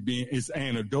maybe it's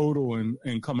anecdotal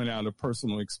and coming out of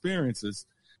personal experiences,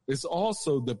 it's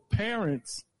also the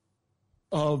parents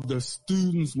of the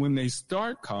students when they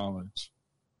start college.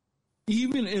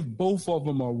 Even if both of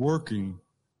them are working,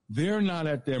 they're not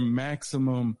at their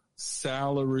maximum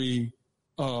salary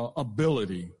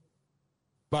ability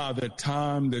by the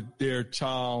time that their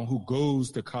child who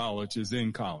goes to college is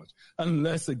in college.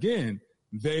 Unless, again,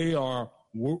 they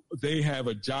have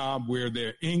a job where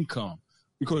their income,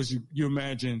 because you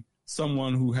imagine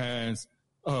someone who has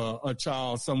a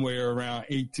child somewhere around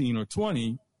 18 or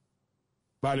 20,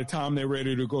 by the time they're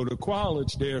ready to go to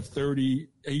college, they're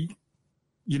 38,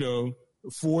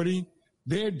 40.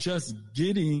 They're just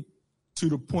getting to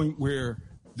the point where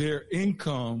their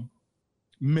income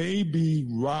may be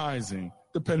rising,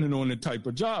 depending on the type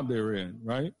of job they're in,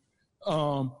 right?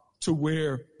 To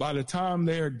where by the time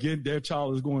their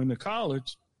child is going to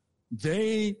college,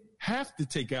 they have to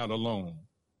take out a loan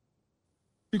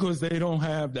because they don't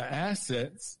have the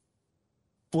assets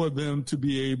for them to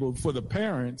be able, for the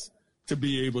parents to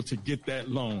be able to get that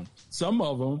loan. Some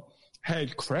of them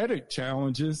had credit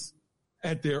challenges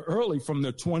at their from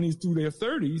their 20s through their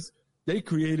 30s. They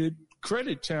created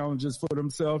credit challenges for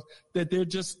themselves that they're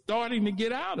just starting to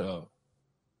get out of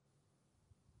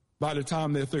by the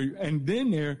time they're 30. And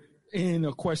then they're in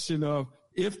a question of,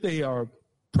 if they are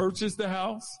purchased the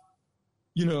house,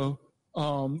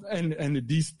 and the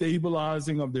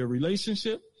destabilizing of their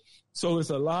relationship. So it's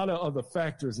a lot of other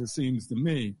factors, it seems to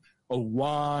me, of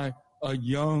why a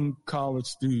young college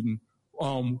student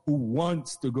who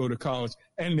wants to go to college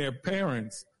and their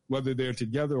parents, whether they're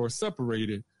together or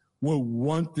separated, will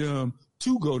want them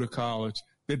to go to college,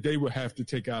 that they would have to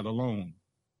take out a loan.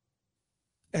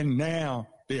 And now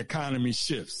the economy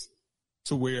shifts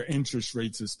to where interest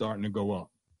rates are starting to go up.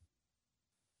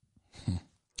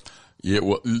 Yeah,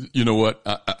 well, you know what?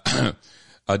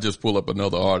 I just pulled up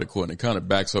another article, and it kind of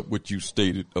backs up what you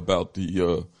stated about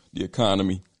the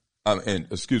economy,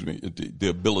 the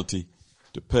ability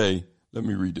to pay. Let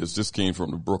me read this. This came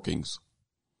from the Brookings.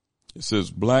 It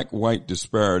says black-white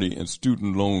disparity in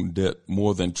student loan debt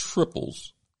more than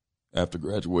triples after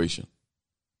graduation.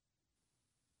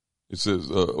 It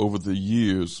says over the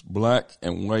years, black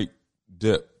and white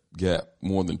debt gap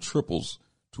more than triples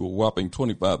to a whopping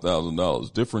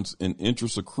 $25,000. Difference in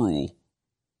interest accrual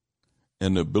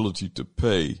and the ability to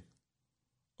pay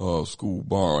school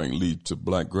borrowing lead to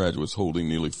black graduates holding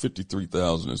nearly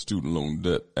 $53,000 in student loan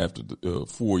debt after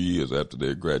 4 years after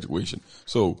their graduation.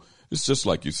 So it's just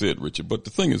like you said, Richard. But the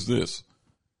thing is this,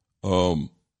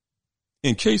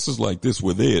 in cases like this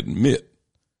where they admit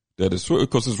that it's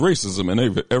because it's racism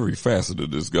in every facet of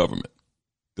this government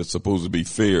that's supposed to be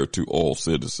fair to all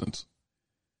citizens.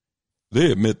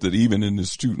 They admit that even in the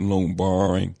student loan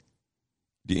borrowing,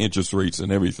 the interest rates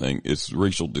and everything, it's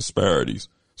racial disparities.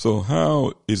 So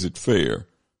how is it fair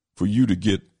for you to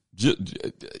get,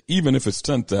 even if it's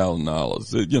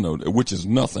 $10,000, which is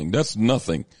nothing, that's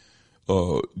nothing,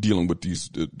 dealing with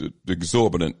the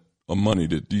exorbitant money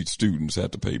that these students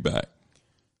have to pay back.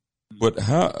 But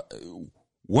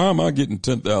why am I getting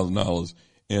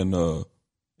 $10,000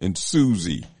 and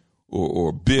Susie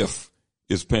or Biff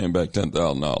is paying back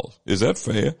 $10,000? Is that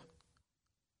fair?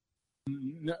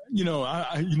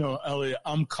 Elliot,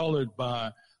 I'm colored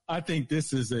by, I think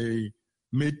this is a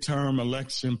midterm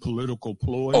election political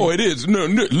ploy. Oh, it is. No,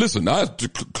 listen, I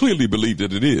clearly believe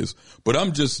that it is, but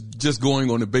I'm just going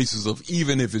on the basis of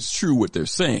even if it's true what they're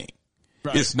saying,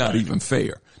 it's not even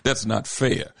fair. That's not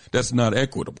fair. That's not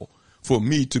equitable. For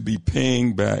me to be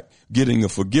paying back, getting a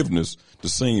forgiveness the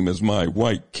same as my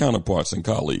white counterparts and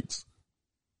colleagues,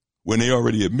 when they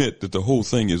already admit that the whole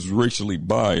thing is racially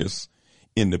biased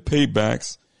in the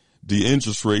paybacks, the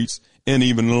interest rates, and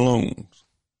even the loans.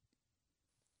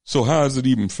 So how is it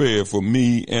even fair for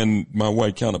me and my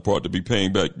white counterpart to be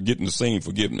paying back, getting the same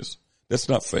forgiveness? That's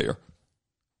not fair.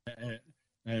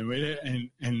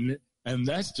 And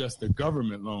that's just the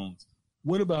government loans.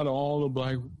 What about all the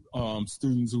black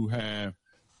students who have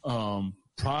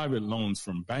private loans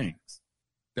from banks?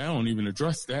 They don't even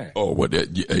address that. Oh, well,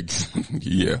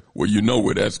 yeah. Well, you know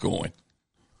where that's going.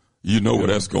 You know where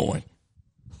that's going.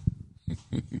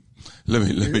 let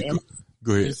me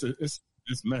go ahead. It's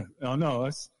mess. No,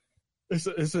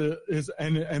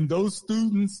 and those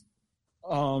students,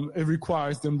 it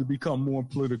requires them to become more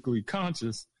politically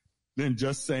conscious than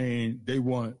just saying they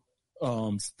want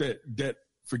debt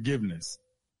forgiveness.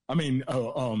 I mean,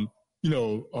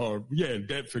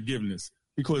 debt forgiveness,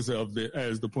 because of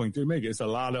as the point they make, it's a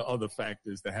lot of other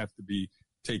factors that have to be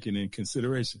taken in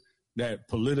consideration that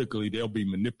politically they'll be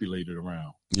manipulated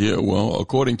around. Yeah, well,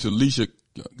 according to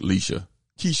Keisha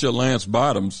Lance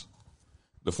Bottoms,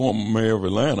 the former mayor of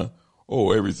Atlanta,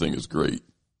 everything is great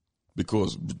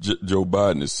because Joe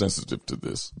Biden is sensitive to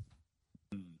this.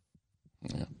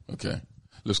 Yeah, okay.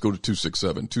 Let's go to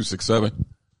 267. 267.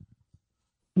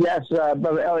 Yes,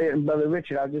 Brother Elliott and Brother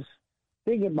Richard, I was just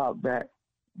thinking about that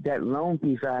loan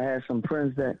piece. I had some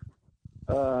friends that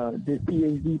did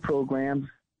PhD programs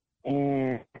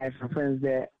and had some friends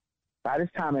that by this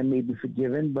time it may be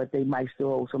forgiven, but they might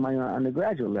still owe some money on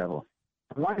undergraduate level.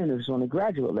 I'm wondering if it's on the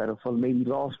graduate level for maybe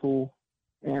law school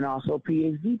and also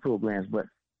PhD programs. But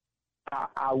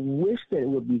I wish that it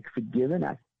would be forgiven.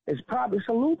 It's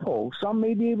a loophole. Some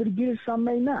may be able to get it, some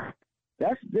may not.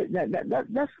 That's a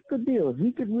good deal. If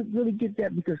we could really get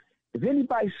that, because if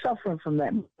anybody's suffering from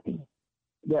that money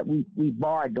that we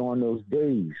borrowed during those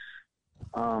days,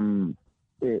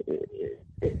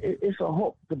 it's a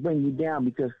hope to bring you down.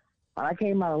 Because when I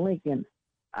came out of Lincoln,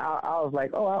 I was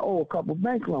like, I owe a couple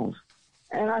bank loans.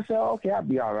 And I said, okay, I'll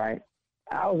be all right.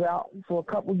 I was out for a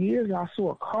couple years, and I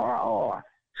saw a car,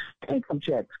 income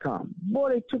checks come.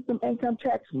 Boy, they took them income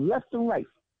checks left and right.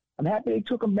 I'm happy they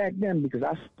took them back then because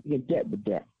I get debt with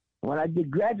that. When I did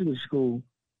graduate school,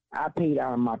 I paid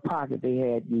out of my pocket. They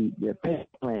had the pay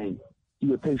plan. You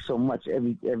would pay so much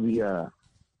every I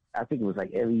think it was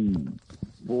like every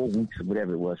 4 weeks or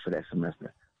whatever it was for that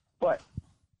semester. But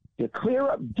to clear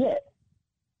up debt,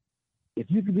 if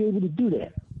you could be able to do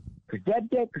that, Because that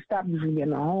debt could stop you from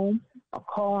getting a home, a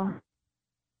car,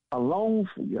 a loan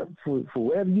for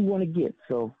whatever you want to get.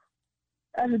 So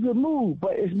that's a good move,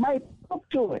 but it might up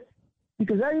to it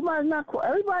because everybody's not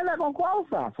going to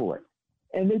qualify for it.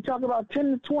 And they talk about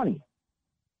 10 to 20.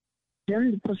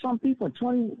 10 for some people and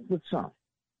 20 with some.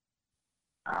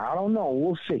 I don't know.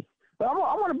 We'll see. But I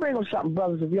want to bring up something,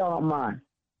 brothers, if y'all don't mind.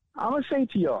 I'm going to say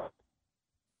to y'all,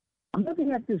 I'm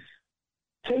looking at this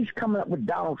case coming up with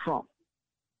Donald Trump.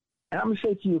 And I'm going to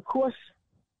say to you, of course,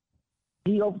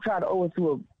 he tried to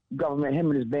overthrow a government, him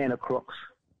and his band of crooks.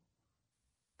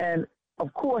 And,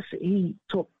 of course, he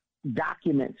took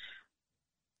documents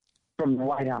from the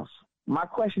White House. My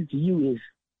question to you is,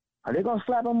 are they going to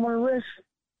slap him on the wrist?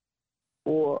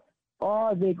 Or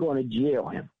are they going to jail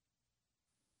him?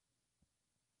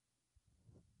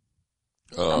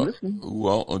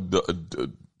 Well,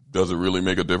 does it really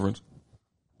make a difference?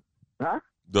 Huh?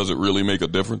 Does it really make a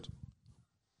difference?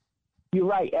 You're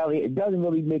right, Elliot. It doesn't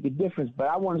really make a difference, but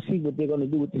I want to see what they're going to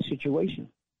do with the situation.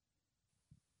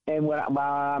 And what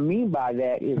I mean by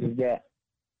that is that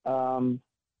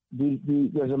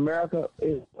does America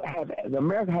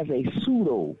has a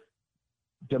pseudo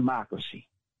democracy,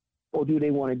 or do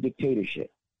they want a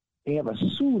dictatorship? They have a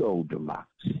pseudo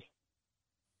democracy.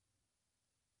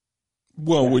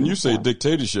 Well, when you say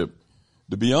dictatorship,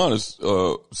 to be honest,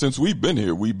 since we've been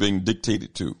here, we've been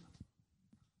dictated to.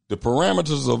 The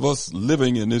parameters of us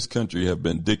living in this country have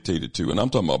been dictated to, and I'm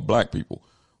talking about black people,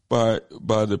 by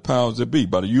the powers that be,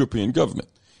 by the European government.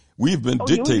 We've been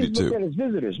dictated to. We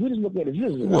just look at it as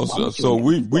visitors. Well, so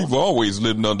we've always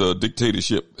lived under a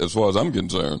dictatorship, as far as I'm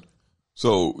concerned.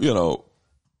 So,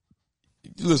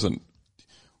 listen,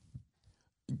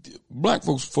 black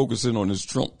folks focusing on this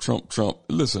Trump.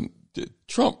 Listen,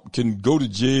 Trump can go to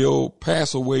jail,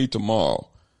 pass away tomorrow.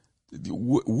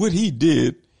 What he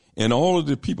did, and all of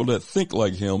the people that think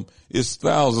like him, is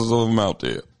thousands of them out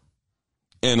there.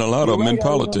 And a lot of them in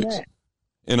politics.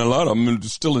 And a lot of them are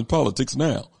still in politics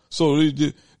now. So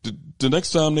the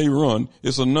next time they run,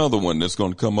 it's another one that's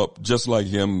going to come up just like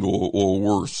him or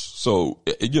worse. So,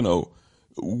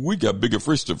 we got bigger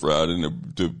fish to fry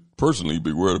than to personally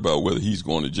be worried about whether he's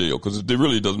going to jail, because it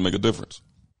really doesn't make a difference.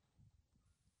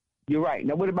 You're right.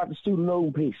 Now, what about the student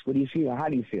loan piece? What do you feel? How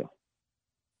do you feel?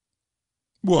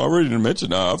 Well, I already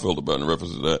mentioned how I felt about it in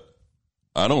reference to that.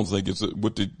 I don't think it's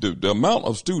with the amount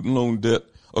of student loan debt,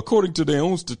 according to their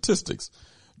own statistics,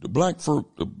 the black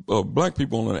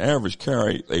people on an average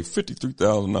carry a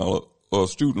 $53,000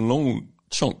 student loan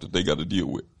chunk that they got to deal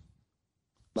with.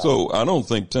 Right. So I don't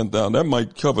think $10,000 that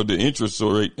might cover the interest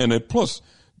rate, and then plus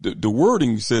the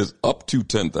wording says up to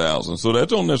 $10,000, so that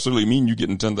don't necessarily mean you're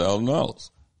getting $10,000.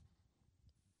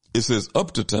 It says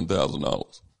up to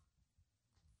 $10,000.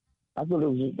 I thought it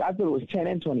was 10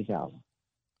 and 20,000.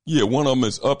 Yeah, one of them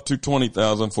is up to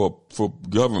 20,000 for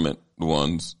government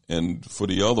ones, and for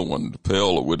the other one, the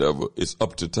Pell or whatever, it's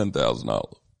up to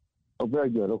 $10,000. Oh, very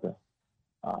good. Okay.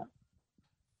 All right.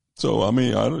 So I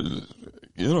mean,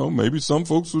 maybe some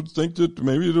folks would think that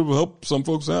maybe it'll help some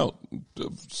folks out.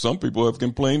 Some people have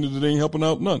complained that it ain't helping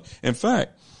out none. In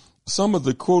fact, some of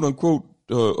the quote unquote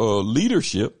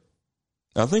leadership,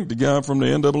 I think the guy from the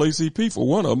NAACP, for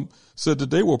one of them, said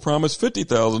that they were promised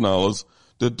 $50,000,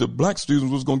 that the black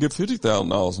students was going to get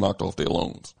 $50,000 knocked off their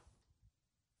loans.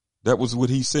 That was what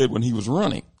he said when he was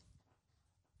running.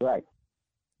 Right.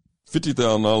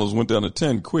 $50,000 went down to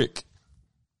 10 quick.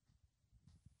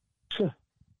 Sure.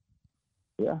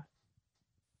 Yeah.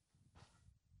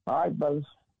 All right, brothers.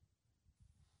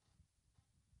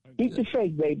 Keep the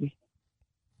faith, baby.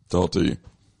 Talk to you.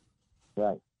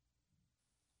 Right.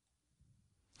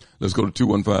 Let's go to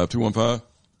 215. 215.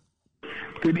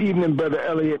 Good evening, Brother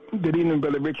Elliott. Good evening,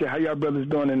 Brother Richard. How y'all brothers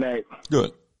doing tonight?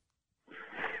 Good.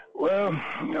 Well,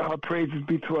 all praises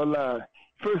be to Allah.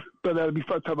 First, Brother,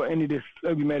 before I talk about any of this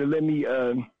subject matter, let me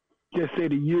just say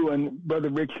to you and Brother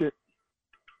Richard,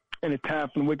 and the time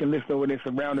from we can listen over this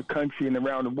around the country and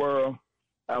around the world,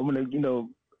 I want to,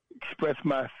 express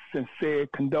my sincere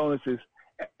condolences.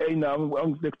 I'm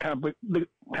the time for we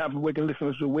can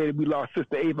listen to the way that we lost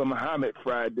Sister Ava Muhammad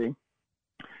Friday.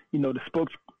 The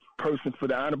spokesperson for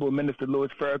the Honorable Minister Louis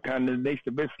Farrakhan of the Nation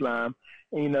of Islam.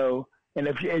 And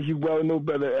as you well know,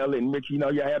 Brother Elliott and Richard,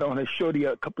 y'all had on her shorty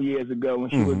a couple years ago when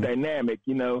she was dynamic,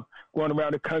 going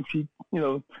around the country,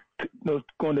 going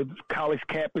to college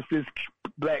campuses,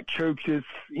 black churches,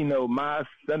 mosques,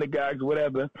 synagogues,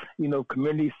 whatever,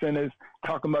 community centers,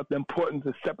 talking about the importance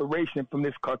of separation from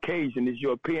this Caucasian, this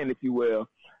European, if you will,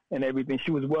 and everything.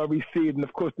 She was well received, and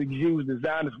of course the Jews, the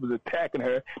Zionists, was attacking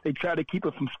her. They tried to keep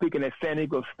her from speaking at San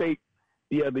Diego State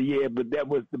the other year, but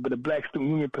the Black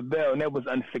Student Union prevailed, and that was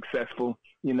unsuccessful,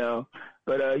 you know.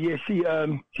 But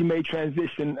she made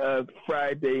transition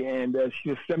Friday, and she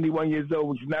was 71 years old,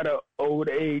 which is not an old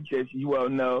age, as you well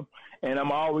know. And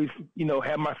I'm always, you know,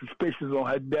 have my suspicions on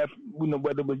her death, you know,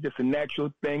 whether it was just a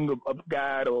natural thing of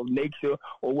God or nature,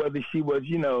 or whether she was,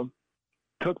 you know,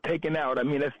 taken out. I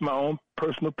mean, that's my own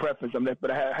personal preference. But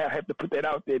I have to put that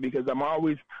out there because I'm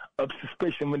always of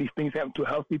suspicion when these things happen to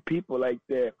healthy people like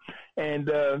that. And,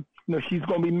 you know, she's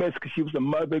going to be missed because she was a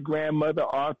mother, grandmother,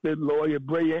 author, lawyer,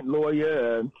 brilliant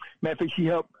lawyer. Matter of fact, she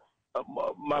helped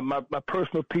my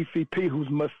personal PCP, who's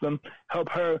Muslim, help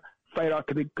her fight out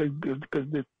because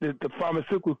the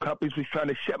pharmaceutical companies was trying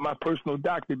to shut my personal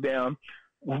doctor down.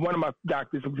 One of my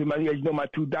doctors, you know, my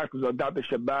two doctors are Dr.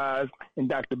 Shabazz and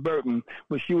Dr. Burton,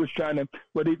 but she was trying to,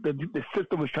 the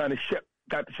system was trying to shut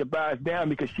Dr. Shabazz down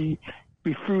because she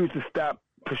refused to stop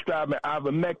prescribing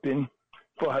ivermectin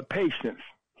for her patients.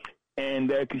 And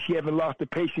because she haven't lost a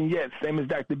patient yet, same as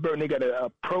Dr. Burton, they got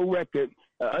a pro record,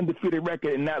 undefeated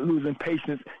record in not losing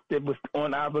patients that was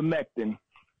on ivermectin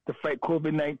to fight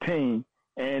COVID-19.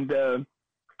 And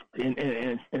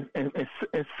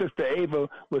Sister Ava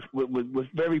was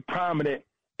very prominent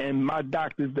in my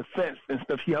doctor's defense and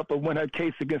stuff. She helped her win her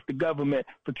case against the government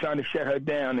for trying to shut her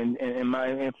down.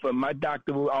 And for my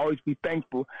doctor will always be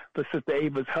thankful for Sister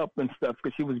Ava's help and stuff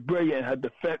because she was brilliant in her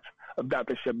defense of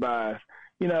Dr. Shabazz.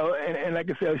 You know, and like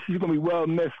I said, she's going to be well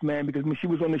missed, man, because when she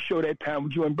was on the show that time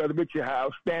with you and Brother Richard, how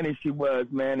outstanding she was,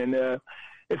 man. And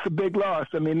it's a big loss.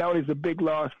 I mean, not only is it a big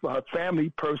loss for her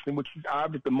family person, which is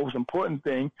obviously the most important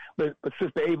thing, but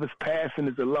Sister Ava's passing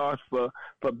is a loss for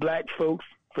Black folks,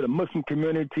 for the Muslim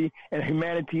community, and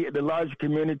humanity, the larger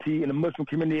community, and the Muslim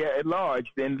community at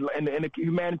large, and the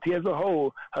humanity as a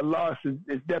whole. Her loss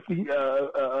is definitely,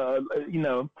 you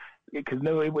know, because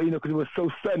it was so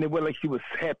sudden. It wasn't like she was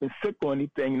happy sick or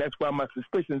anything. And that's why my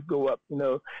suspicions go up, you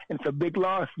know. And it's a big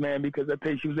loss, man, because I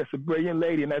tell you, she was just a brilliant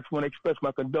lady, and I just want to express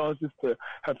my condolences to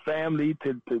her family,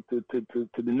 to the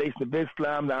Nation of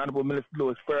Islam, the Honorable Minister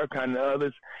Louis Farrakhan, and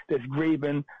others that's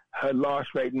grieving her loss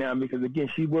right now. Because again,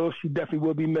 she definitely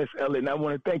will be missed, Elliot. And I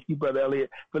want to thank you, Brother Elliot,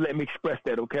 for letting me express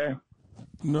that. Okay?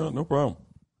 No problem.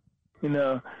 You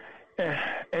know,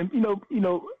 and you know.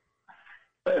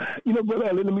 Brother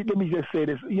Elliot, let me just say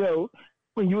this. You know,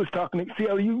 when you was talking, see,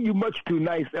 Elliot, you much too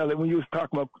nice, Elliot, when you was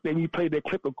talking about, then you played that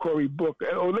clip of Cory Booker.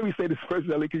 Oh, let me say this first,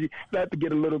 Elliot, because you have to try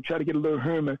to get a little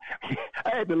humor.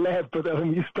 I had to laugh, Brother Elliot,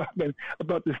 when you was talking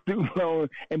about the student loan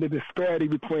and the disparity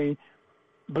between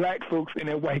Black folks and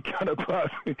their white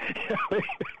counterparts.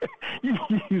 You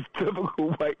use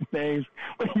typical white names.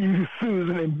 When you use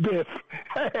Susan and Biff,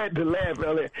 I had to laugh,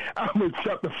 Elliot. I almost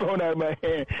chucked the phone out of my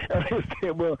hand. Elliot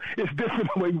said, well, it's different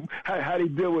the way how they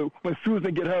deal with when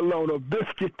Susan get her loan or Biff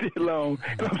get their loan.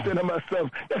 And I'm saying to myself,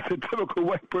 that's a typical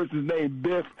white person's name,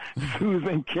 Biff,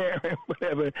 Susan, Karen,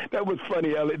 whatever. That was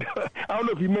funny, Elliot. I don't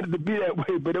know if you meant it to be that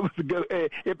way, but it was a good,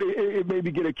 it made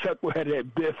me get a chuckle at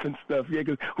that Biff and stuff. Yeah,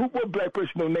 because what Black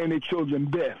person don't name their children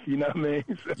Biff, you know what I mean?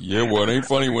 So. Yeah, well, it ain't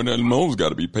funny when them loans got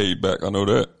to be paid back. I know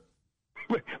that.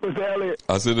 What's that, Elliot?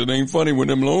 I said it ain't funny when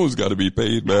them loans got to be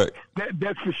paid back.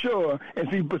 That's for sure. And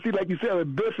see, like you said,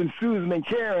 with Biff and Susan and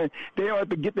Karen, they don't have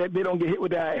to get that. They don't get hit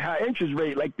with that high interest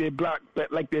rate like their black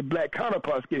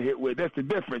counterparts get hit with. That's the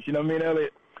difference. You know what I mean,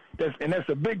 Elliot? That's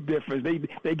a big difference.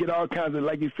 They get all kinds of,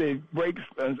 like you said, breaks.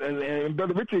 And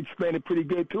Brother Richard explained it pretty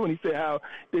good too. And he said how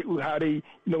they you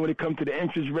know, when it comes to the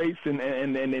interest rates and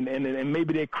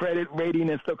maybe their credit rating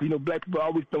and stuff. You know, Black people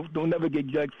always don't never get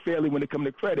judged fairly when it comes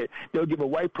to credit. They'll give a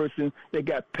white person that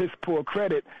got piss poor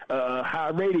credit a high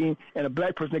rating, and a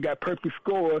Black person that got perfect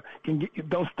score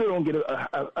still don't get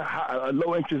a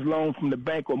low interest loan from the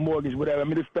bank or mortgage, whatever. I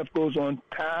mean, this stuff goes on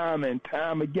time and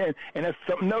time again, and that's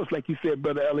something else, like you said,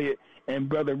 Brother Elliot and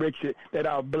Brother Richard, that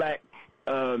our black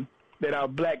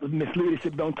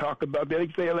misleadership don't talk about.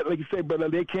 Like you say, brother,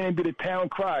 they can't be the town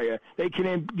crier. They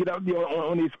can't get out there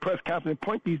on these press conferences and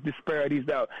point these disparities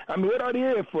out. I mean, what are they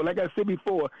here for? Like I said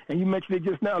before, and you mentioned it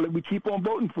just now, like we keep on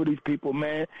voting for these people,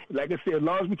 man. Like I said, as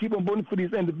long as we keep on voting for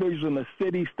these individuals on the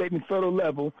city, state, and federal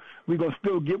level, we're going to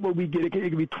still get what we get. It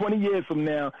could be 20 years from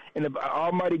now, and if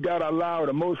Almighty God, Allah, or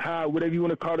the Most High, whatever you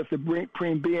want to call it,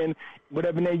 supreme being,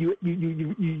 whatever name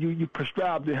you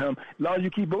prescribe to him, as long as you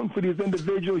keep voting for these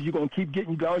individuals, you're going to keep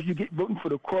getting, as long as you get voting for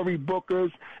the Cory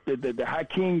Bookers, the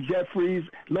Hakeem Jeffries,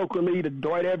 locally, the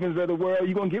Dwight Evans of the world,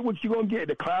 you're going to get what you're going to get.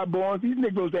 The Clyde Barnes, these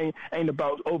Negroes ain't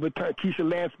about overturning,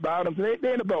 Keisha Lance Bottoms, they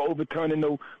ain't about overturning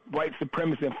no white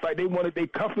supremacy and fight. They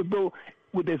comfortable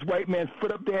with this white man's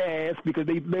foot up their ass because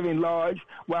they living large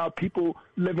while people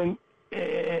living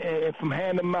from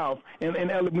hand to mouth. And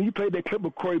Elliot, when you played that clip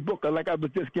of Cory Booker, like I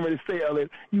was just getting ready to say,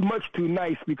 Elliot, you much too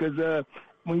nice because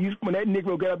when that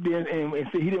Negro got up there and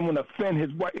said he didn't want to offend his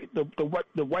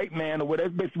the white man or whatever,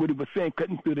 that's basically what he was saying,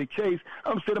 cutting through the chase.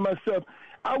 I'm saying to myself,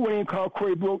 I wouldn't even call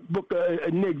Cory Booker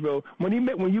a Negro. When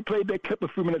you played that clip a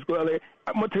few minutes ago, Elliot,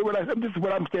 I'm gonna tell you what I said. This is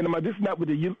what I'm saying. This is not what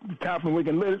the time from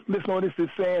Wigan. Listen to what this is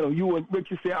saying, or you and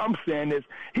Richard say. I'm saying this.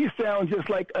 He sounds just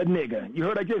like a nigga. You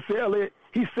heard I just say, Elliot?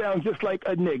 He sounds just like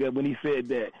a nigga when he said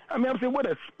that. I mean, I'm saying, what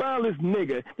a spineless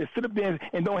nigga that sit up there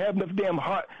and don't have enough damn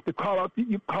heart to call out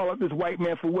this white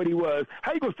man for what he was.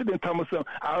 How you gonna sit there and tell me something?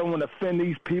 I don't want to offend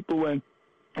these people and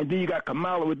then you got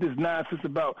Kamala with this nonsense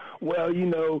about, well,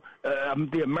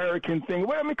 the American thing.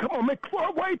 Well, I mean, come on, man.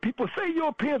 White people, say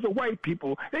Europeans are white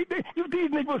people. These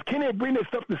niggas can't even bring their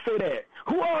stuff to say that.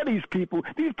 Who are these people?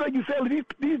 These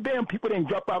damn people didn't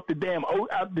drop out the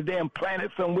damn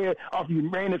planet somewhere off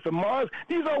Uranus or Mars.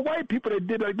 These are white people that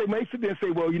did like they may sit there and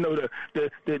say, well, these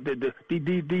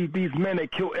men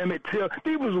that killed Emmett Till.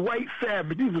 These was white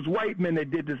savages. These was white men that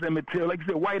did this Emmett Till. Like you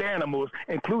said, white animals,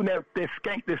 including that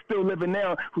skank that's still living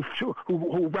now.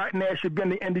 Who right now should be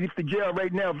underneath the jail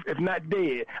right now, if not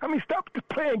dead. I mean, stop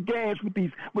playing games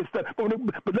with stuff.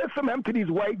 But let something happen to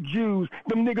these white Jews.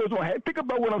 Them niggas don't have. Think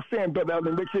about what I'm saying, Brother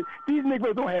Richard. These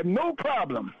niggas don't have no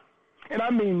problem. And I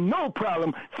mean no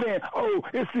problem saying, oh,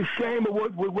 it's a shame of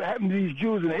what happened to these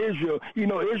Jews in Israel.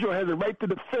 Israel has a right to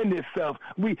defend itself.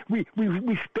 We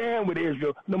stand with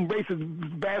Israel. Them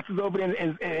racist bastards over there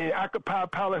in occupied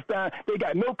Palestine, they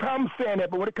got no problem saying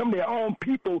that. But when it comes to their own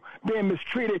people being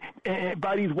mistreated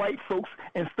by these white folks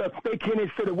and stuff, they can't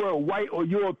even say the word white or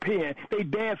European. They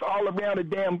dance all around a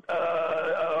damn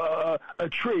a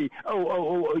tree.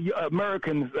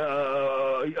 Americans,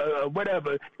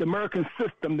 whatever, the American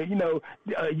system,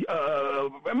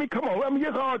 I mean, come on. I mean,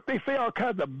 they say all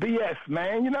kinds of BS,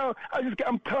 man.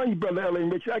 I'm telling you, Brother Elliott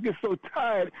and Richard, I get so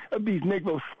tired of these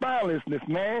Negro spinelessness,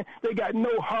 man. They got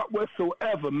no heart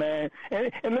whatsoever, man.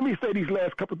 And let me say these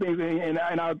last couple things, and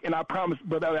I promise,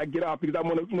 Brother Elliott, I get off because I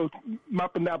want to,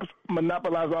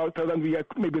 monopolize all the time. We got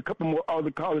maybe a couple more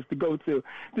other callers to go to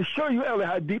show you, Elliott,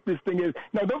 how deep this thing is.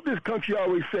 Now, don't this country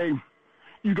always say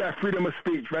you got freedom of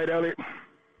speech, right, Elliott?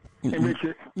 And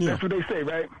Richard, that's what they say,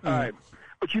 right? All right.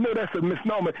 But that's a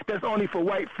misnomer. That's only for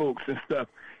white folks and stuff.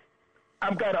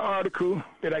 I've got an article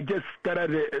that I just got out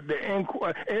of the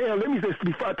Inquirer. And let me just,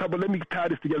 before I talk about, let me tie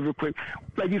this together real quick.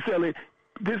 Like you said,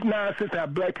 this nonsense how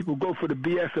black people go for the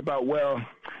BS about,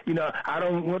 I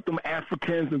don't want them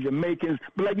Africans or Jamaicans.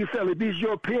 But like you said, these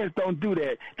Europeans don't do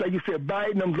that. Like you said,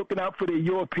 Biden, them looking out for their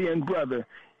European brother.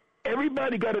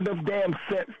 Everybody got enough damn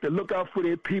sense to look out for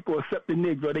their people except the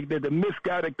Negro. They're the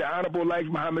misguided, like the Honorable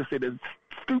Elijah Muhammad said, the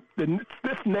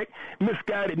stiff-necked,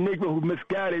 misguided Negro who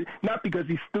misguided, not because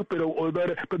he's stupid or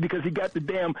better, but because he got the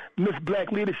damn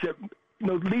mis-black leadership,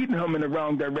 leading him in the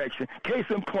wrong direction. Case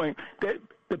in point, that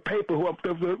the paper,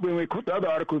 when we quote the other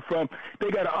article from, they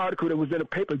got an article that was in a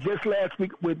paper just last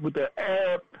week with the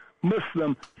Arab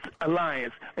Muslim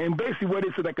Alliance, and basically what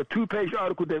it's like a 2-page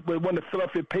article that one of the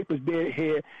Philadelphia papers did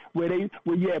here, where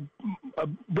you have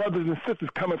brothers and sisters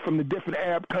coming from the different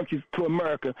Arab countries to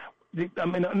America. I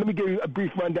mean, let me give you a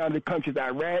brief rundown of the countries: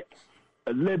 Iraq,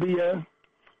 Libya,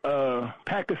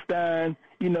 Pakistan,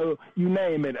 you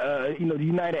name it, the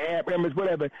United Arab Emirates,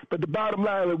 whatever. But the bottom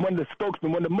line, one of the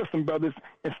spokesmen, one of the Muslim brothers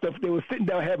and stuff, they were sitting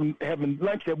down having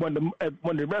lunch at one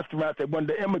of the restaurants, at one of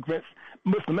the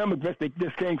Muslim immigrants. They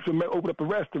just came to open up a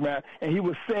restaurant, and he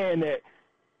was saying that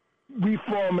we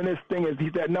forming this thing, he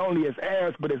said, not only as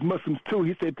Arabs, but as Muslims too.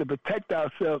 He said to protect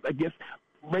ourselves against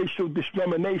racial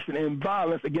discrimination and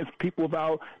violence against people of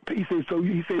our, he said,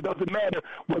 it doesn't matter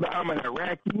whether I'm an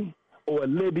Iraqi or a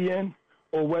Libyan,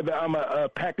 or whether I'm a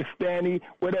Pakistani,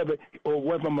 whatever, or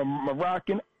whether I'm a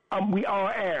Moroccan, we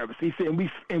are Arabs. He said, he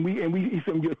said,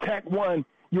 when you attack one,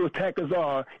 you attack us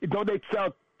all. Don't they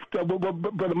sound what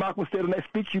Brother Malcolm said in that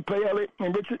speech you play, Elliott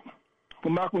and Richard?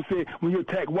 When Malcolm said, when you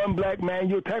attack one black man,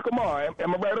 you attack them all. Am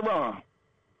I right or wrong?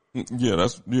 Yeah,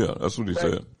 that's what he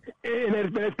said. And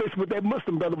that's basically what that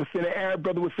Muslim brother was saying. The Arab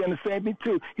brother was saying the same thing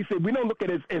too. He said, we don't look at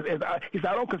it as he said,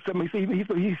 I don't consider me. He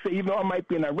said, even though I might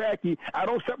be an Iraqi, I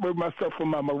don't separate myself from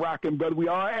my Moroccan brother. We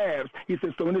are Arabs. He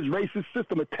said, so when this racist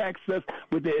system attacks us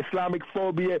with the Islamic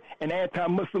phobia and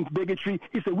anti-Muslim bigotry,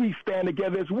 he said, we stand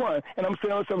together as one. And I'm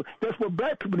saying, so that's what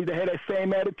black people need to have, that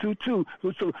same attitude too.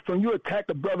 So when you attack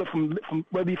a brother from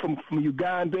whether he's from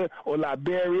Uganda or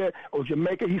Liberia or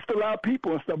Jamaica, he's still our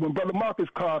people and stuff. When Brother Marcus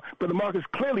called, Brother Marcus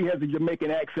clearly has a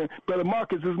Jamaican accent. Brother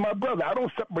Marcus is my brother. I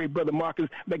don't separate Brother Marcus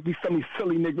like some of these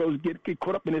silly Negroes get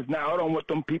caught up in this now. I don't want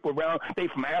them people around. They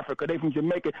from Africa. They from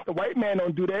Jamaica. The white man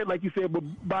don't do that. Like you said with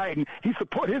Biden, he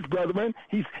support his brethren.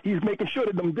 He's making sure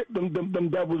that them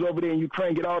devils over there in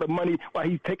Ukraine get all the money while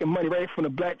he's taking money right from the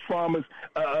black farmers'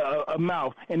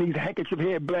 mouth. And these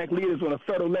handkerchief-head black leaders on a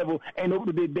federal level ain't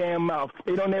open their damn mouth.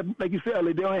 They don't have, like you said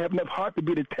earlier, they don't have enough heart to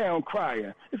be the town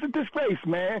crier. It's a disgrace,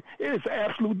 man. It is an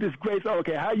absolute disgrace. I don't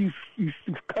care how you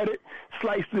cut it,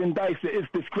 slice it, and dice it. It's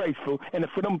disgraceful. And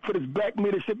for this black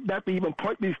leadership not to even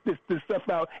point this stuff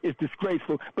out is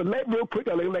disgraceful. But real quick,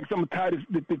 like I'm tired of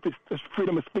this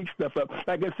freedom of speech stuff up.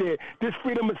 Like I said, this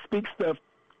freedom of speech stuff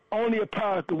only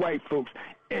applies to white folks.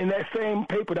 In that same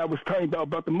paper that I was telling you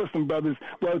about the Muslim brothers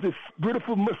was this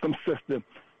beautiful Muslim sister.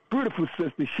 Beautiful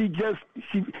sister. She's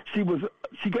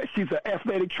an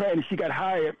athletic trainer. She got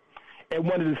hired at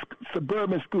one of the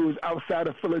suburban schools outside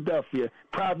of Philadelphia,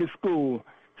 private school.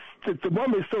 The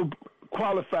woman is so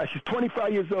qualified. She's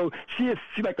 25 years old. She's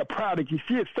like a prodigy.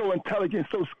 She is so intelligent,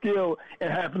 so skilled in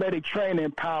her athletic training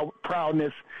and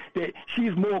proudness that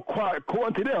she's more qualified.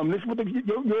 According to them, this is what the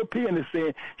European is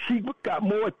saying. She got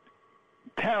more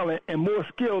talent and more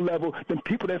skill level than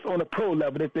people that's on the pro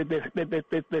level,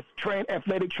 that's trained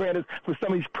athletic trainers for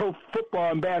some of these pro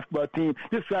football and basketball teams.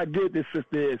 This is how good this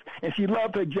sister is. And she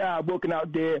loved her job working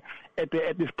out there at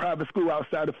this private school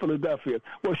outside of Philadelphia.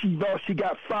 Well, she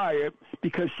got fired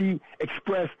because she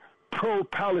expressed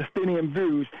pro-Palestinian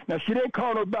views. Now, she didn't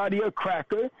call nobody a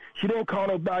cracker. She didn't call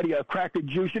nobody a cracker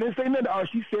Jew. She didn't say nothing.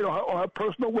 She said on her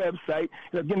personal website,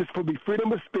 again, it's for the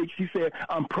freedom of speech, she said,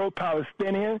 I'm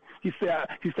pro-Palestinian. She said,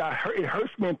 it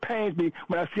hurts me and pains me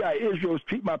when I see how Israel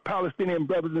treat my Palestinian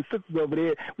brothers and sisters over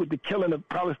there with the killing of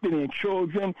Palestinian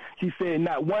children. She said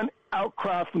not one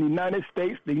outcry from the United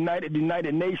States, the United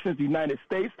Nations, the United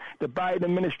States, the Biden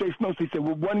administration. No, she said,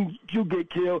 well, one Jew get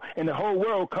killed and the whole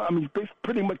world, it's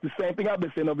pretty much the same thing I've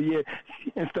been saying over here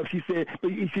and stuff. She said,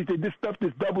 this stuff,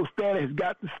 this double standard has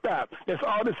got to stop. That's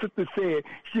all the sister said.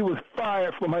 She was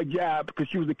fired from her job because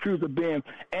she was accused of being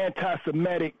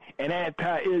anti-Semitic and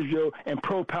anti-Israel and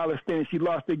pro-Palestinian. She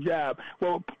lost her job.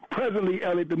 Well, presently,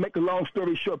 Elliot, to make a long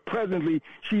story short, presently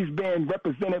she's being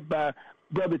represented by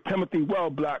Brother Timothy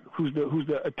Wellblock, who's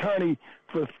the attorney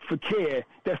for CARE.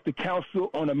 That's the Council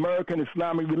on American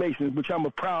Islamic Relations, which I'm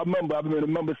a proud member. I've been a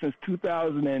member since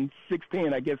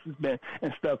 2016, I guess it's been,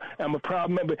 and stuff. I'm a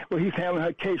proud member. Well, he's handling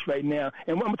her case right now.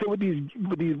 And I'm going to tell you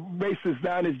what these racist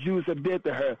Zionist Jews have did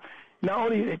to her. Not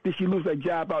only did she lose her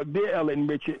job out there, Ellen and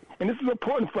Richard, and this is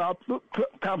important for our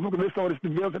time to listen on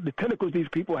the tentacles these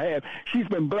people have. She's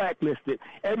been blacklisted.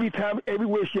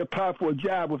 Everywhere she applied for a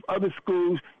job with other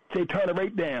schools, they turn her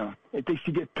right down. If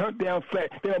she gets turned down flat,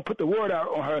 they don't put the word out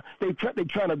on her. They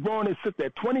trying to ruin this sister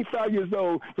at 25 years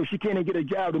old so she can't even get a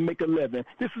job to make a living.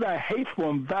 This is how hateful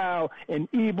and vile and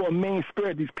evil and mean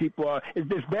spirit these people are. It's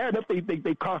this bad enough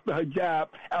they cost her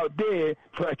job out there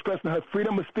for expressing her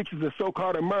freedom of speech as a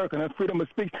so-called American, her freedom of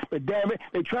speech. But damn it,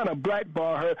 they trying to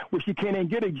blackball her where she can't even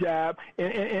get a job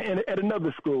at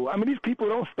another school. I mean, these people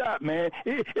don't stop, man.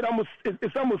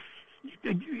 It's almost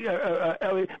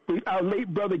Elliot, our late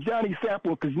brother Johnny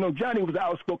Sample, because Johnny was an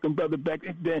outspoken brother back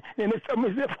then, and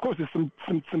of course there's some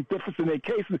difference in their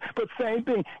cases, but same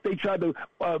thing. They tried to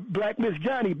blacklist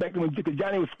Johnny back then because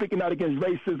Johnny was speaking out against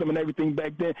racism and everything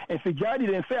back then. And see, Johnny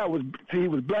didn't say he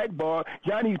was blackballed.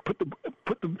 Johnny put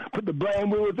the blame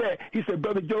where it was at. He said,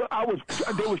 Brother Joe,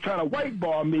 they was trying to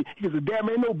whiteball me. He said, damn,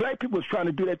 ain't no black people was trying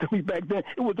to do that to me back then.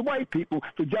 It was the white people.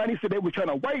 So Johnny said they were trying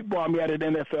to whiteball me out of the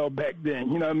NFL back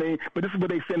then. You know what I mean? But this is what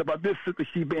they saying about this sister,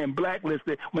 she being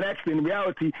blacklisted, when actually in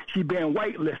reality she being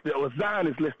whitelisted or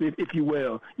Zionist listed, if you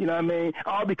will. You know what I mean?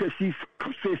 All because she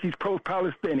says she's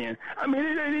pro-Palestinian. I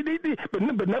mean,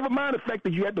 but never mind the fact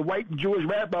that you had the white Jewish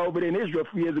rabbi over there in Israel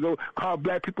a few years ago called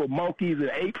black people monkeys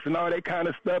and apes and all that kind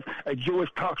of stuff. A Jewish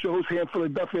talk show host here in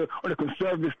Philadelphia on a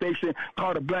conservative station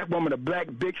called a black woman a black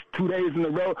bitch 2 days in a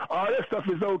row. All that stuff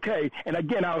is okay. And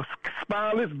again, our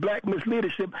spineless black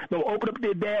misleadership don't open up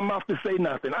their damn mouth to say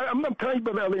nothing. I'm telling you,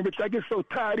 Brother Elliott, I get so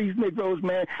tired of these Negroes,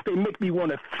 man. They make me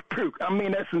want to puke. I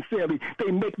mean that sincerely.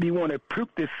 They make me want to puke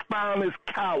this spineless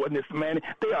cowardness, man.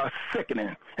 They are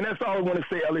sickening. And that's all I want to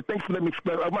say, Elliott. Thanks for letting me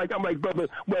explain. I'm like Brother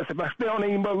West. If I stay on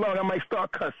any more long, I might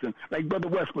start cussing, like Brother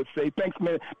West would say. Thanks,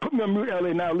 man. Put me on mute,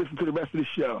 Elliott, now listen to the rest of the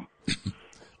show.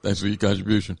 Thanks for your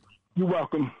contribution. You're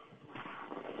welcome.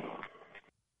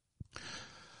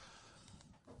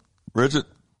 Richard?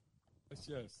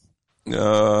 Yes.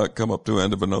 Come up to the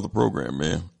end of another program,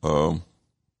 man. I'm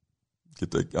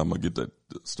gonna get that,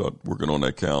 start working on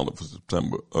that calendar for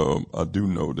September. I do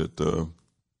know that